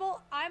random people.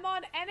 I'm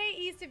on NA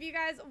East if you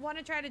guys want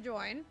to try to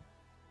join.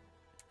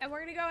 And we're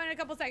gonna go in a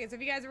couple seconds.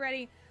 If you guys are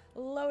ready,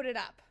 load it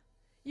up.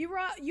 You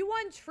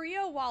won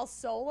trio while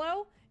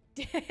solo?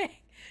 Dang,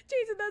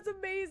 Jason, that's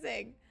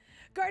amazing.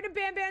 Garden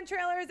Bam Bam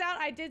trailer is out.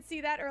 I did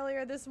see that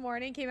earlier this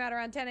morning. Came out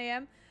around 10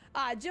 a.m.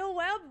 Jill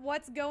Webb,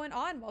 what's going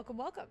on? Welcome,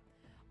 welcome.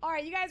 All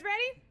right, you guys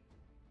ready?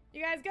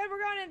 You guys good? We're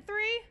going in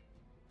 3,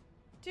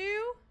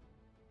 2,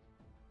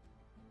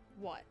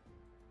 1.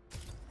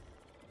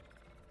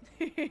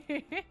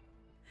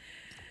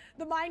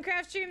 The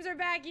Minecraft streams are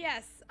back.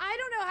 Yes. I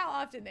don't know how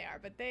often they are,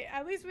 but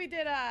at least we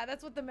did,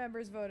 that's what the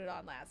members voted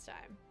on last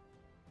time.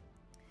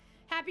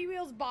 Happy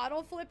Wheels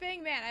bottle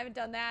flipping. Man, I haven't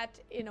done that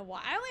in a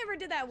while. I only ever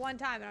did that one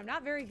time, and I'm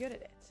not very good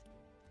at it.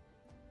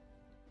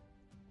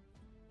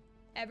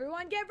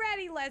 Everyone get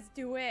ready. Let's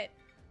do it.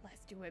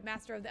 Let's do it.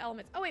 Master of the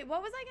Elements. Oh, wait.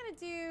 What was I going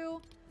to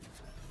do?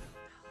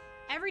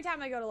 Every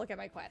time I go to look at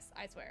my quests,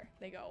 I swear,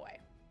 they go away.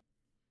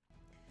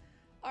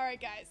 All right,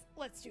 guys.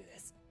 Let's do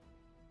this.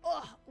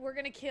 Ugh, we're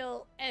going to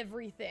kill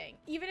everything.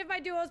 Even if my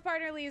duos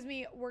partner leaves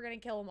me, we're going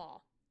to kill them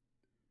all.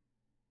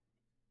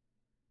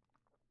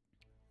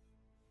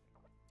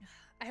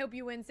 I hope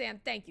you win, Sam.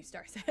 Thank you,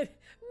 Star said.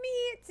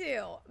 Me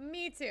too.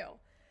 Me too.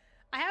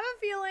 I have a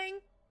feeling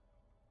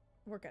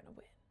we're going to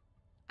win.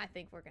 I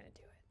think we're going to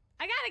do it.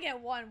 I got to get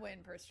one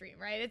win per stream,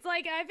 right? It's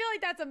like, I feel like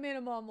that's a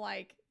minimum,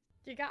 like,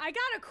 I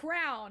got a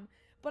crown,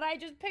 but I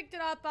just picked it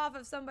up off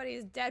of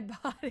somebody's dead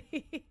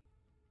body.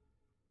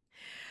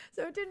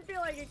 So it didn't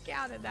feel like it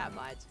counted that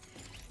much.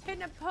 Hit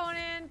an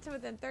opponent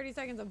within 30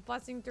 seconds of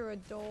busting through a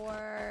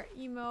door.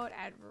 Emote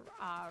at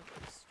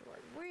restored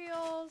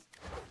wheels.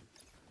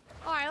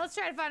 All right, let's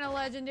try to find a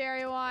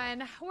legendary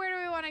one. Where do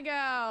we want to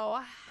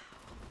go?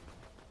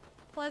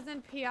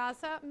 Pleasant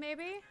Piazza,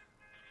 maybe?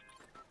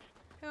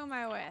 Who am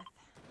I with?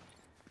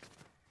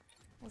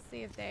 We'll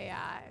see if they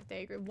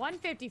agree.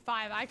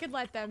 155. I could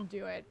let them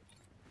do it.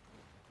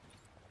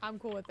 I'm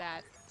cool with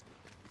that.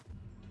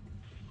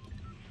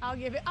 I'll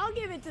give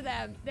it to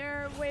them.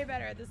 They're way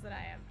better at this than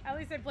I am. At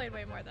least they played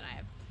way more than I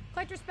have.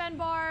 Collector spend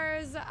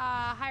bars,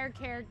 hire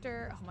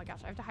character. Oh my gosh,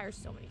 I have to hire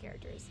so many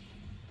characters.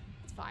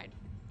 It's fine.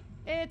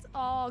 It's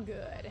all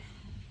good.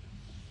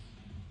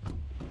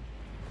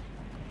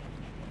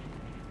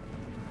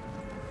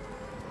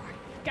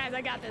 Guys,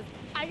 I got this.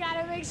 I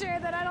gotta make sure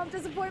that I don't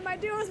disappoint my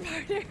duos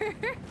partner.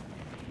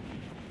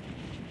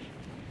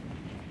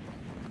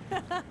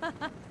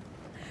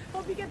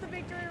 Hope you get the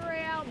victory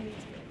royale. Me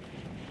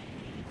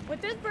too.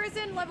 With this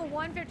person, level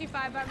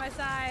 155 by my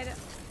side,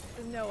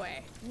 there's no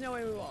way. No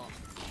way we will.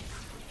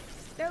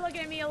 They're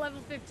looking at me at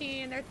level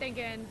 15. They're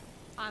thinking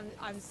I'm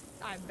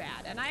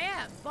bad, and I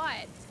am.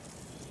 But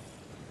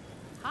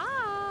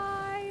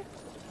hi.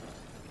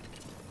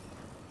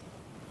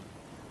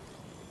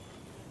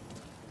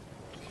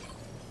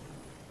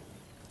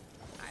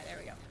 All right, there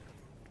we go.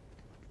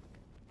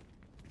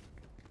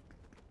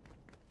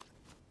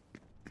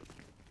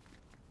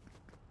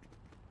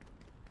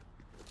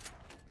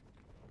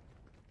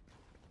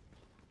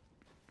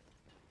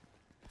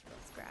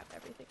 Let's grab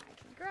everything I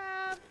can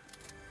grab.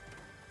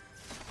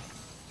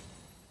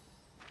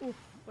 Ooh,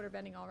 water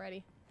bending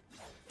already.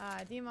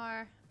 DMR.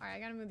 All right, I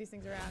gotta move these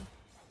things around.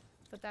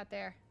 Put that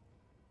there.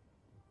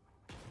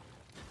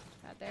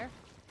 That there.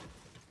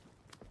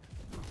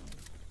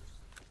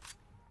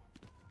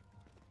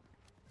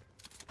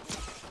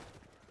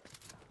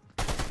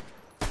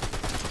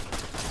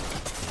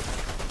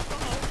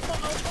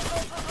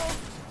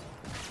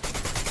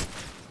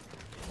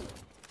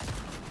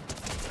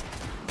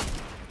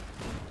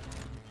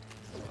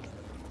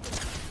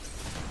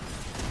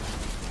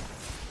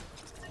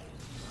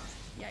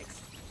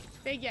 Yikes.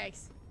 Big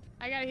yikes.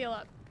 I gotta heal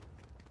up.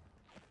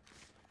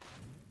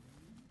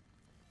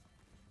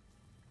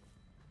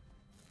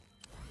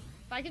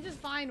 If I could just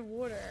find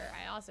water,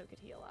 I also could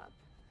heal up.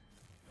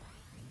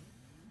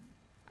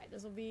 Alright,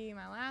 this will be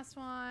my last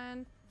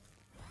one.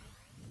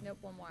 Nope,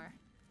 one more.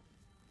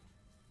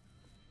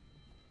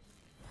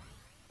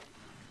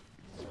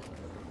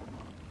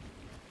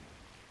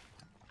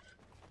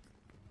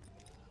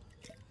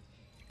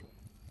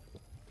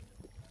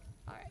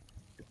 Alright.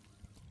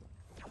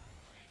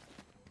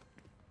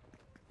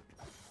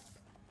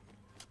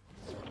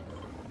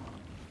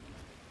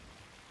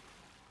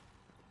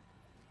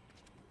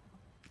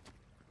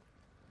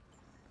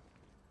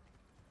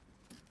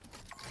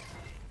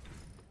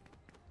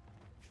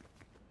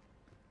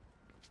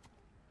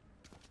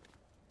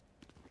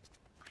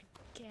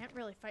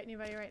 can't really fight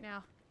anybody right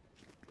now.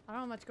 I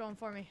don't have much going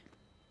for me.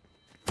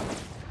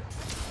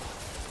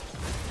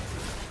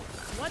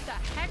 What the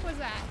heck was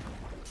that?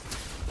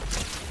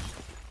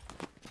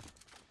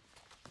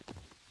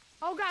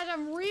 Oh gosh,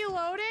 I'm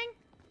reloading?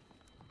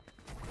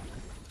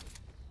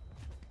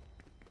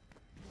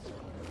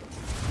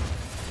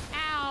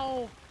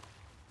 Ow.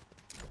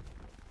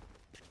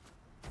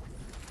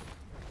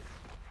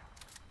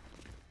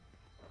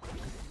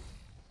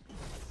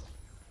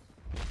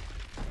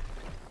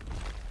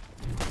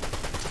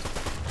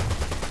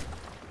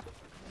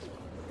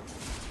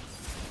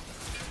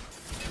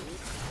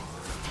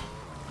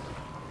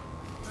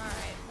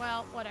 Alright,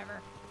 well, whatever.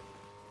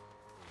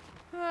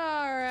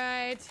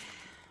 Alright.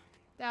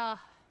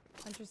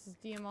 Huntress's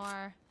DMR.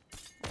 I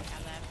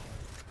have that.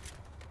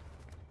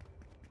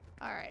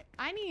 Alright,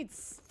 I need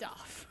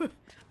stuff.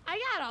 I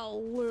gotta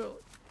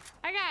loot.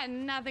 I got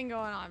nothing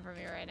going on for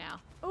me right now.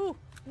 Ooh,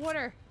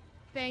 water.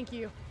 Thank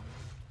you.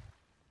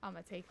 I'm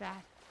gonna take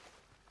that.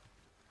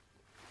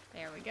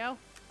 There we go.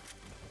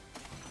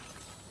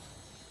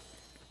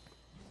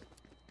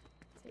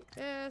 Take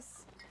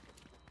this.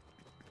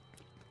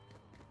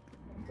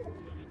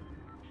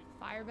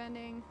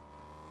 Firebending.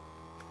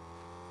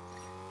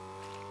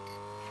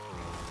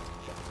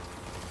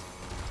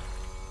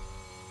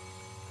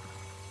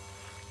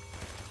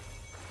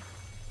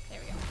 There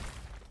we go.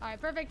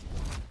 Alright, perfect.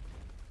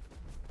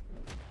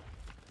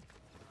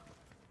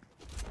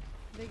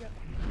 They go.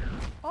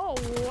 Oh,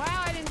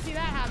 wow, I didn't see that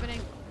happening.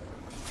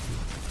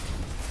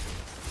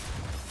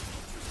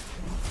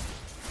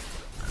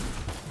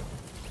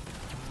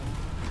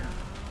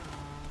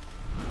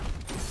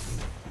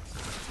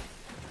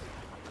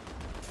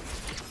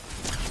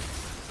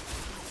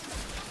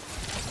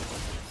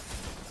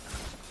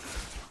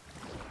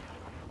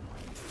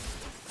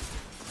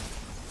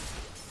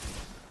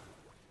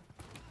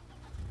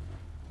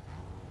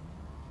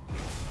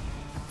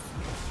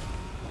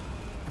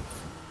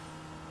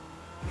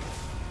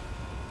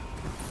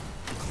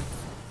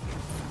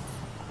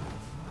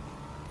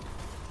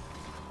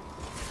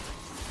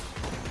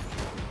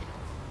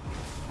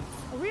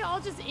 Are we all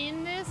just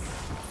in this?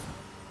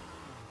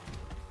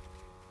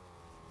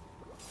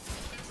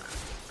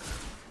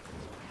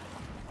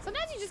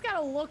 Sometimes you just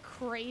gotta look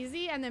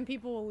crazy and then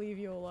people will leave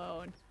you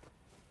alone.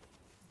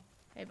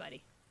 Hey,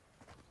 buddy.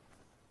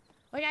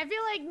 Like, I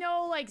feel like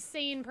no, like,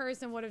 sane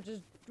person would have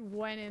just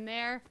went in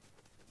there.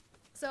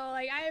 So,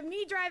 like,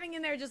 me driving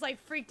in there just,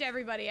 like, freaked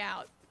everybody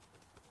out.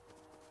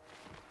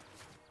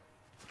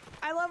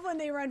 I love when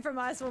they run from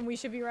us when we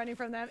should be running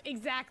from them.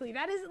 Exactly.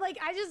 That is, like,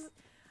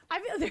 I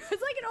feel there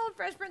was like an old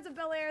Fresh Prince of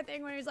Bel-Air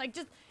thing where he's like,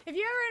 just, if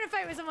you're ever in a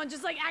fight with someone,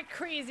 just like act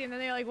crazy and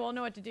then they're like, well,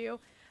 know what to do.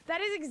 That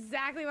is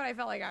exactly what I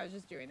felt like I was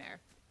just doing there.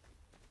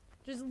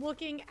 Just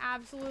looking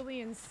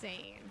absolutely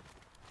insane.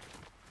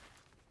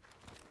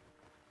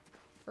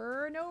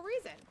 For no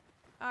reason.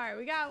 Alright,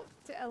 we got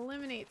to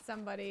eliminate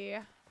somebody,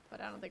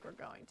 but I don't think we're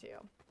going to.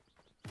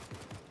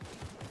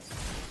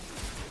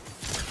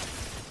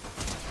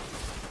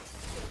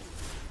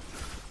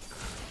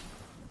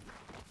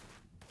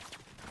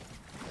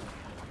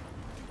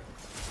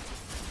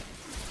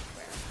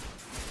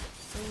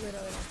 I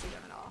literally don't see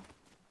them at all.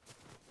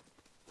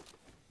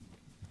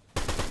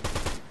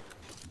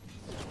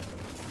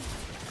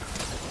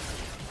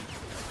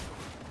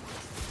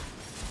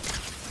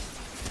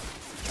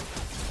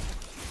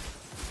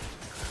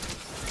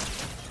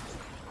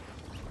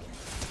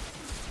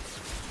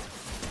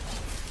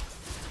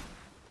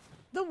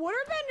 The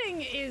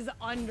waterbending is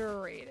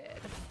underrated.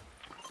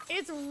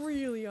 It's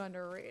really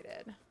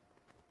underrated.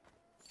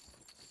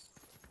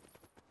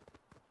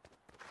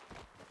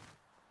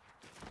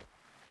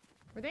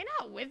 Were they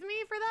not with me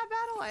for that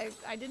battle?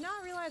 I did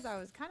not realize I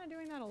was kind of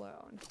doing that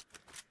alone.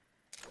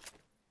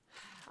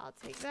 I'll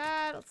take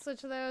that. Let's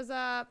switch those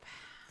up.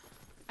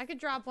 I could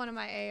drop one of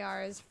my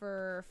ARs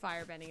for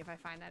firebending if I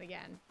find that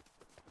again.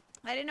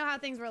 I didn't know how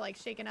things were like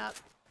shaken up.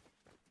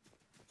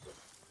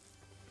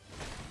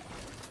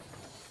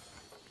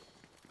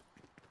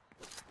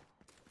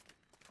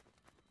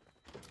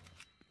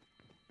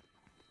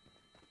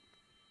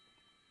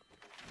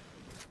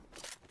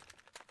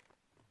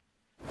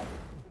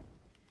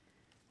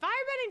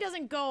 Firebending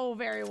doesn't go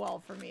very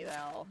well for me,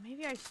 though.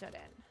 Maybe I shouldn't.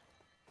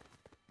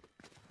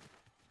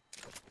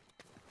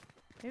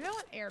 Maybe I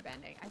want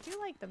airbending. I do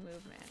like the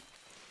movement.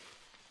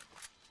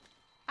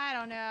 I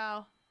don't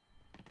know.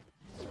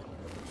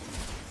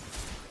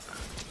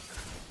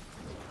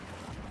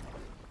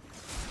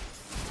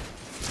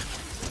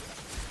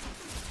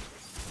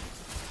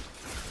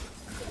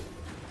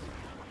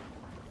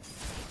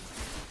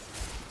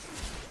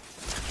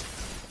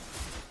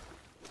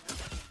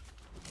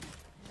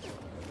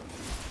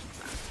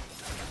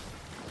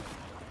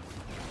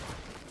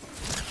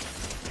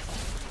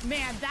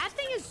 Man, that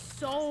thing is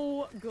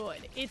so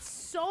good. It's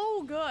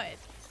so good.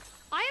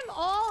 I am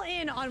all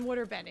in on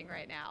waterbending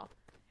right now.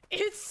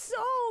 It's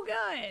so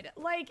good.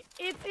 Like,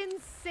 it's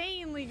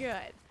insanely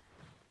good.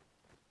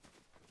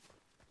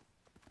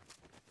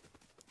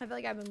 I feel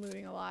like I've been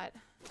looting a lot.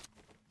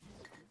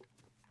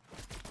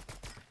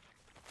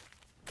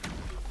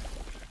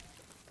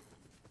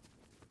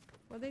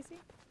 What'd they see?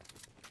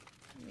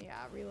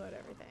 Yeah, reload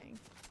everything.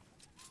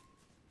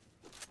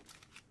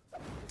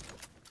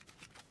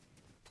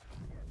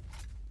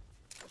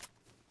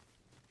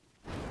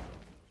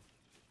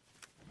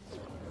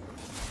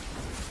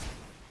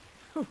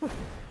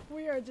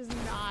 We are just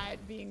not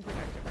being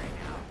productive right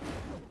now.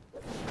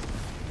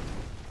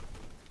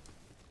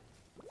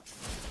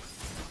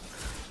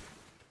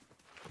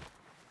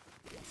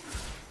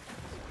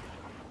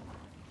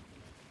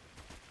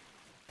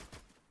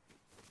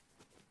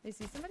 They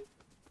see somebody?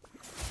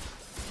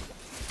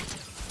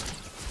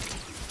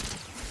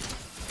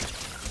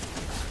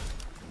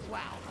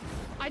 Wow.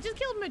 I just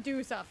killed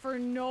Medusa for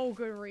no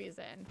good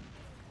reason.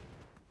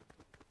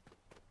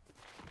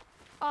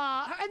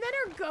 And then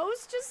her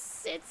ghost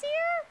just sits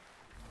here?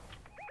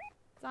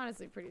 It's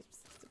honestly pretty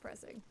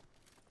depressing.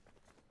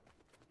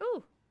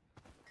 Ooh.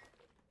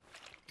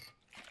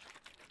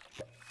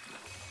 Is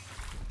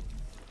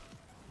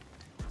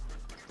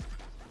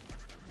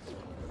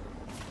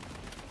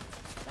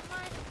that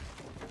mine?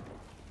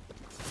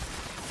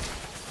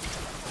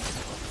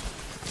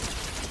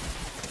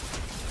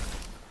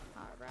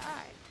 All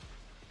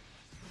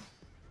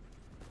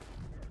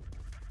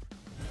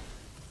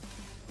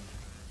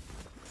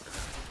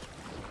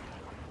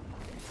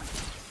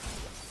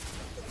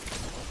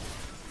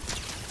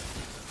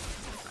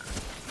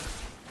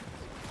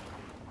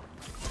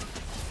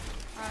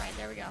right.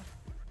 There we go.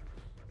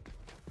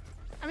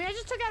 I mean, I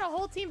just took out a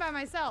whole team by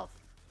myself.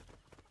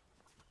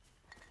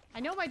 I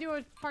know my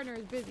duo partner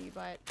is busy,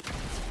 but...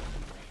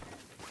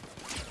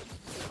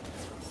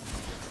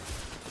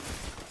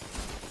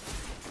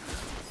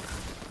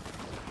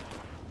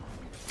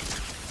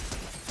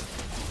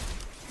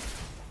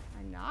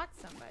 I knocked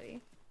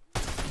somebody.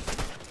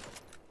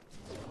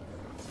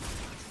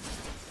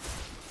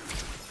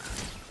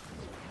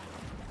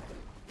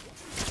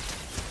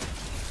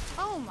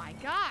 Oh my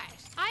gosh.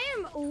 I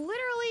am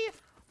literally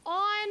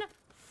on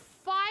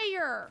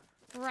fire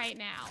right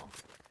now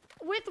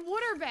with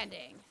water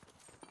bending.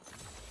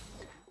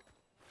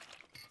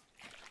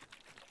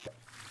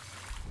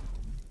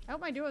 I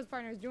hope my duo's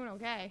partner is doing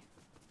okay.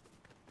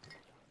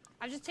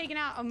 I've just taken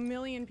out 1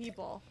 million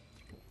people.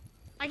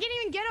 I can't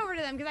even get over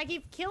to them because I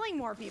keep killing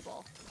more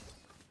people.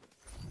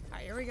 All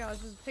right, here we go.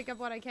 Let's just pick up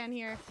what I can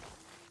here.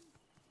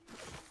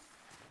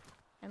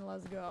 And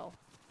let's go.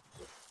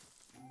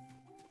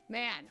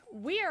 Man,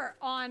 we are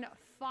on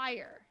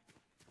fire.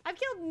 I've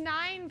killed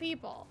 9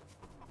 people.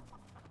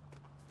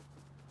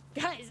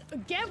 Guys,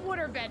 get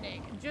water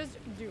bending. Just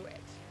do it.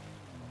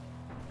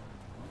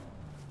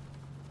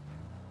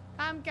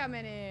 I'm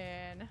coming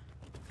in.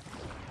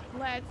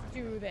 Let's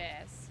do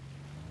this.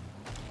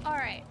 All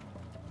right.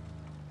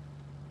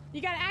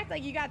 You gotta act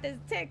like you got this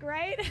tick,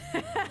 right?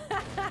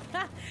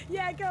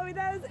 Yeah, Kobe,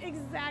 that was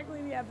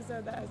exactly the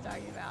episode that I was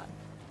talking about.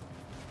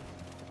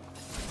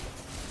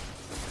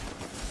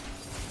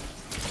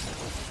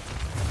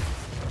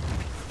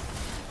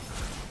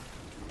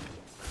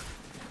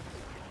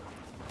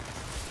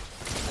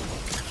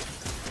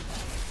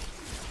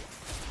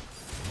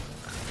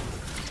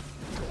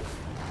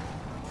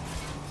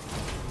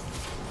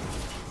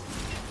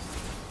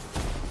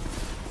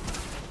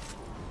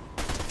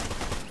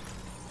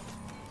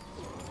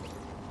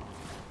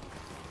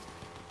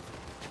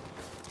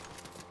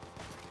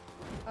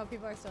 Oh,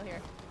 people are still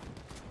here.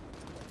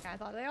 Okay, I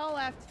thought they all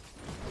left.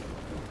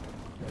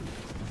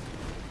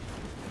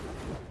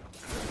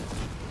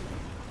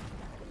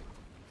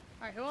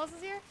 Alright, who else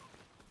is here?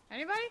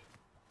 Anybody?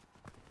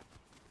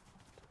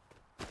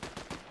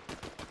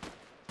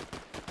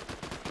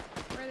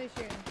 Where are they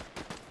shooting?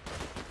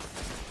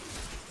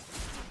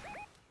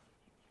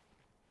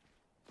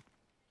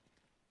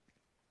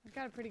 I've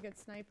got a pretty good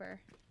sniper.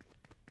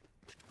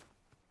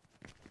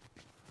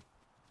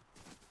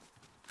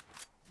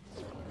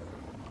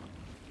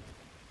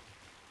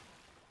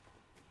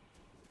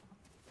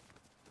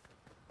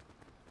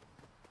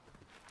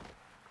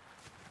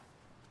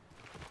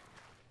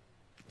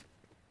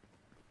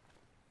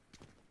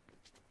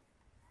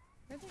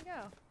 Where'd they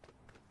go?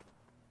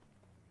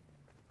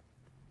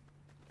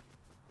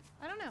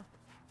 I don't know.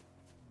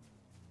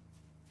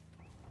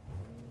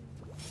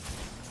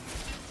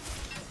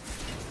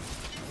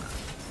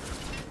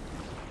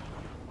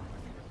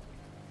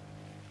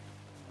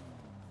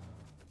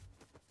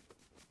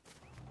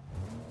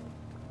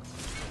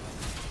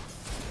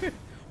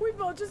 We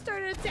both just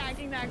started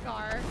attacking that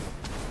car.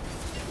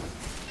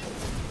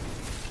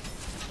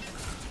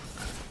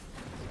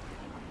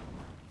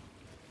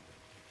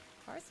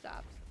 Car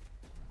stopped.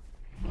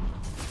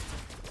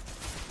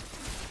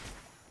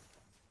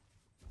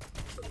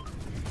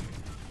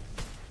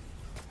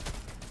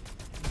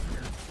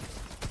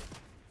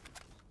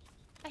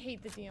 I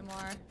hate the DMR.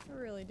 I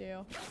really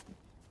do.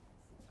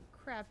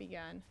 Crappy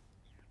gun.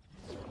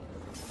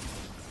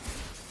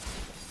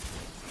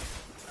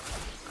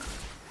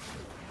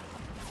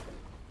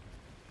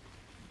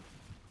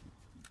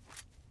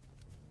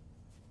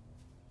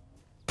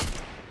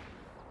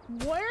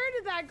 Where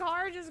did that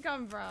car just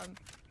come from?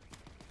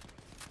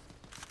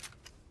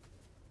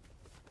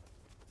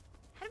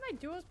 How did my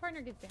duo's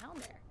partner get down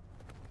there?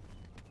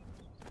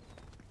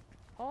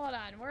 Hold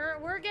on.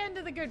 We're getting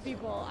to the good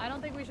people. I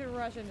don't think we should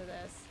rush into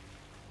this.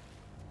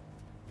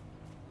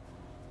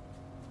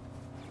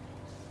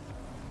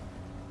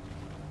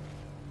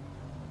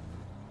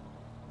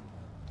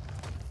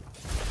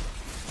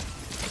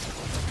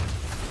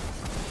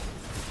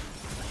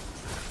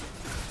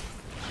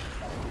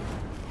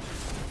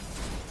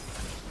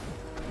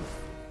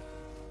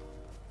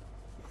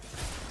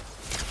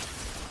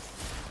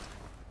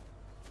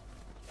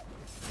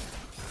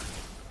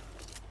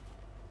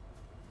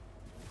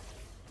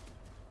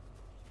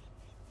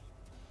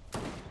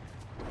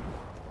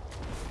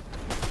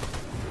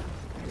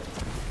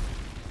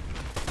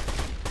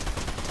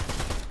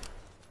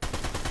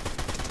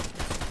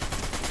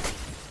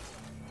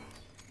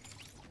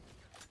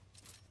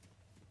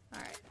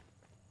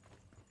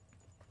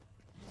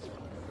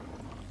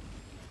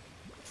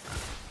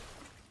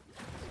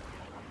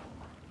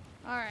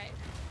 Alright.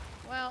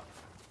 Well.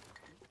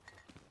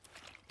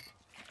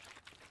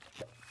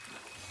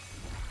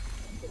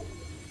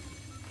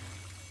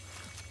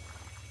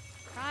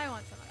 I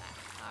want some of that.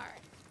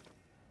 Alright.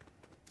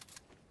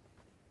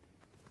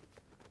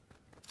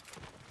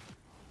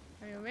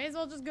 We may as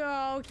well just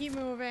go. Keep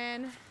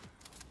moving.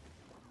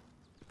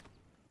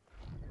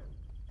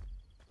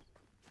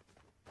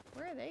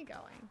 Where are they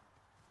going?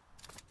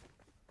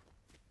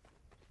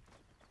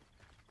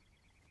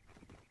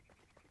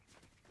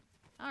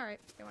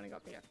 Alright, they want to go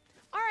up here.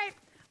 Alright,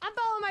 I'm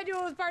following my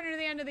duelist partner to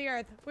the end of the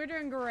earth. We're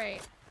doing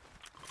great.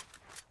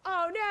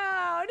 Oh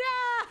no,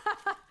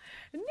 no!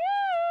 No!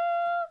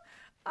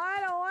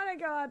 I don't want to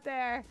go out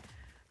there.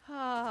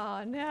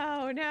 Oh,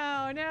 no,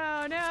 no,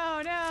 no,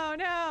 no, no,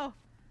 no.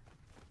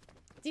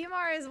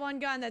 DMR is one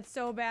gun that's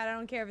so bad, I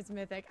don't care if it's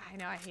mythic. I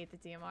know, I hate the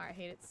DMR. I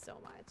hate it so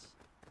much.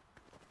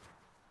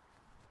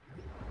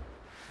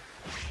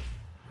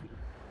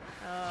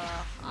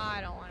 Ugh, I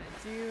don't want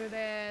to do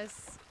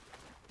this.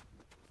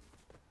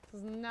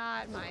 This was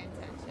not my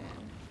intention.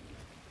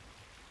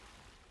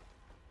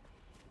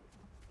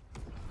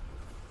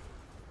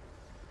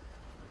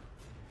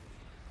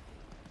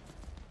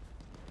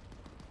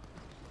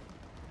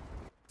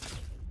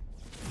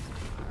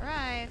 All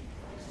right.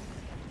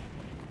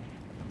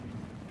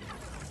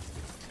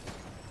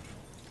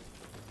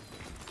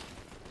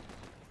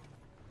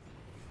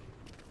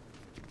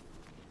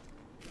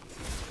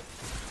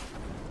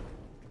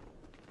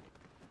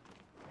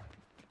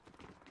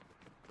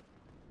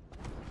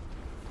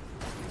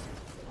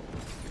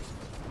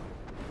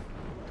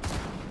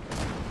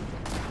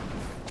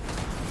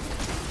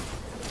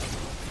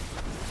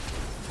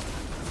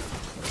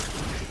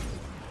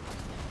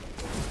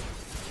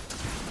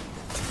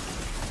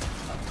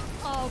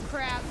 Oh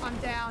crap, I'm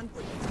down.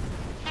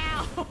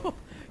 Ow!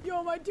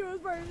 Yo, my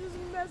duelist partner just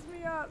messed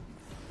me up.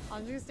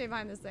 I'm just gonna stay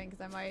behind this thing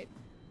because I might.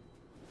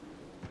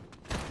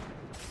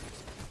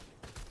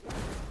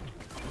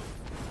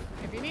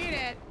 If you need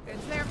it,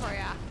 it's there for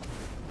ya.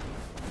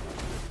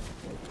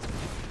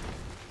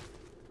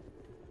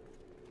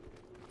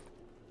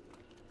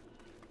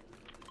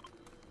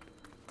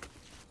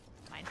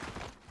 Fine.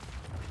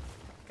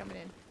 Coming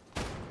in.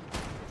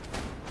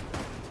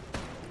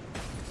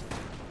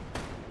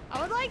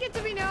 I would like it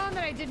to be known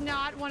that I did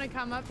not want to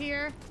come up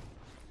here.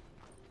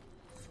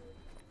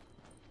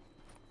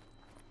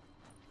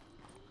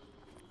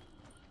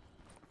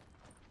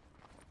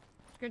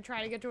 Just gonna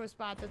try to get to a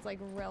spot that's like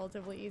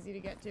relatively easy to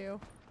get to.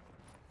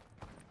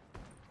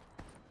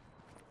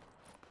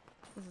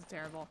 This is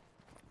terrible.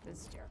 This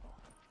is terrible.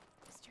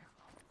 This is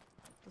terrible.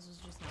 This was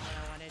just not what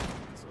I wanted.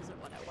 This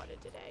wasn't what I wanted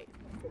today.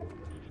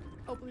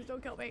 Oh, please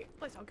don't kill me.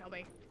 Please don't kill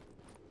me.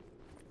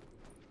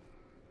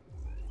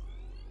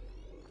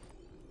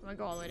 I'm gonna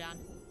go all the way down.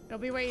 It'll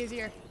be way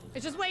easier.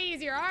 It's just way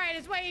easier. All right,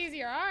 it's way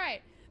easier. All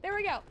right, there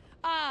we go.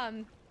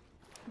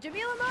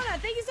 Jamila Mona,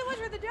 thank you so much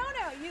for the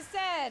dono. You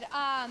said,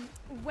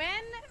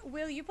 when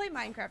will you play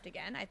Minecraft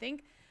again? I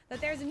think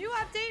that there's a new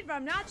update, but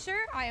I'm not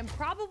sure. I am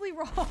probably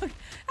wrong.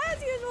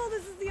 As usual,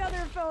 this is the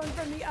other phone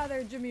from the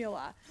other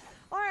Jamila.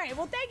 All right,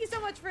 well, thank you so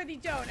much for the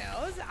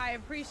donos. I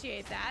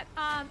appreciate that.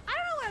 I don't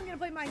know when I'm gonna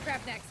play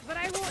Minecraft next, but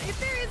I will, if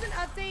there is an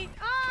update.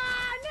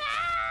 Ah,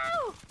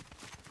 no!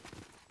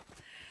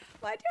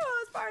 My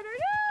duelist partner,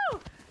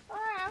 no!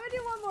 Alright, I'm gonna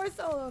do one more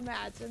solo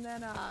match, and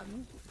then,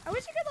 I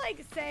wish you could,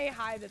 like, say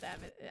hi to them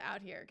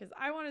out here, because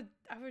I would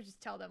just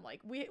tell them, like,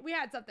 we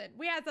had something.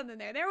 We had something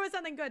there. There was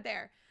something good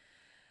there.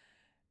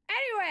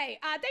 Anyway,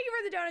 thank you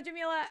for the donut,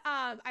 Jamila.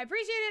 I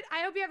appreciate it.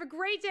 I hope you have a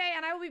great day,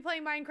 and I will be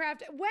playing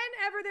Minecraft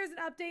whenever there's an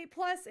update.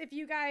 Plus, if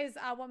you guys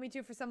want me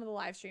to for some of the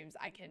live streams,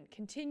 I can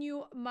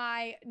continue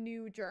my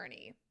new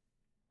journey.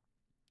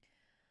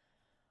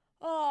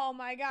 Oh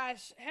my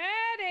gosh.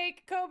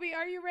 Headache. Kobe,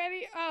 are you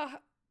ready?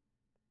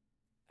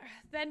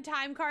 Then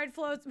time card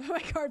floats. My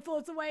card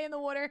floats away in the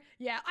water.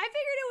 Yeah, I figured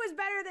it was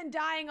better than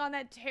dying on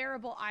that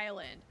terrible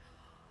island.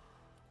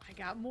 I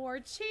got more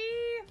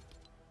chi.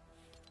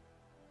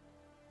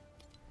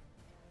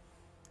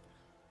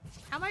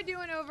 How am I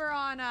doing over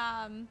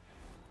on,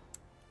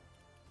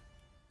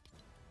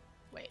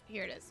 wait,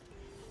 here it is.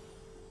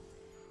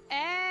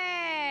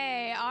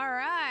 Hey, all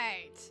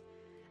right.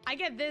 I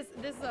get this.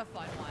 This is a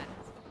fun one.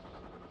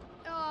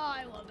 Oh,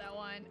 I love that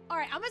one. All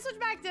right, I'm gonna switch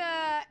back to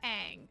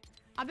Aang.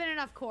 I've been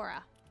enough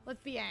Korra.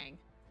 Let's be Aang.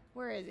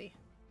 Where is he?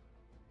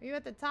 Are you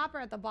at the top or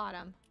at the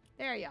bottom?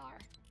 There you are.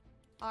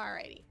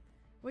 Alrighty.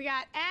 We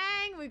got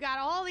Aang. We've got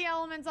all the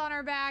elements on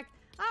our back.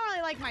 I don't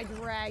really like my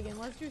dragon.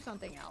 Let's do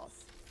something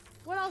else.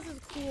 What else is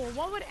cool?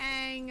 What would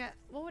Aang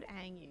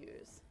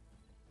use?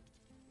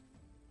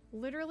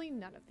 Literally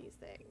none of these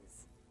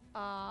things.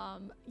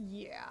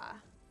 Yeah.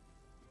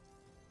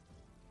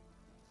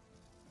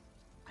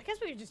 I guess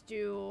we could just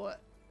do...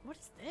 What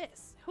is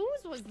this?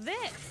 Whose was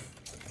this?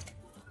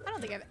 I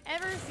don't think I've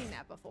ever seen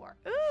that before.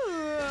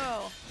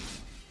 Ooh!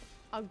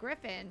 A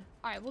griffin.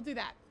 Alright, we'll do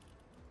that.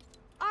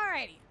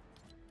 Alrighty.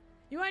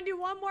 You want to do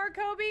one more,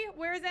 Kobe?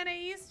 Where's NA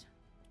East?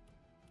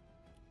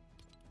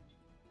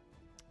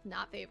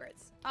 Not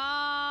favorites.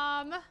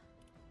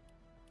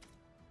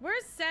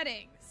 Where's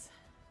settings?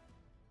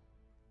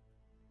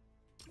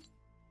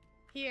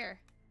 Here.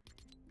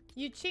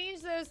 You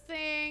change those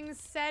things.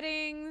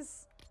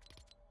 Settings.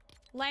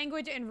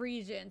 Language and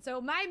region. So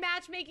my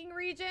matchmaking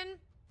region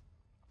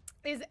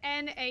is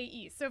NA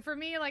East. So for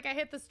me, like I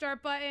hit the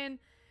start button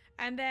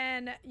and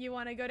then you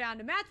want to go down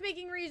to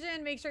matchmaking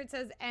region, make sure it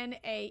says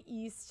NA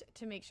East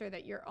to make sure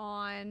that you're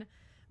on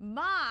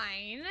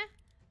mine.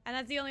 And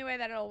that's the only way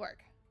that it'll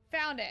work.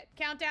 Found it.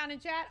 Countdown in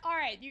chat. All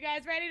right, you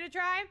guys ready to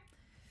try?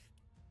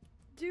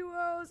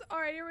 Duos.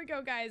 All right, here we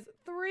go, guys.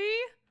 3,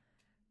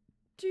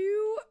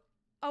 2,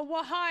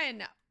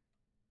 1.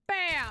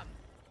 Bam.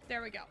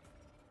 There we go.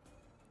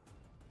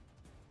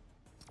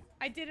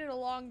 I did it a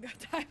long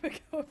time ago,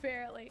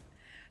 apparently.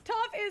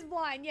 Toph is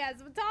blind.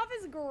 Yes, but Toph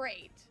is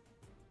great.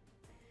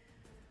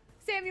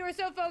 Sam, you were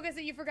so focused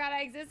that you forgot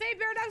I exist. Hey,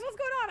 Paradox, what's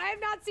going on? I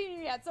have not seen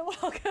you yet, so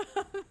welcome.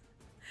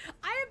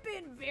 I have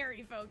been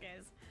very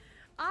focused.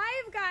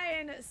 I've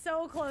gotten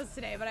so close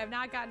today, but I've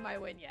not gotten my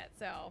win yet,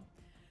 so.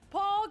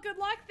 Paul, good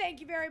luck. Thank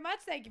you very much.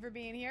 Thank you for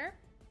being here.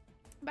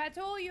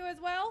 Batul, you as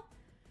well.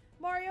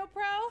 Mario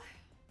Pro.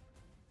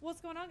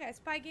 What's going on, guys?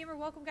 Spy Gamer,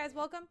 welcome, guys.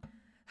 Welcome.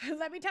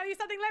 Let me tell you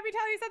something. Let me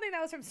tell you something.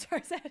 That was from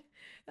Starset.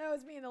 That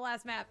was me in the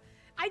last map.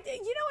 You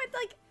know, it's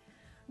like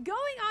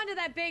going onto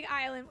that big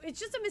island. It's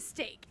just a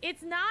mistake.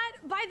 It's not,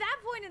 by that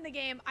point in the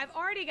game, I've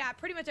already got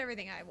pretty much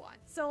everything I want.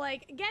 So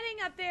like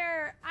getting up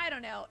there, I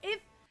don't know.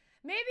 If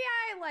maybe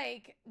I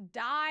like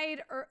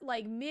died or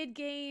like mid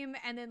game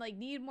and then like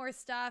need more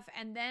stuff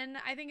and then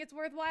I think it's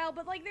worthwhile.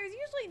 But like there's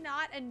usually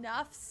not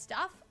enough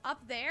stuff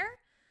up there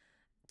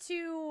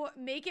to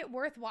make it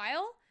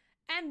worthwhile.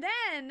 And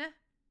then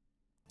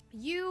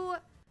you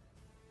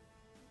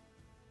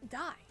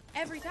die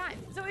every time.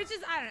 So it's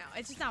just, I don't know.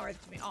 It's just not worth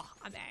it to me. Oh,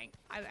 I'm Aang.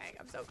 I'm Aang.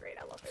 I'm so great.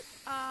 I love it.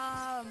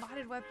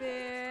 Modded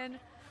weapon.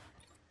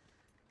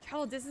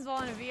 Travel distance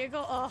while in a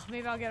vehicle. Oh,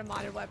 maybe I'll get a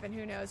modded weapon.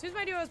 Who knows? Who's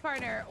my duo's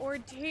partner?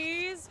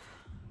 Ortiz.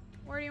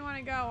 Where do you want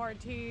to go,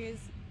 Ortiz?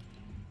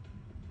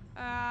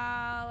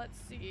 Let's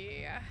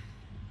see.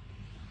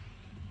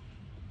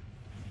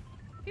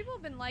 People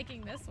have been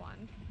liking this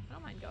one. I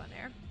don't mind going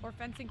there. Or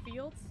fencing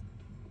fields.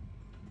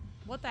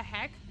 What the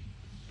heck?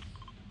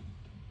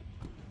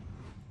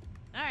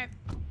 Alright.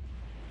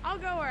 I'll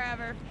go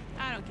wherever.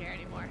 I don't care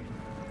anymore.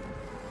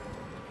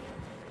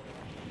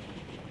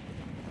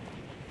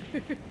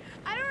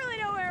 I don't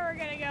really know where we're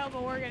gonna go,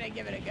 but we're gonna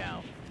give it a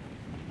go.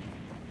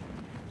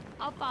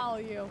 I'll follow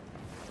you.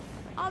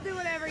 I'll do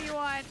whatever you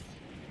want.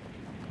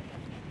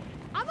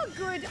 I'm a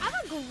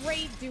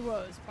great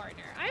duos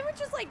partner. I would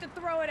just like to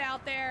throw it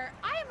out there.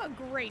 I am a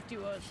great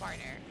duos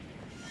partner.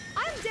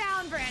 I'm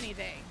down for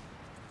anything.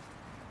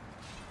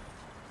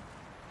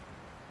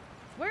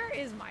 Where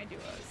is my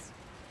duos?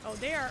 Oh,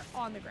 they are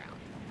on the ground.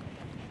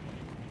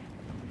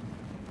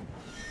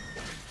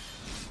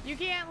 You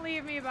can't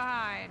leave me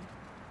behind.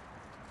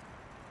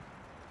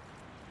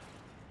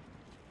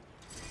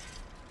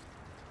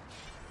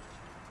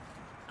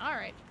 All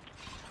right.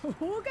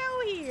 We'll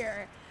go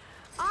here.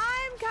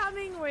 I'm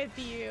coming with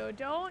you.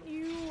 Don't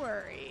you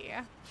worry.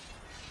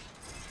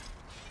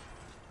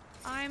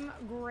 I'm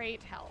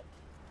great help.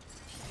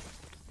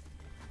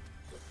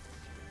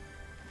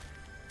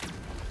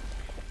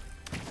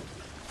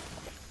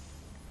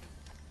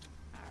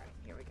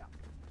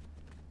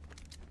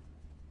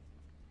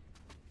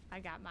 I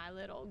got my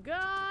little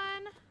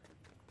gun.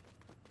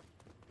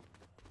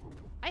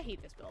 I hate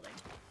this building.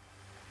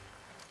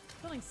 This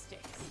building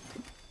stinks.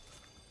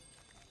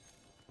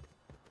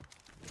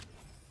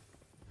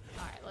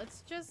 Alright,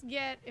 let's just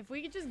get... If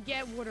we could just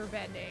get water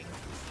bending,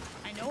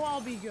 I know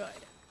I'll be good.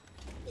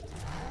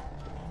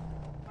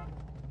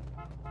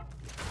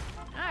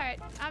 Alright,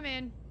 I'm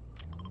in.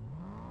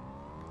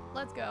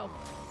 Let's go.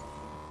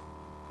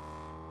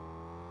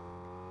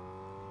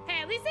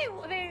 Hey, at least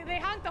they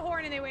honked the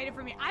horn and they waited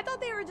for me. I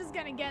thought they were just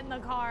gonna get in the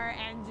car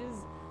and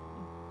just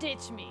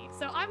ditch me.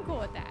 So I'm cool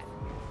with that.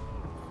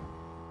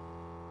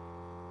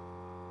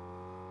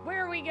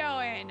 Where are we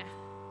going?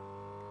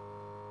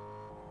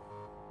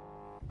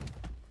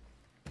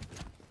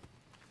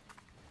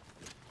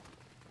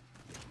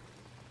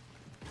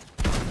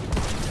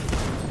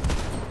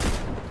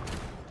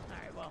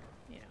 Alright, well,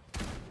 you know.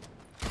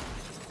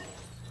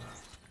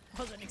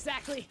 wasn't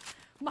exactly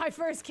my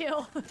first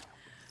kill.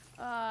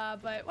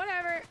 But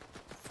whatever.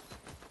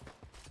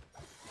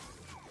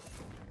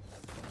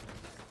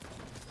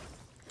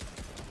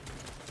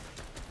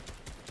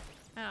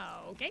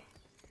 Okay.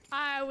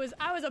 I was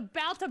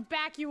about to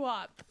back you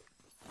up.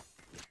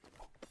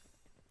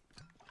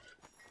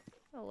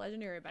 A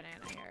legendary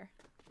banana here.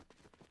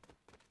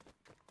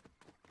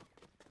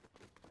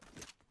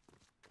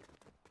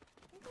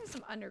 I think there's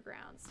some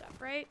underground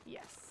stuff, right?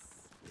 Yes.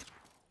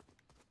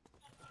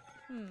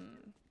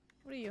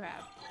 What do you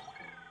have?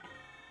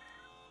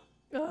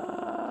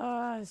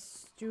 Ugh,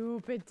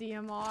 stupid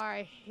DMR.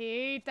 I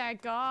hate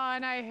that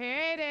gun. I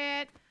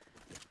hate it.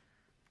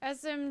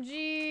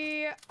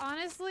 SMG.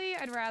 Honestly,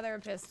 I'd rather a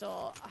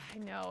pistol. I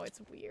know, it's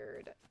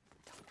weird.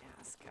 Don't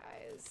ask,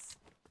 guys.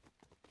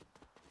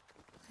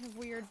 I have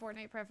weird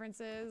Fortnite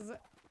preferences.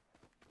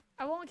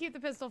 I won't keep the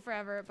pistol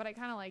forever, but I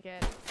kind of like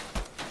it.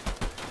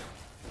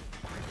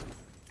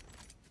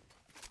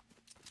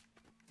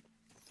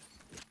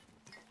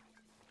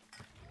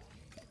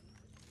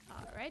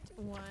 Alright,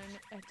 1,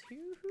 a 2.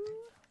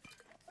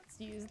 Let's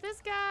use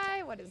this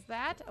guy. What is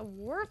that? A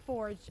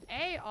Warforged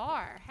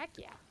AR. Heck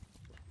yeah.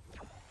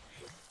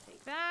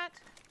 Take that.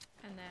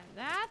 And then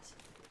that.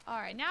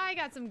 Alright, now I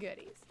got some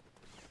goodies.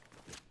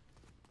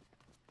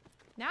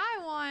 Now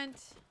I want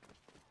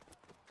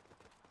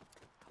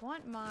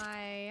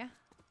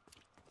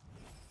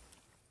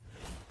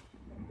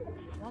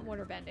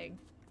water bending.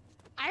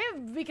 I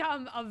have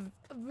become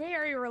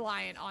very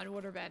reliant on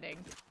water bending.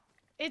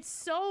 It's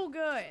so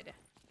good.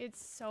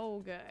 It's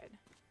so good.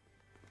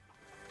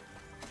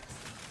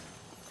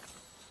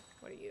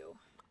 What are you?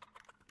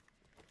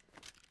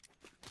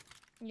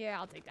 Yeah,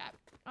 I'll take that.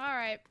 All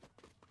right.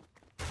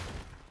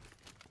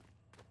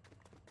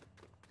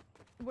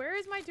 Where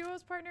is my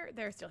duo's partner?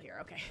 They're still here.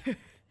 Okay.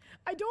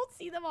 I don't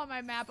see them on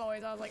my map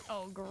always. I was like,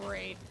 oh,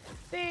 great.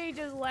 They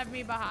just left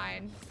me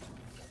behind.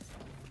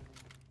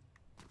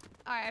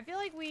 All right, I feel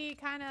like we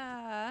kind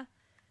of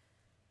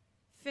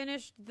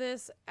finished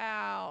this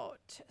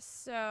out.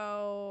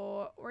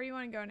 So where do you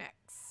want to go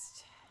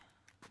next?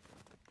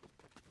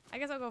 I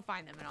guess I'll go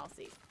find them and I'll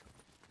see.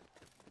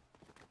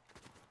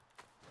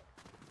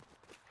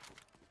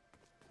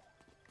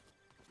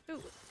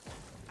 Ooh,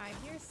 I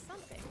hear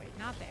something. Wait,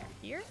 not there.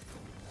 Here?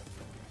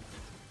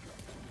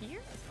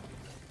 Here?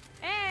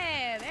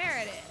 Hey, there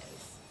it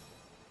is.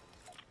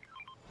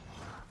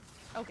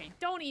 Okay,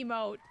 don't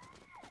emote.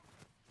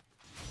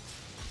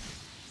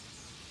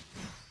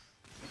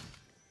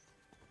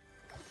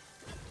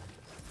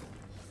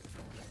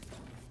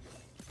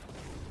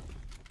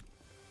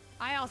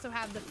 I also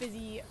have the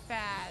fizzy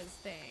faz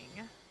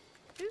thing.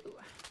 Ooh,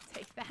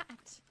 take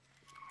that.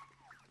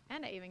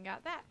 And I even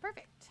got that.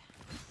 Perfect.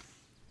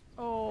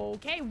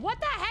 Okay, what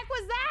the heck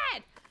was that?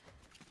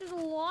 Just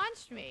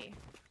launched me.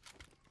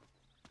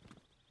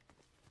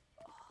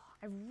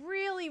 I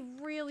really,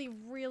 really,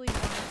 really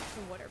want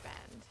to water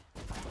bend.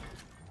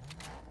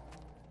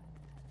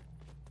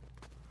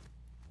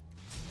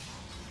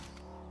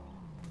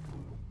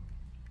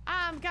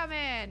 I'm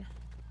coming.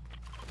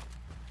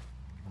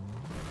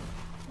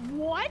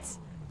 What?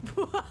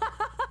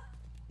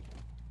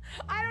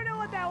 I don't know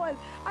what that was.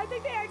 I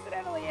think they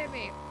accidentally hit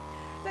me.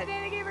 So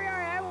Danny gave her, all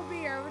right, I will be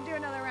here. We'll do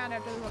another round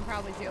after this one,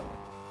 probably too.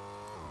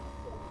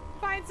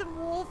 Find some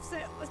wolves.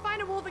 Let's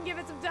find a wolf and give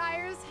it some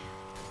tires.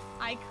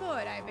 I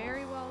could. I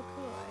very well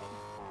could.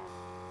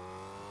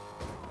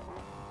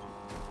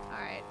 All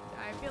right.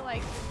 I feel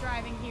like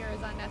driving here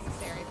is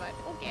unnecessary, but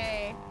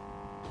okay.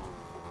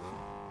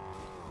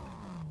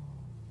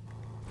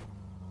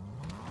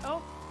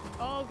 Oh.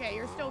 Okay,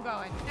 you're still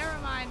going. Never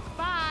mind.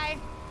 Bye.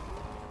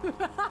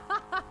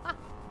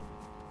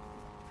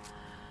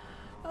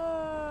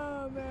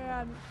 Oh,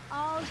 man.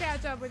 I'll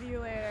catch up with you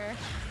later.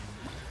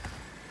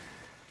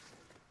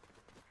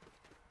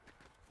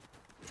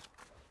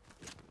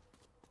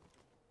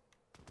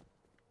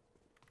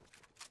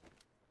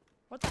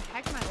 What the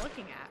heck am I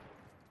looking at?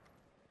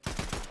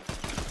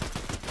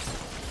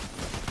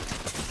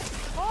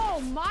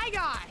 Oh my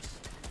gosh!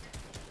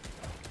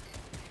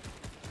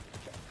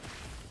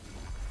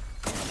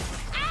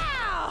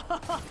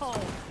 Ow!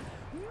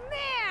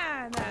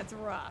 Man, that's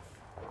rough.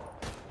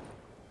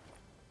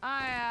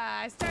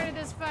 I started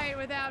this fight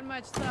without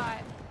much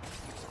thought.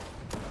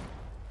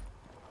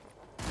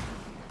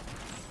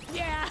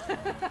 Yeah.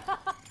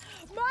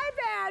 My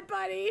bad,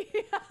 buddy.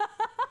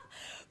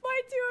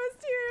 My duo's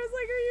tears.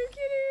 Like, are you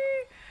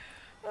kidding?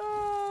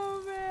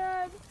 Oh,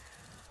 man.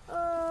 Oh,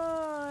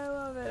 I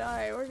love it. All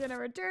right, we're going to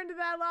return to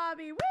that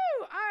lobby. Woo!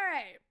 All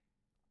right.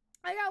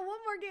 I got one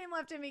more game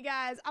left in me,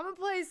 guys. I'm going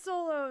to play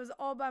solos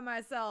all by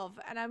myself,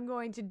 and I'm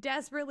going to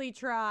desperately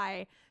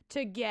try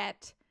to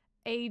get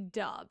a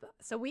dub.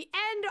 So we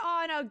end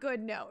on a good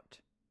note.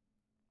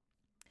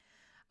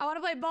 I want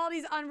to play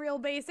Baldi's Unreal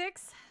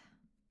Basics.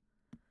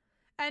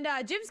 And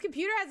Jim's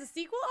Computer has a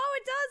sequel? Oh,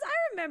 it does? I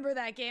remember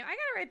that game. I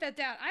gotta write that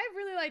down. I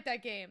really like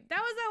that game. That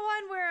was that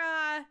one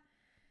where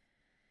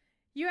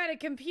you had a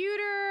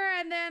computer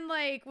and then,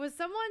 like, was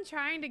someone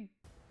trying to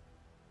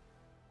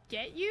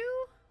get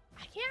you? I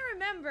I can't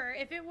remember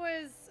if it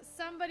was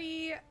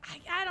somebody,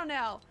 I don't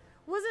know.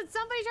 Was it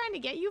somebody trying to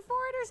get you for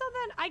it or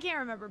something? I can't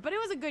remember, but it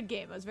was a good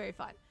game. It was very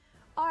fun.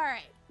 All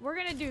right, we're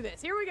gonna do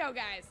this. Here we go,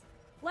 guys.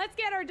 Let's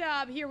get our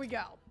dub. Here we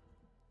go.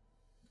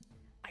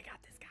 I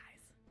got this,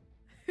 guys.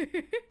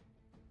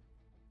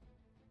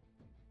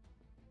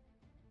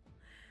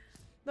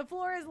 The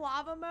floor is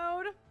lava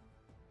mode.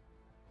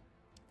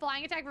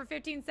 Flying attack for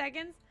 15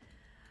 seconds.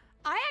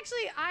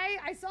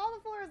 I saw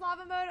the floor is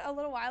lava mode a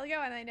little while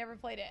ago and I never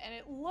played it, and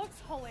it looks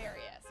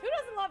hilarious. Who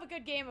doesn't love a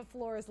good game of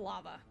floor is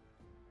lava?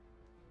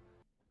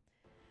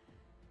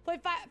 Play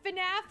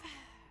FNAF.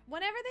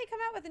 Whenever they come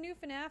out with a new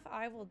FNAF,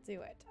 I will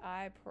do it.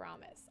 I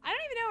promise. I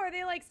don't even know. Are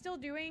they like still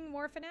doing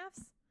more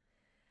FNAFs?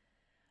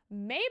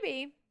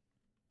 Maybe.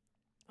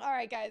 All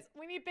right, guys.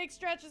 We need big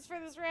stretches for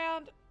this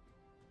round.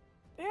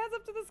 Hands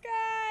up to the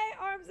sky.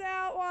 Arms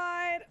out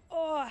wide.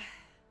 Oh.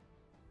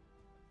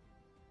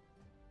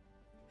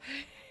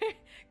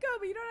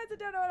 Kobe, you don't have to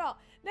don't know at all.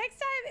 Next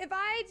time, if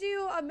I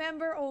do a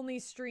member-only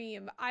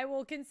stream, I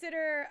will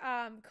consider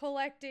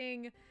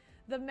collecting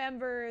the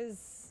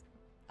members'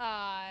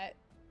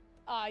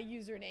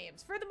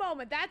 usernames. For the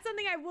moment, that's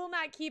something I will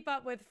not keep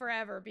up with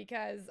forever,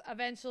 because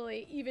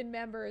eventually, even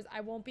members,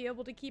 I won't be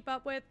able to keep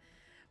up with.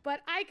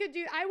 But I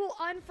will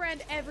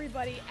unfriend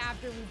everybody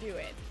after we do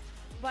it.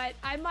 But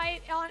I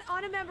might,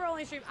 on a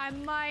member-only stream, I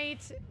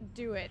might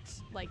do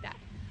it like that.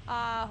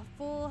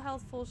 Full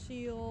health, full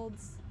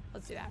shields.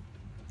 Let's do that.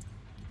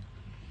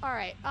 All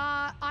right,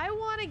 I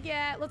want to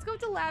get, let's go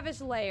to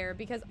Lavish Layer,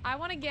 because I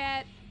want to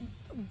get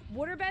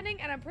water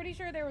bending, and I'm pretty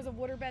sure there was a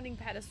water bending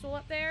pedestal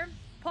up there.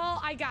 Paul,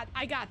 I got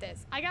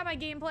this. I got my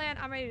game plan.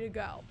 I'm ready to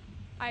go.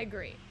 I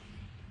agree.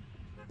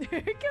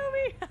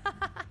 Kobe.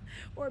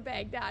 Or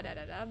bag.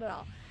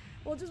 No.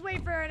 We'll just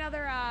wait for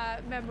another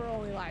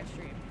member-only live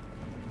stream.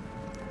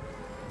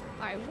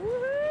 All right,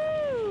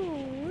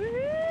 woohoo!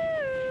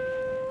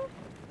 Woohoo!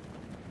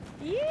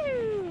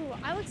 Ew!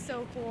 I look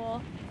so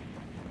cool.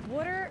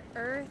 Water,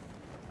 earth,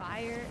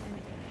 fire, and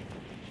air.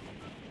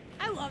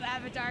 I love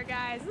Avatar,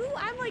 guys. Ooh,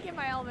 I'm like in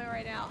my element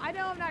right now. I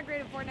know I'm not great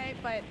at Fortnite,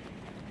 but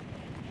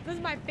this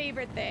is my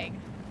favorite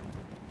thing.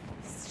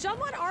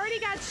 Someone already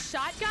got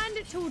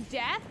shotgunned to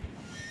death?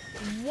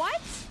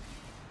 What?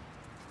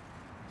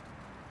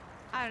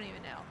 I don't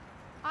even know.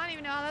 I don't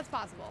even know how that's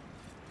possible.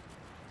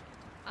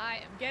 I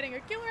am getting a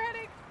killer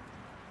headache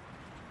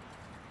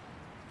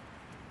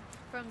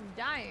from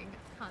dying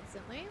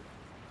constantly.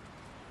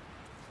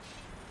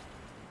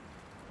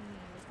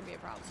 This could be a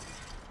problem.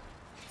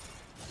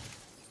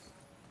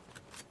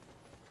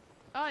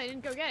 Oh, I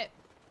didn't go get it.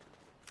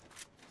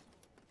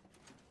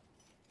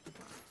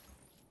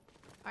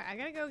 Alright, I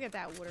gotta go get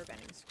that water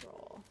bending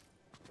scroll.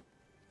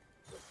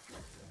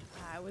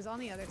 It was on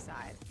the other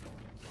side.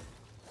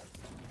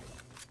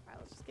 Alright,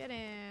 let's just get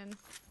in.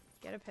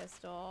 Get a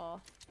pistol.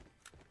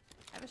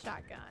 I have a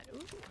shotgun. Ooh.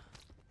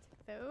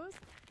 Take those.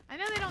 I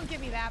know they don't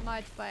give me that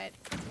much, but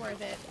it's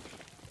worth it.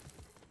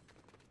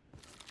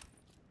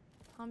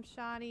 Pump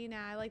shotty.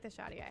 Nah, I like the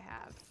shotty I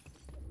have.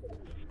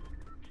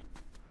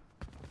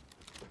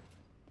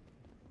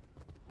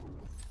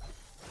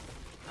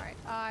 Alright,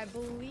 I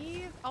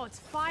believe... Oh, it's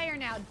fire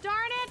now.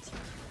 Darn it!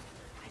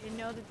 I didn't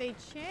know that they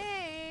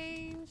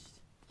changed.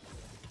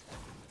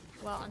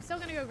 Well, I'm still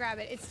gonna go grab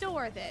it. It's still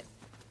worth it.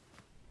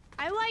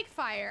 I like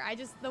fire.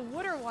 The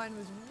water one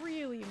was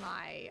really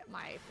my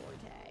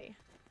forte.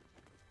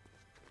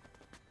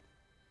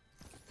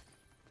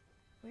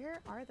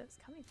 Where are those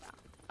coming from?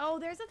 Oh,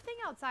 there's a thing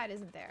outside,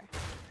 isn't there?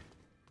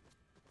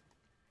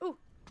 Ooh,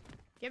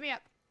 get me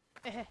up.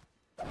 Yes.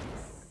 All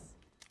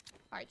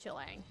right, chill,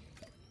 Aang.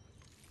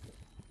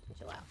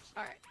 Chill out.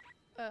 All right,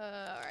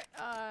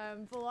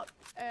 full up.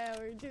 We're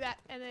gonna do that,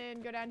 and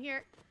then go down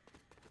here.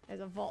 There's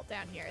a vault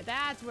down here.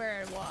 That's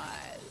where it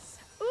was.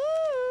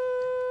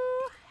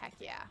 Ooh, heck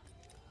yeah.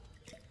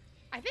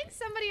 I think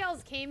somebody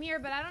else came here,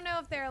 but I don't know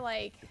if they're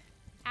like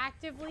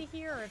actively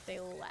here or if they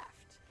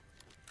left.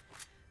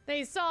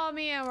 They saw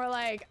me and were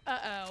like,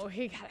 uh-oh,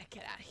 we gotta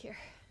get out of here.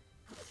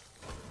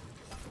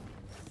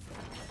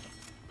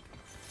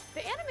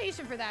 The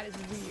animation for that is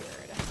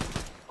weird.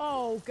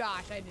 Oh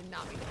gosh, I did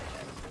not mean to do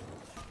this.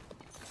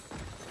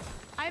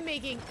 I'm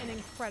making an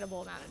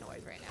incredible amount of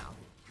noise right now.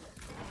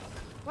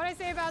 What'd I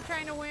say about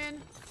trying to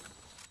win?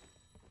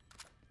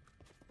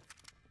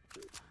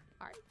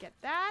 All right, get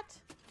that.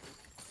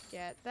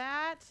 Get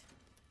that.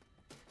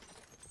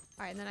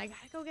 All right, and then I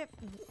gotta go get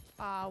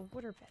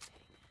water bending.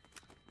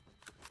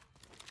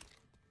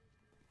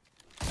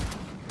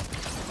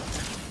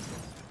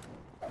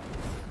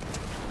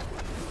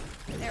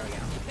 There we go.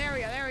 There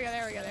we go. There we go.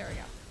 There we go. There we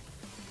go.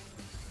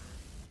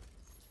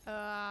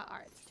 All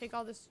right, let's take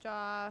all this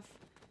stuff.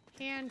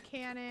 Hand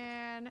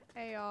cannon,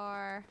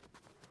 AR.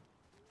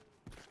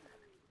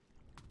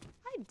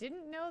 I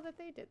didn't know that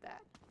they did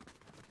that.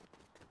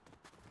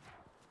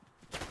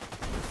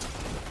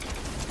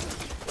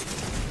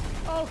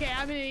 Okay,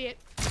 I'm an idiot.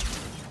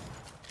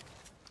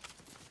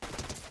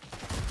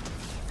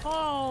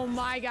 Oh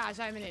my gosh,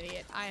 I'm an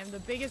idiot. I am the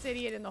biggest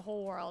idiot in the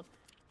whole world.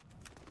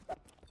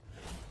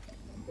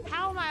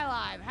 How am I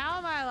alive? How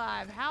am I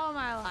alive? How am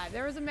I alive?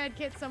 There was a med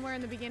kit somewhere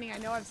in the beginning. I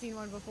know I've seen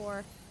one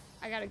before.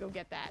 I gotta go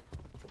get that.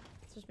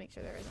 Let's just make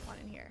sure there isn't one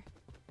in here.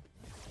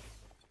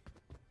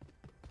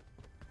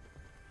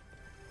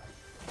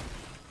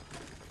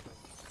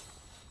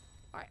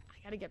 Alright,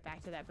 I gotta get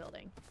back to that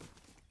building.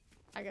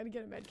 I gotta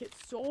get a med kit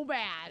so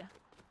bad.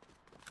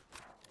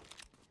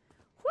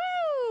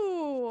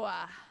 Woo!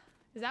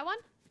 Is that one?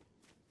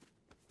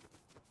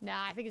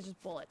 Nah, I think it's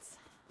just bullets.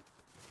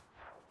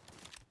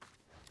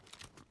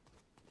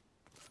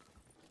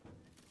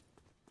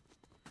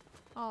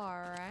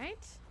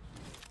 Alright.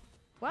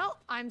 Well,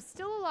 I'm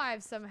still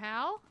alive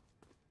somehow.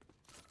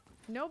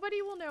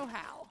 Nobody will know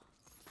how.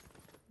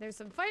 There's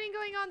some fighting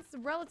going on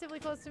relatively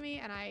close to me,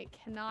 and I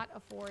cannot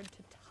afford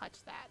to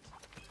touch that.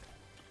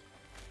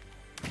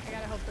 I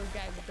gotta hope those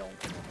guys don't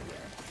come over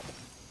here.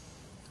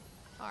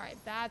 Alright,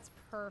 that's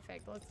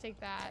perfect. Let's take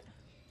that.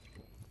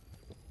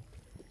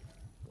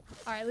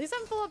 Alright, at least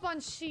I'm full up on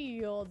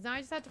shields. Now I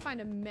just have to find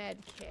a med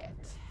kit.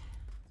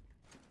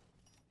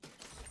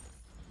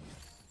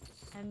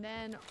 And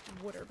then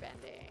water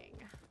bending.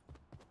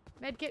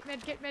 Med kit,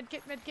 med kit, med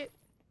kit, med kit.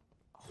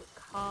 Oh,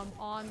 come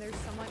on. There's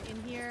someone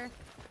in here.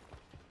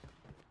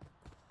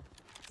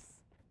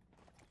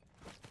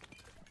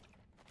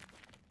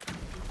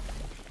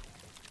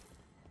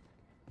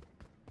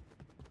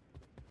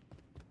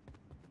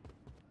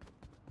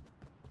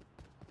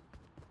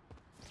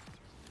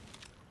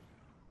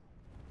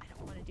 I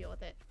don't want to deal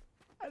with it.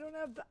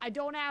 I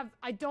don't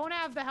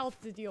have the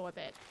health to deal with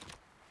it.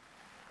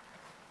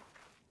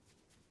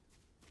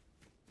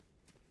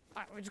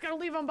 Alright, we're just gonna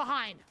leave them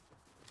behind.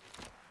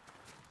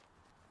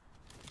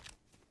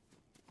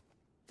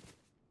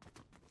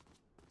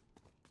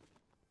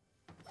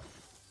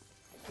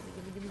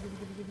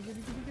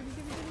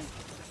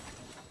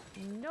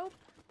 Nope.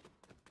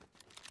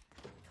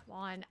 Come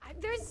on.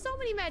 There's so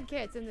many med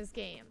kits in this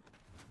game.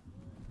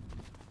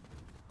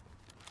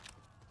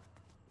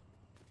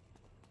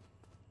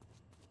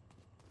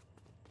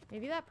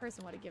 Maybe that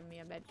person would have given me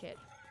a med kit.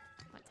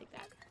 I might take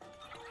that.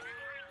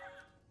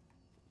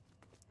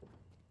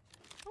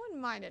 I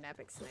wouldn't mind an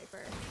epic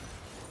sniper.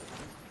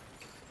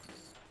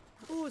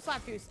 Ooh,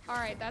 slap juice.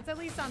 Alright, that's at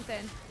least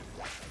something.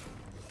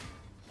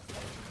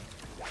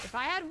 If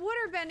I had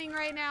water bending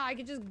right now, I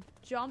could just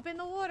jump in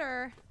the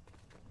water.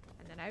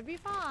 And then I'd be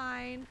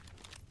fine.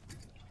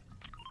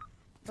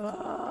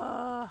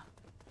 Ugh.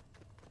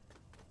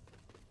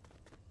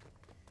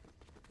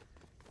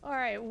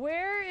 Alright,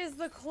 where is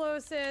the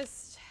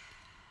closest...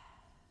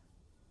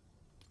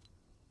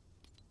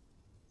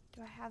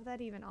 Do I have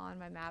that even on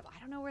my map? I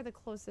don't know where the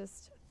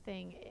closest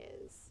thing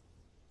is.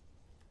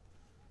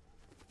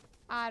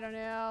 I don't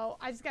know.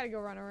 I just gotta go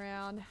run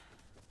around.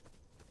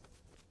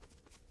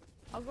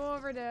 I'll go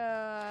over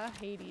to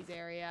Hades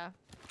area.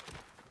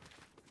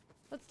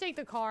 Let's take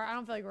the car. I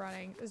don't feel like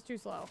running. It's too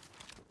slow.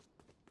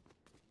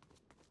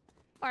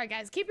 Alright,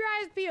 guys. Keep your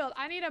eyes peeled.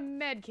 I need a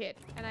med kit,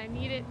 and I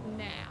need it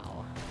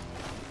now.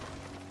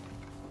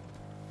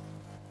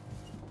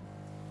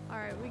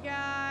 Alright, we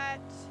got...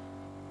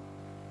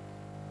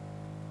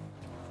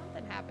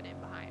 something happening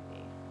behind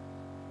me.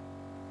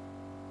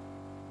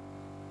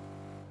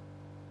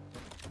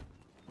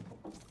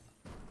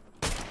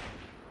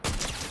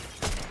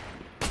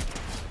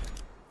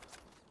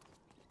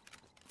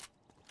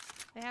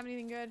 They have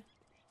anything good?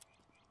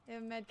 They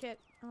have a med kit?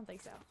 I don't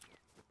think so.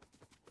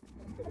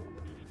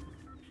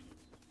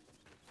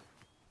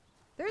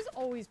 There's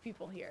always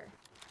people here.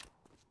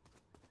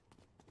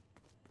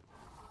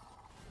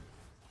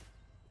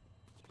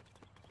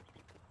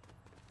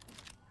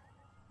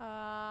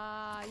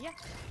 Yeah,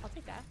 I'll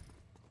take that.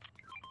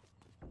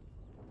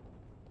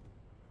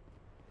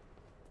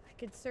 I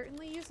could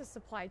certainly use a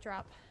supply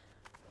drop.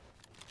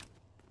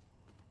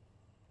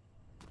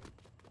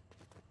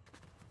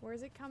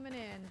 Where's it coming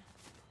in?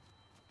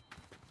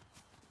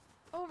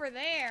 Over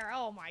there!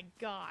 Oh my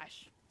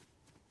gosh.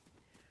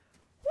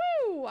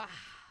 Woo!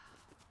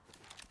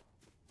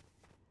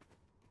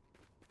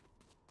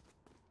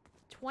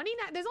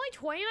 29? There's only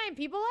 29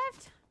 people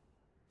left?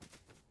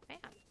 Man.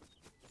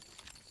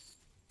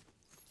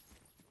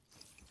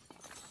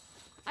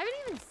 I haven't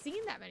even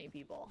seen that many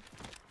people.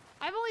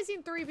 I've only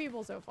seen 3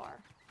 people so far.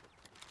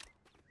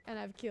 And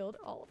I've killed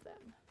all of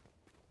them.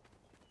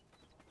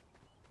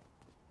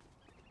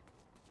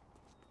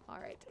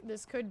 Alright,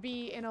 this could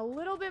be in a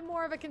little bit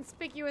more of a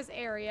conspicuous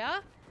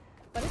area.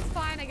 But it's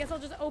fine. I guess I'll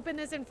just open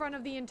this in front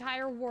of the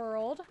entire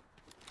world.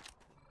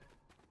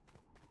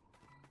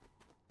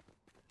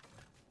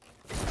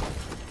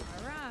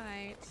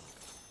 Alright.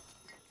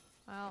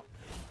 Well.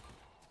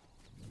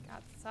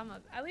 Got some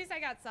of... At least I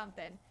got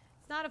something.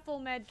 It's not a full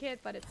med kit,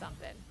 but it's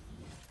something.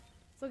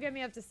 This will get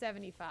me up to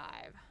 75.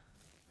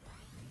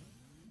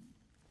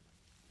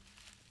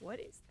 What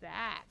is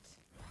that?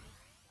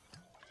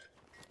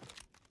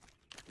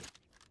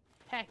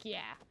 Heck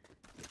yeah.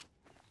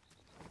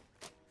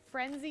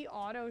 Frenzy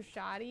auto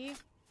shoddy.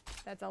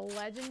 That's a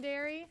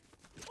legendary.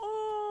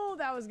 Oh,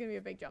 that was gonna be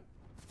a big jump.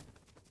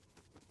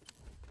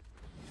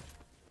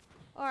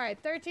 Alright,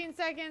 13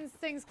 seconds.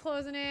 Things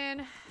closing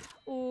in.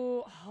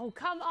 Ooh, oh,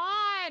 come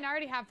on! I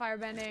already have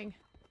firebending.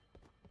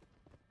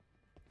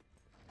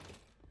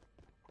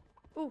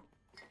 Ooh,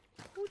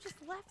 who just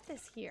left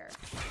this here?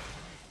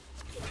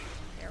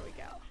 There we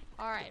go.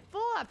 All right,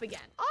 full up again.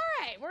 All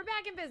right, we're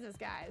back in business,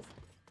 guys.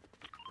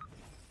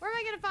 Where am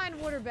I gonna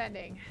find water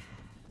bending?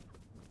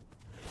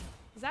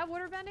 Is that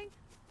water bending?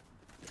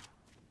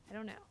 I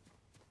don't know.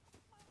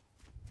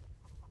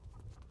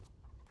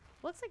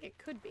 Looks like it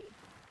could be.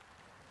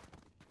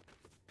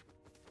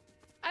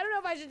 I don't know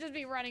if I should just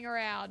be running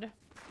around.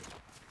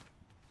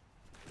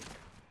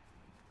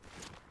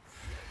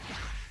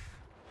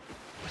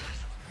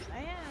 I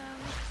am.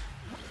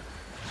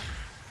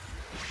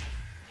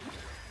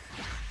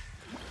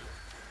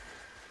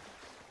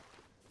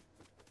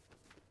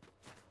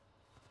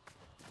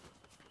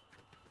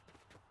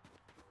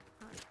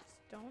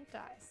 Just don't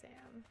die,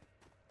 Sam.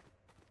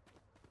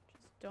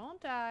 Just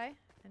don't die,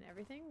 and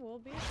everything will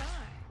be fine.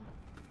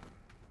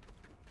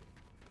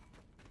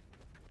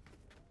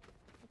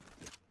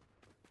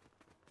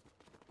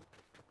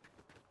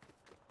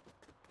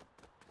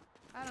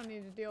 I don't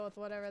need to deal with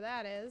whatever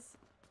that is.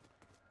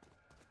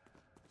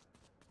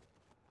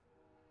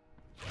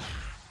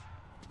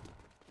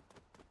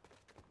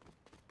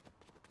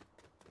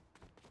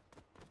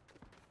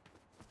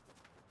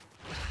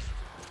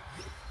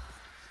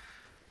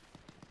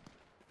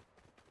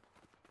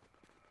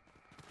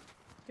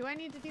 Do I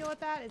need to deal with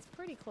that? It's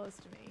pretty close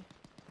to me.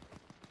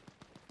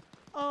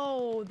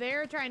 Oh,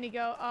 they're trying to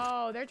go.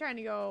 Oh, they're trying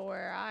to go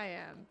where I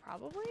am,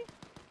 probably.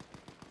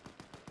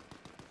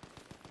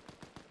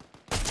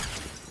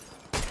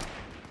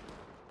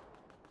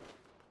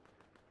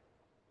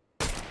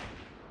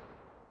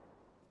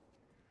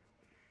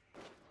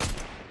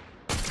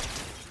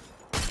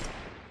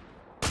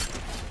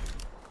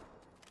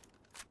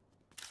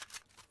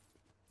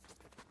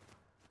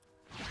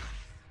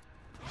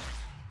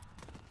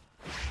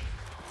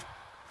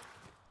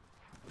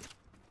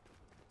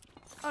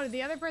 Oh, did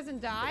the other person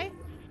die?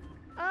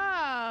 Oh,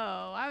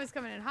 I was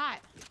coming in hot.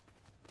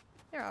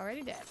 They're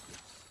already dead.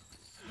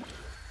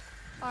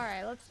 All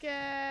right, let's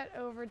get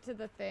over to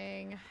the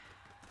thing.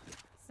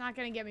 It's not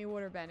gonna get me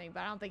water bending,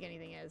 but I don't think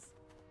anything is.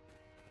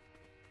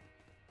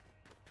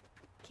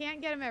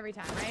 Can't get him every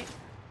time, right?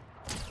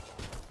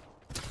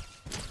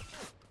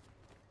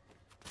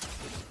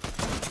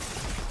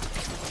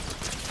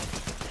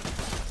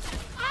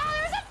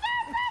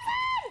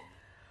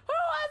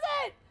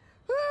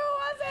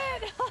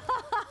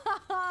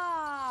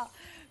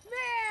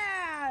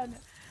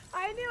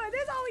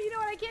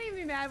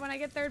 When I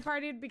get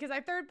third-partied because I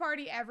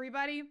third-party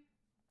everybody.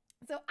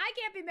 So I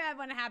can't be mad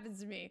when it happens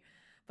to me.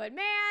 But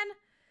man,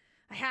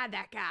 I had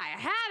that guy. I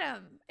had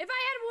him. If I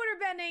had water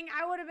bending,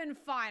 I would have been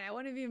fine. I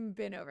wouldn't have even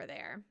been over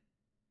there.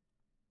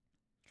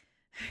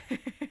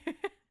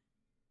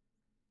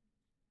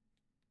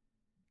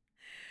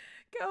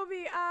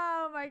 Kobe,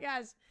 oh my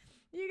gosh.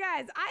 You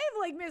guys, I have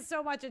like missed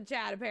so much in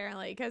chat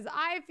apparently because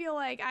I feel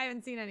like I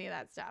haven't seen any of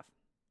that stuff.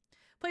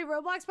 Play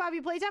Roblox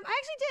Poppy Playtime? I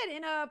actually did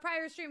in a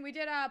prior stream. We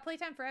did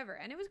Playtime Forever,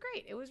 and it was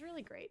great. It was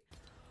really great.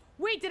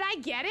 Wait, did I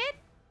get it?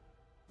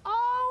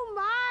 Oh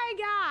my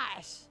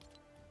gosh.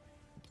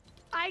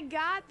 I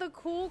got the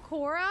cool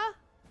Korra?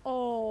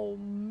 Oh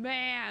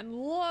man,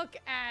 look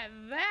at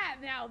that.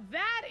 Now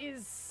that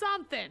is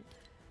something.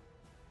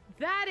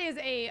 That is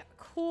a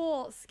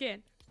cool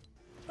skin.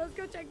 Let's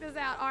go check this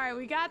out. All right,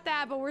 we got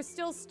that, but we're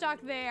still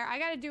stuck there. I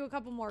gotta do a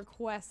couple more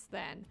quests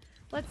then.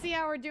 Let's see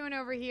how we're doing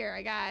over here.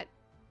 I got...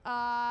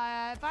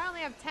 if I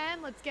only have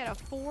 10, let's get a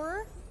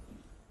 4.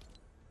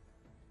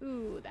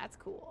 Ooh, that's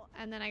cool.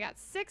 And then I got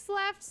 6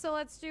 left, so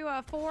let's do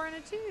a 4 and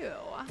a 2.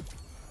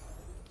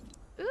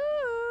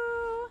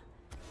 Ooh.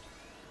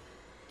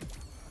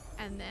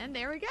 And then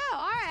there we go.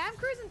 All right, I'm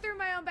cruising through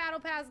my own battle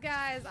pass,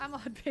 guys. I'm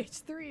on page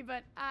 3,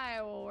 but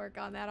I will work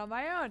on that on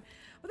my own.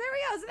 Well, there we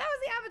go. So that was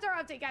the Avatar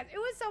update, guys. It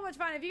was so much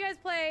fun. If you guys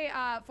play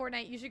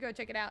Fortnite, you should go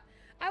check it out.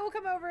 I will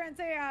come over and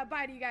say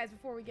bye to you guys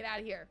before we get out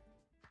of here.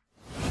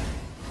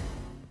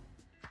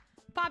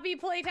 Poppy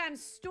Playtime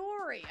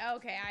Story.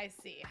 Okay, I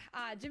see.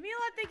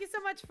 Jamila, thank you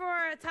so much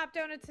for Top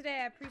Donut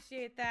today. I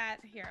appreciate that.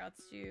 Here,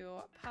 let's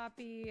do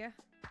Poppy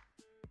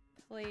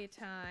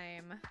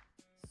Playtime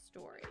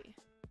Story.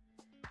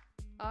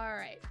 All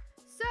right.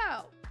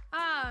 So,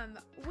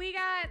 we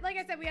got, like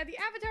I said, we had the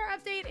Avatar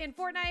update in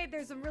Fortnite.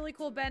 There's some really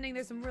cool bending.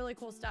 There's some really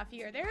cool stuff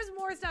here. There's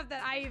more stuff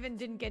that I even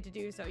didn't get to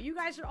do, so you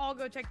guys should all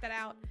go check that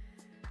out.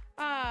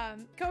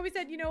 Kobe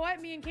said, you know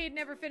what? Me and Cade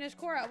never finished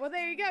Korra. Well,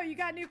 there you go. You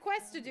got new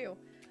quests to do.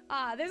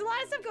 There's a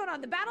lot of stuff going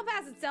on. The battle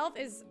pass itself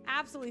is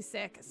absolutely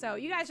sick. So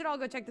you guys should all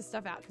go check this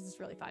stuff out because it's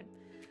really fun.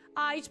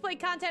 You should play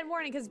Content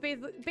Warning because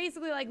it's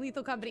basically like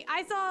Lethal Company.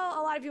 I saw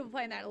a lot of people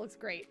playing that. It looks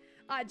great.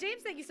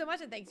 James, thank you so much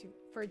and thanks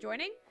for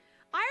joining.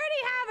 I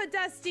already have a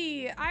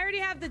Dusty. I already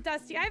have the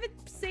Dusty. I have it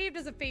saved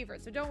as a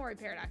favorite, so don't worry,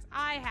 Paradox.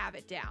 I have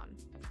it down.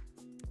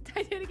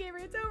 Titanic Gamer,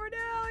 it's over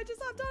now. I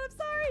just hopped on. I'm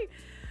sorry.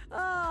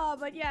 Oh,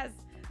 but yes,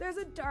 there's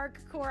a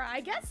dark Korra. I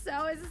guess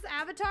so. Is this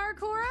Avatar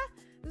Korra?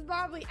 This is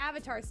probably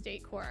Avatar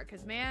State Korra,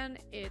 because man,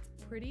 it's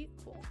pretty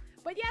cool.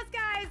 But yes,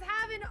 guys,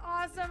 have an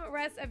awesome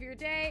rest of your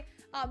day.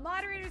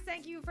 Moderators,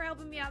 thank you for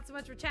helping me out so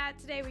much for chat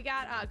today. We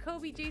got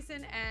Kobe,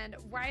 Jason, and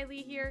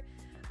Riley here.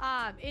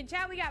 In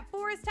chat, we got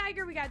Forest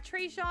Tiger, we got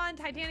Trayshawn,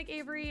 Titanic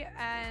Avery,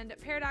 and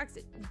Paradox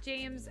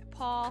James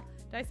Paul.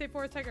 Did I say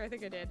Forest Tiger? I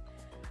think I did.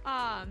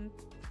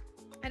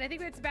 And I think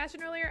we had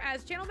Sebastian earlier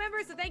as channel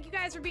members, so thank you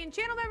guys for being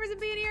channel members and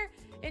being here.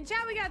 In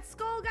chat, we got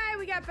Skull Guy,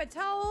 we got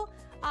Pato,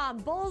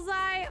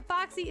 Bullseye,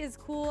 Foxy is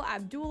cool,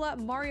 Abdullah,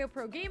 Mario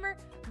Pro Gamer,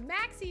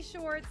 Maxi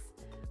Shorts.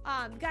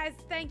 Guys,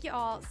 thank you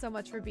all so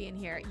much for being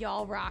here.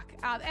 Y'all rock.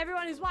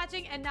 Everyone who's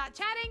watching and not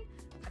chatting,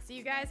 I'll see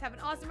you guys. Have an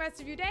awesome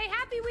rest of your day.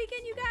 Happy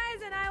weekend, you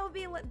guys, and I will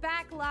be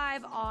back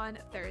live on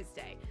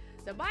Thursday.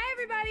 So bye,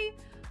 everybody.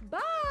 Bye.